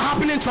see that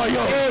happening for you.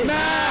 Amen.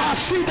 I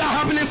see that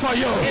happening for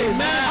you.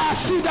 Amen. I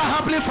see that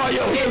happening for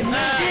you.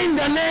 Amen. In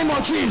the name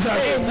of Jesus.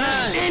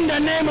 Amen. In the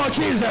name of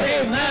Jesus.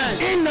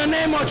 Amen. In the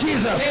name of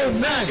Jesus.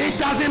 Amen. It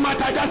doesn't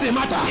matter. It doesn't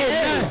matter.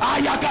 Amen.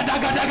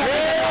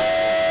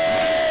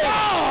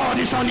 God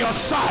is on your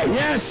side.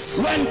 Yes.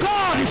 When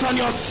God is on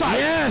your side.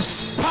 Yes.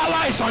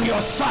 Power is on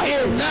your side.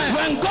 Amen.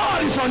 When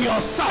God is on your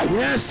side.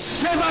 Yes.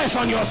 Favor is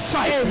on your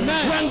side.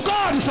 Amen. When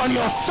God is on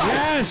your side.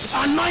 Yes.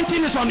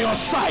 Anointing is on your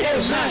side.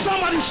 Amen.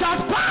 Somebody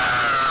shout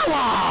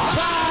power.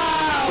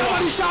 Power.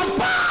 Somebody shout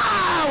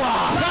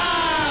power.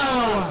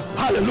 Power.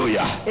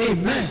 Hallelujah.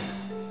 Amen.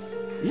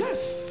 Yes.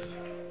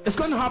 It's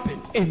going to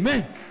happen.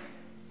 Amen.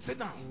 Sit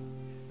down.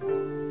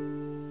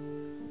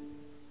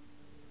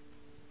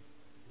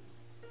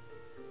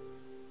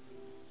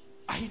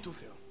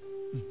 Ahithophel.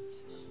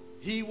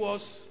 He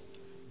was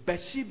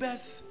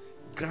Bathsheba's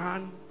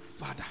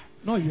grandfather.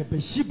 No, you're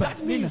Bathsheba.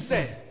 That means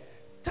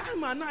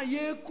time and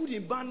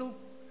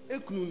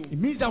it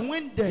means that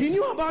when the he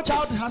knew about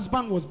child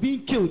husband was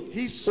being killed,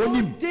 he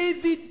saw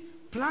David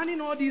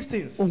planning all these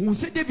things. And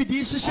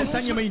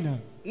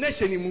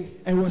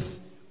was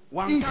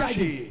inside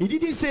him. He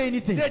didn't say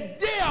anything. The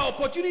day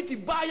opportunity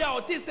buyer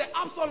or say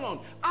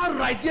Absalom, I'll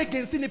rise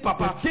against any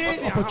papa. The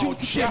day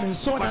opportunity came and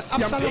saw that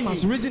Absalom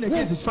was risen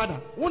against his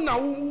father.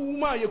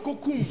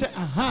 He said,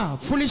 aha,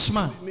 foolish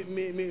man.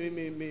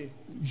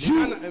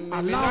 You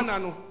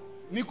allow.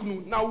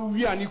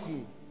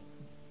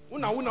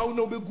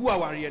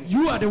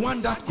 You are the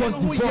one that caused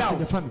divorce in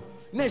the family.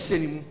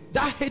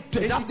 That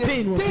hatred, that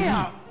pain was in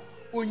him.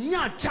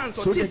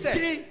 So the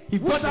day he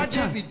got the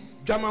chance,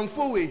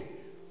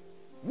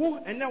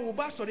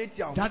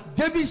 that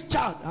David's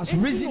child has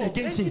risen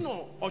against him.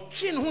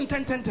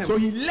 So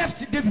he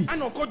left David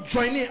and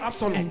joined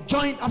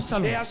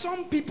Absalom. There are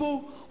some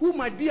people who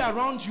might be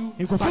around you,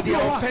 but they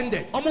are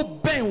offended. And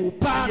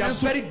they are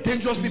very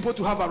dangerous people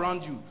to have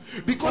around you.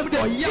 Because the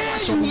day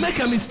you make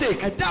a mistake,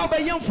 the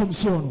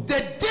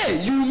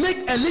day you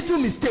make a little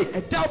mistake,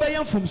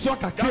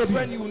 that's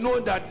when you know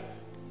that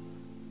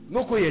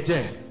Noko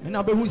Yeje. And I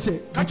will say,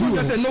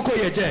 Noko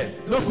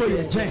Yeje. Noko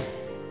Yeje.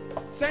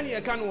 Send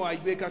your can or I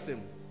bake us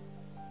him.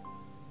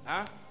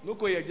 Ah,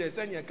 Noko Yeje,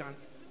 send your can.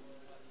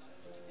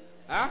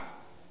 Ah,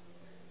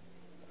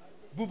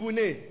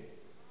 Bubune.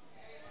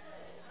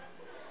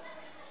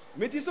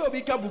 Metiso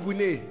Bika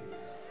Bubune.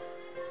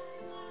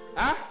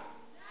 Ah,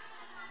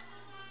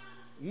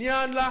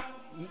 Niala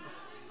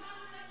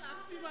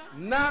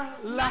Nana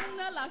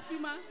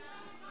Lafima.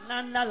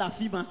 Nala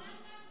Nafima.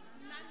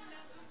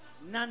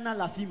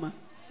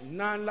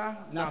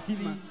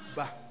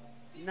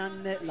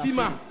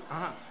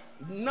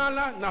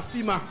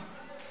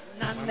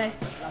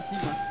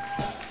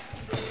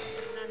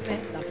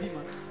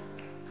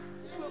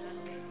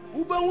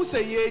 Uba who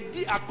say ye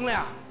di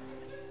akla.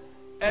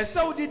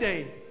 Saudi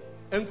day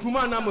and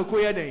Krumana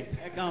Mokoya day.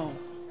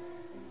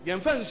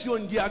 Yemfan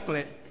Sion di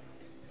akle.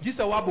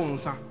 Gisa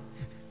Wabonsa.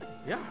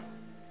 Yeah.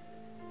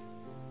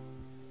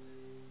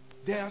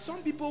 There are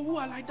some people who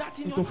are like that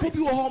in your life.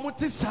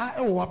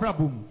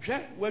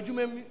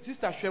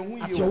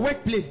 At your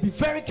workplace, be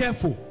very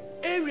careful.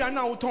 In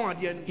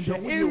the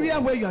area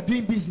where you are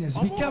doing business,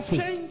 be careful.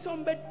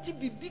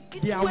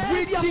 They are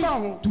waiting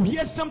to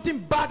hear something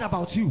bad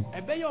about you,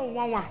 and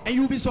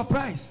you'll be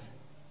surprised.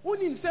 Do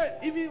you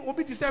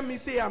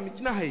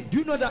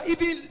know that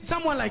even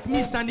someone like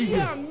me standing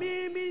here,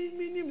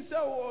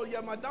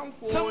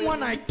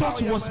 Someone I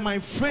thought was my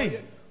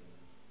friend.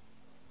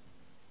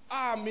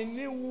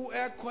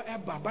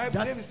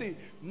 Bible say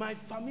my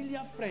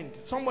familiar friend.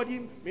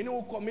 Somebody I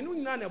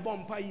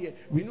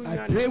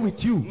pray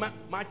with you.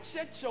 My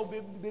church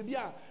baby.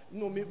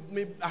 No,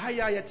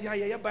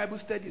 Bible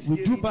studies.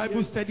 We do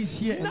Bible studies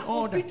here and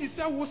all that.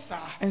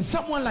 And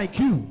someone like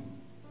you,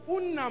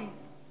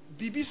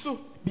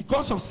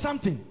 because of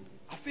something,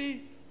 I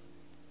say,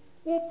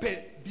 oh,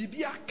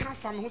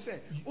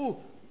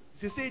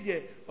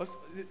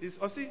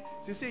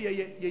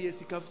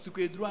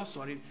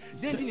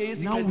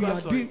 now we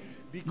are doing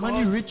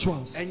money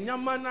rituals.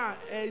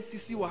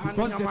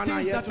 Because the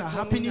things that are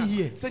happening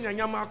here,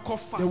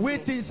 the way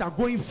things are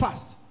going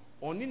fast,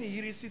 the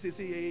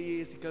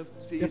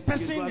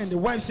person and the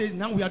wife say,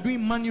 now we are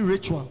doing money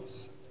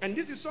rituals. And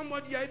this is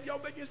somebody I say,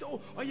 oh,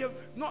 you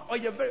not, oh,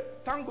 you very.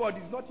 Thank God,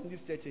 he's not in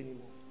this church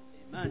anymore.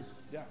 Amen.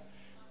 Yeah,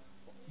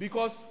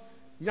 because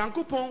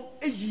Nyankopon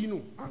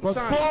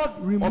God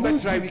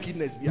removed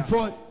wickedness. Yeah.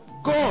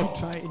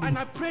 God, and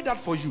I pray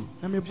that for you.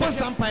 God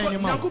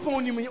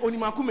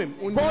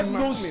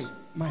knows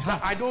my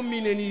heart. I don't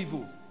mean any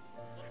evil.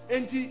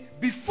 And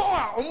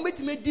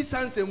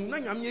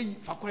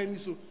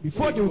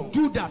before they would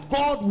do that,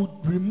 God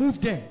would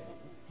remove them.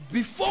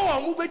 Because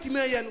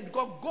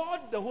God,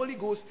 the Holy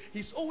Ghost,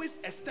 He's always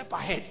a step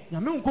ahead. He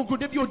will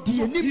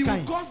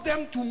cause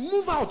them to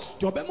move out.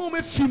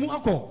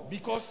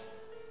 Because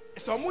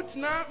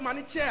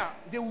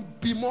they will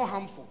be more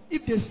harmful.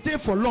 If they stay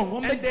for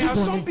long, and there are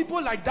some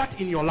people like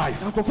that in your life.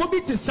 There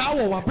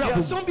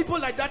are some people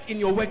like that in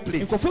your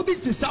workplace.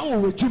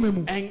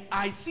 And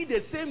I see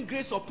the same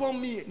grace upon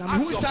me as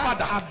your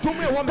father.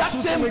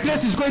 That same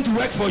grace is going to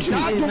work for you.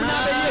 Amen.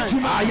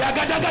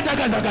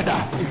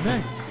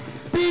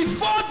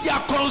 Before their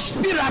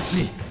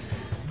conspiracy,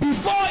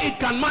 before it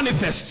can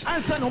manifest,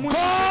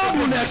 God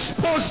will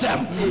expose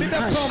them.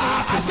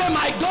 I say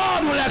my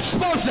God will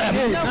expose them.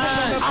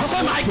 I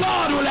say my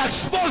God will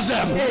expose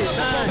them.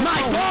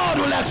 My God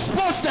will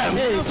expose them.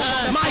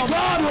 My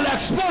God will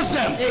expose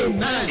them.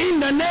 In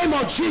the name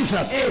of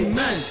Jesus.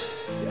 Amen.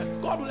 Yes,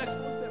 God will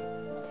expose them.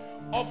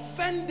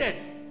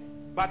 Offended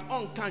but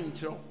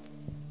unconscious.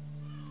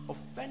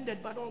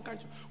 Offended but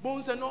unconscious.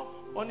 You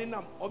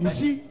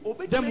see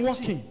them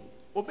walking.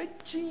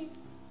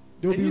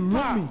 They will be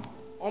roaming.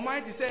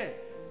 Almighty say,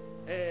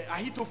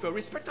 Ahithophel,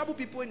 respectable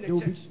people in the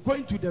church. Will be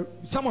going to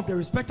some of the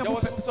respectable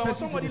there was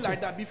somebody like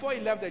that before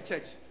he left the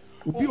church.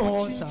 He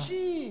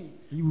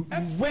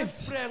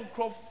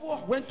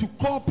went to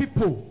call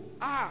people.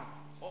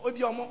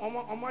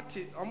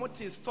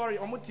 Story,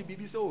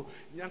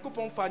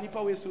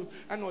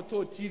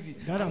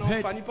 that I've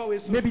heard.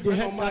 Maybe they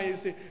heard that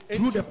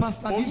through the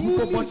pastor. These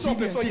people bought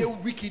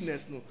TV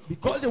wickedness,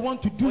 because they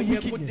want to do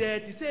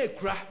wickedness.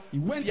 He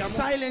went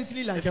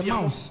silently like a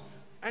mouse.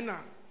 And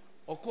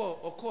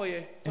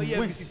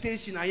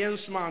visitation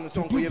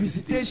to do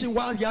visitation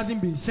while he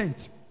hasn't been sent.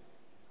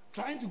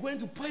 Trying to go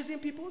into poison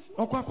people's.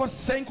 There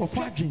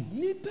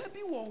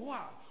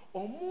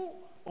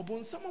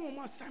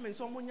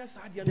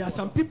are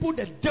some people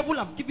the devil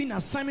have given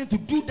assignment to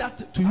do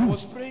that to you. I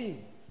was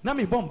praying.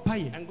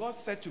 And God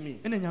said to me,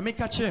 this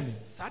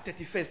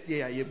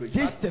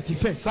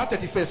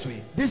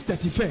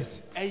 31st,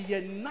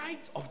 a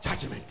night of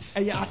judgment.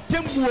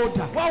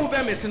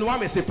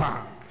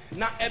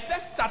 Now,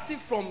 starting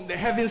from the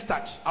heavens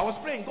touch, I was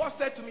praying. God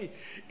said to me,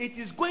 it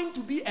is going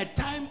to be a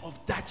time of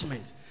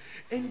judgment.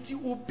 And you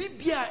will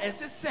be as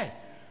I said.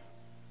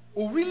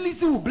 Release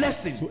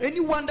blessing. So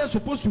anyone that's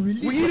supposed to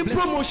release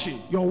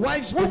promotion, your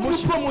wife's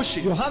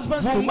promotion, your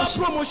husband's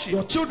promotion,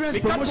 your children's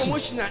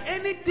promotion,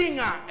 anything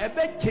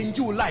ever change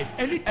your life,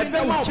 anything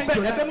that will change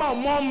your life,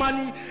 more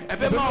money,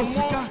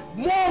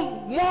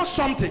 more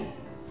something.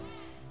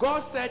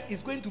 God said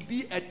it's going to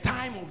be a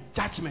time of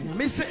judgment.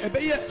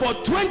 For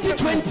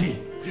 2020,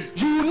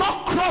 you will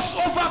not cross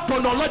over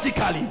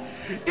chronologically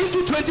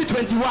into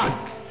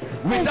 2021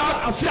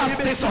 without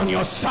justice on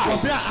your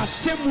side.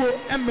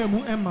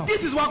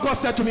 This is what God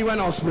said to me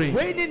when I was praying.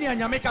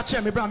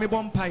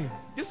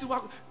 This is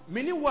what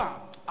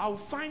I'll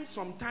find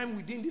some time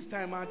within this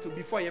time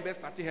before you ever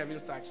start having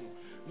starting.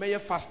 May you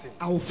fasting.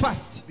 I will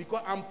fast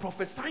because I'm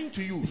prophesying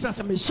to you.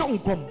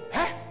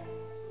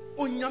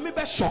 God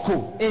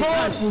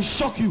will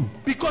shock you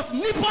because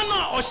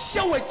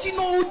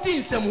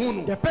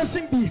the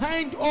person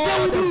behind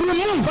all they will be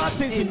removed.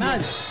 They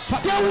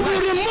will be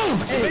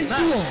removed.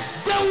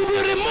 They will be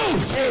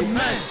removed.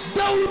 Amen.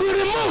 They will be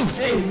removed.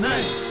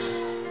 Amen.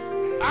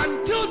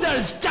 Until there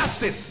is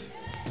justice,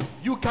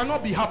 you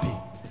cannot be happy.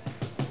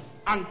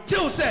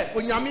 Until there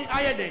will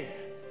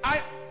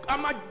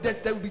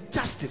be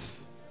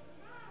justice,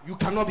 you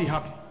cannot be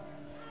happy.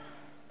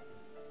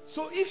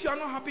 So if you are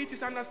not happy, it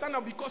is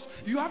understandable because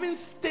you haven't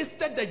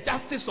tasted the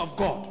justice of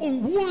God. But I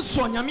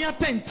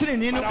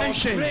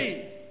was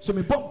praying.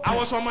 I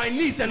was on my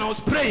knees and I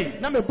was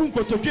praying. My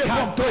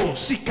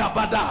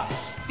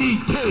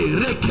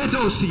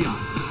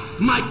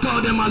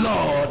God and my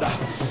Lord.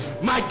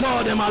 My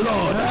God and my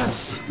Lord.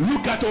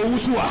 Look at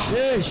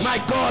Owusua. My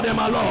God and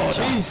my Lord.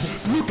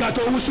 Look at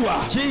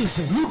Owusua.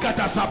 Look at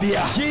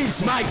Asabia.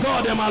 My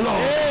God and my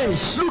Lord.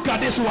 Look at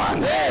this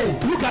one.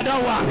 Look at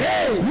that one.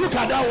 Look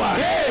at that one.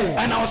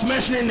 And I was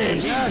mentioning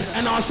names.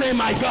 And I was saying,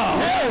 my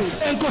God.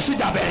 Enkosi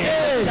dabe.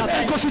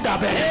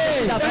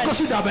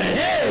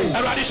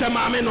 Everybody say,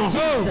 Mami no.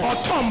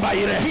 Otomba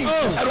ire.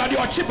 Everybody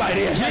ochiba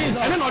ire.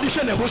 And then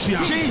audition nebusia.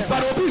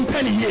 But obi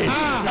penny ye.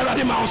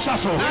 Everybody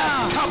maunsaso.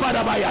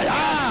 Kabadabaya.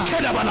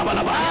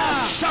 Kedabalabalaba.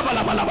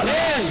 Shabalabalaba.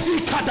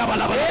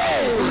 Ikadabalaba.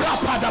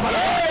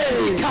 Rapadabalaba.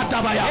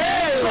 Ikadabaya.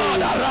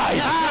 God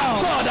arise.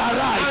 God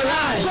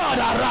arise. God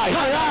arise.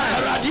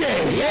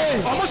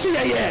 Almost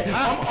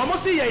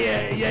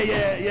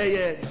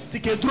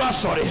Sikendura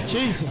sorry.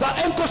 But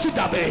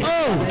Enkosidabe.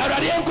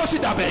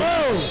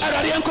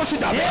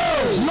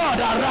 Lord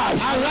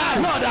arise.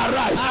 Lord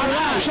arise.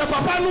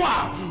 Papa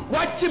Noah.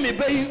 Watch me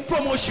be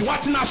promotion.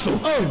 What naso?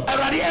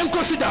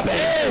 Enkosidabe.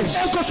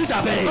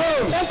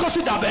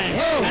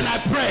 And I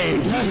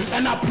prayed.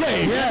 And I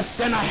prayed.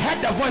 Then I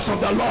heard the voice of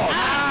the Lord.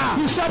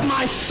 He said,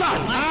 my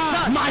son.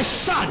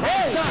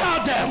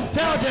 Tell them.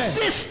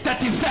 This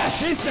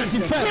 31st.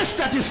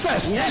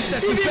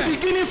 Even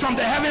beginning from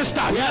the heaven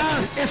start.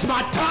 It's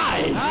my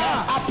time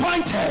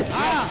appointed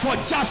for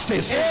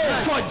justice.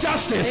 For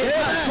justice.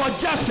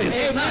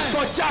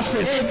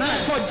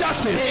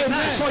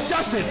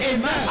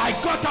 I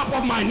got up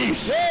on my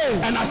knees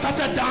and I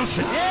started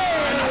dancing.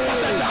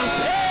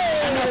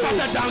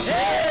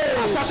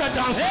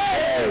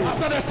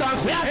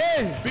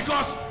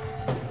 Because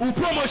we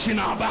promotion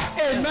now,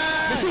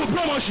 amen. We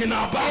promotion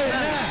now,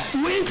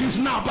 we increase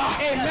now,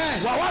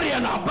 amen. We warrior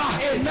now,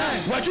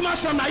 amen. We do not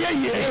say na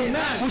ye,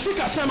 amen. We seek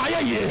a say na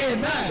ye,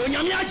 amen.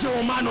 Onyamia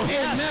jiomano,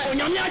 amen.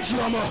 Onyamia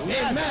jiomo,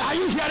 amen. Are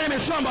you hearing me,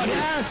 somebody?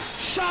 Yes.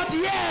 Shout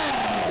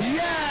yes,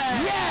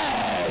 yes,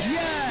 yes,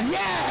 yes,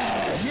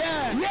 yes,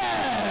 yes,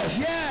 yes,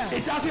 yes.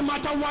 It doesn't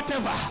matter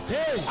whatever.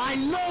 I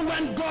know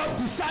when God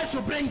decides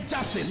to bring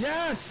justice,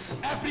 yes,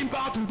 every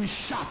mouth will be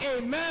shut.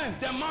 Amen.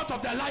 The mouth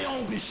of the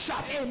lion will be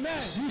shut.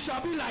 Amen. You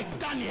shall be like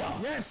Daniel,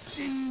 yes,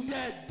 in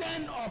the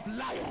den of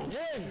lions,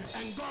 yes,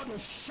 and God will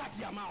shut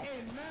your mouth.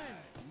 Amen.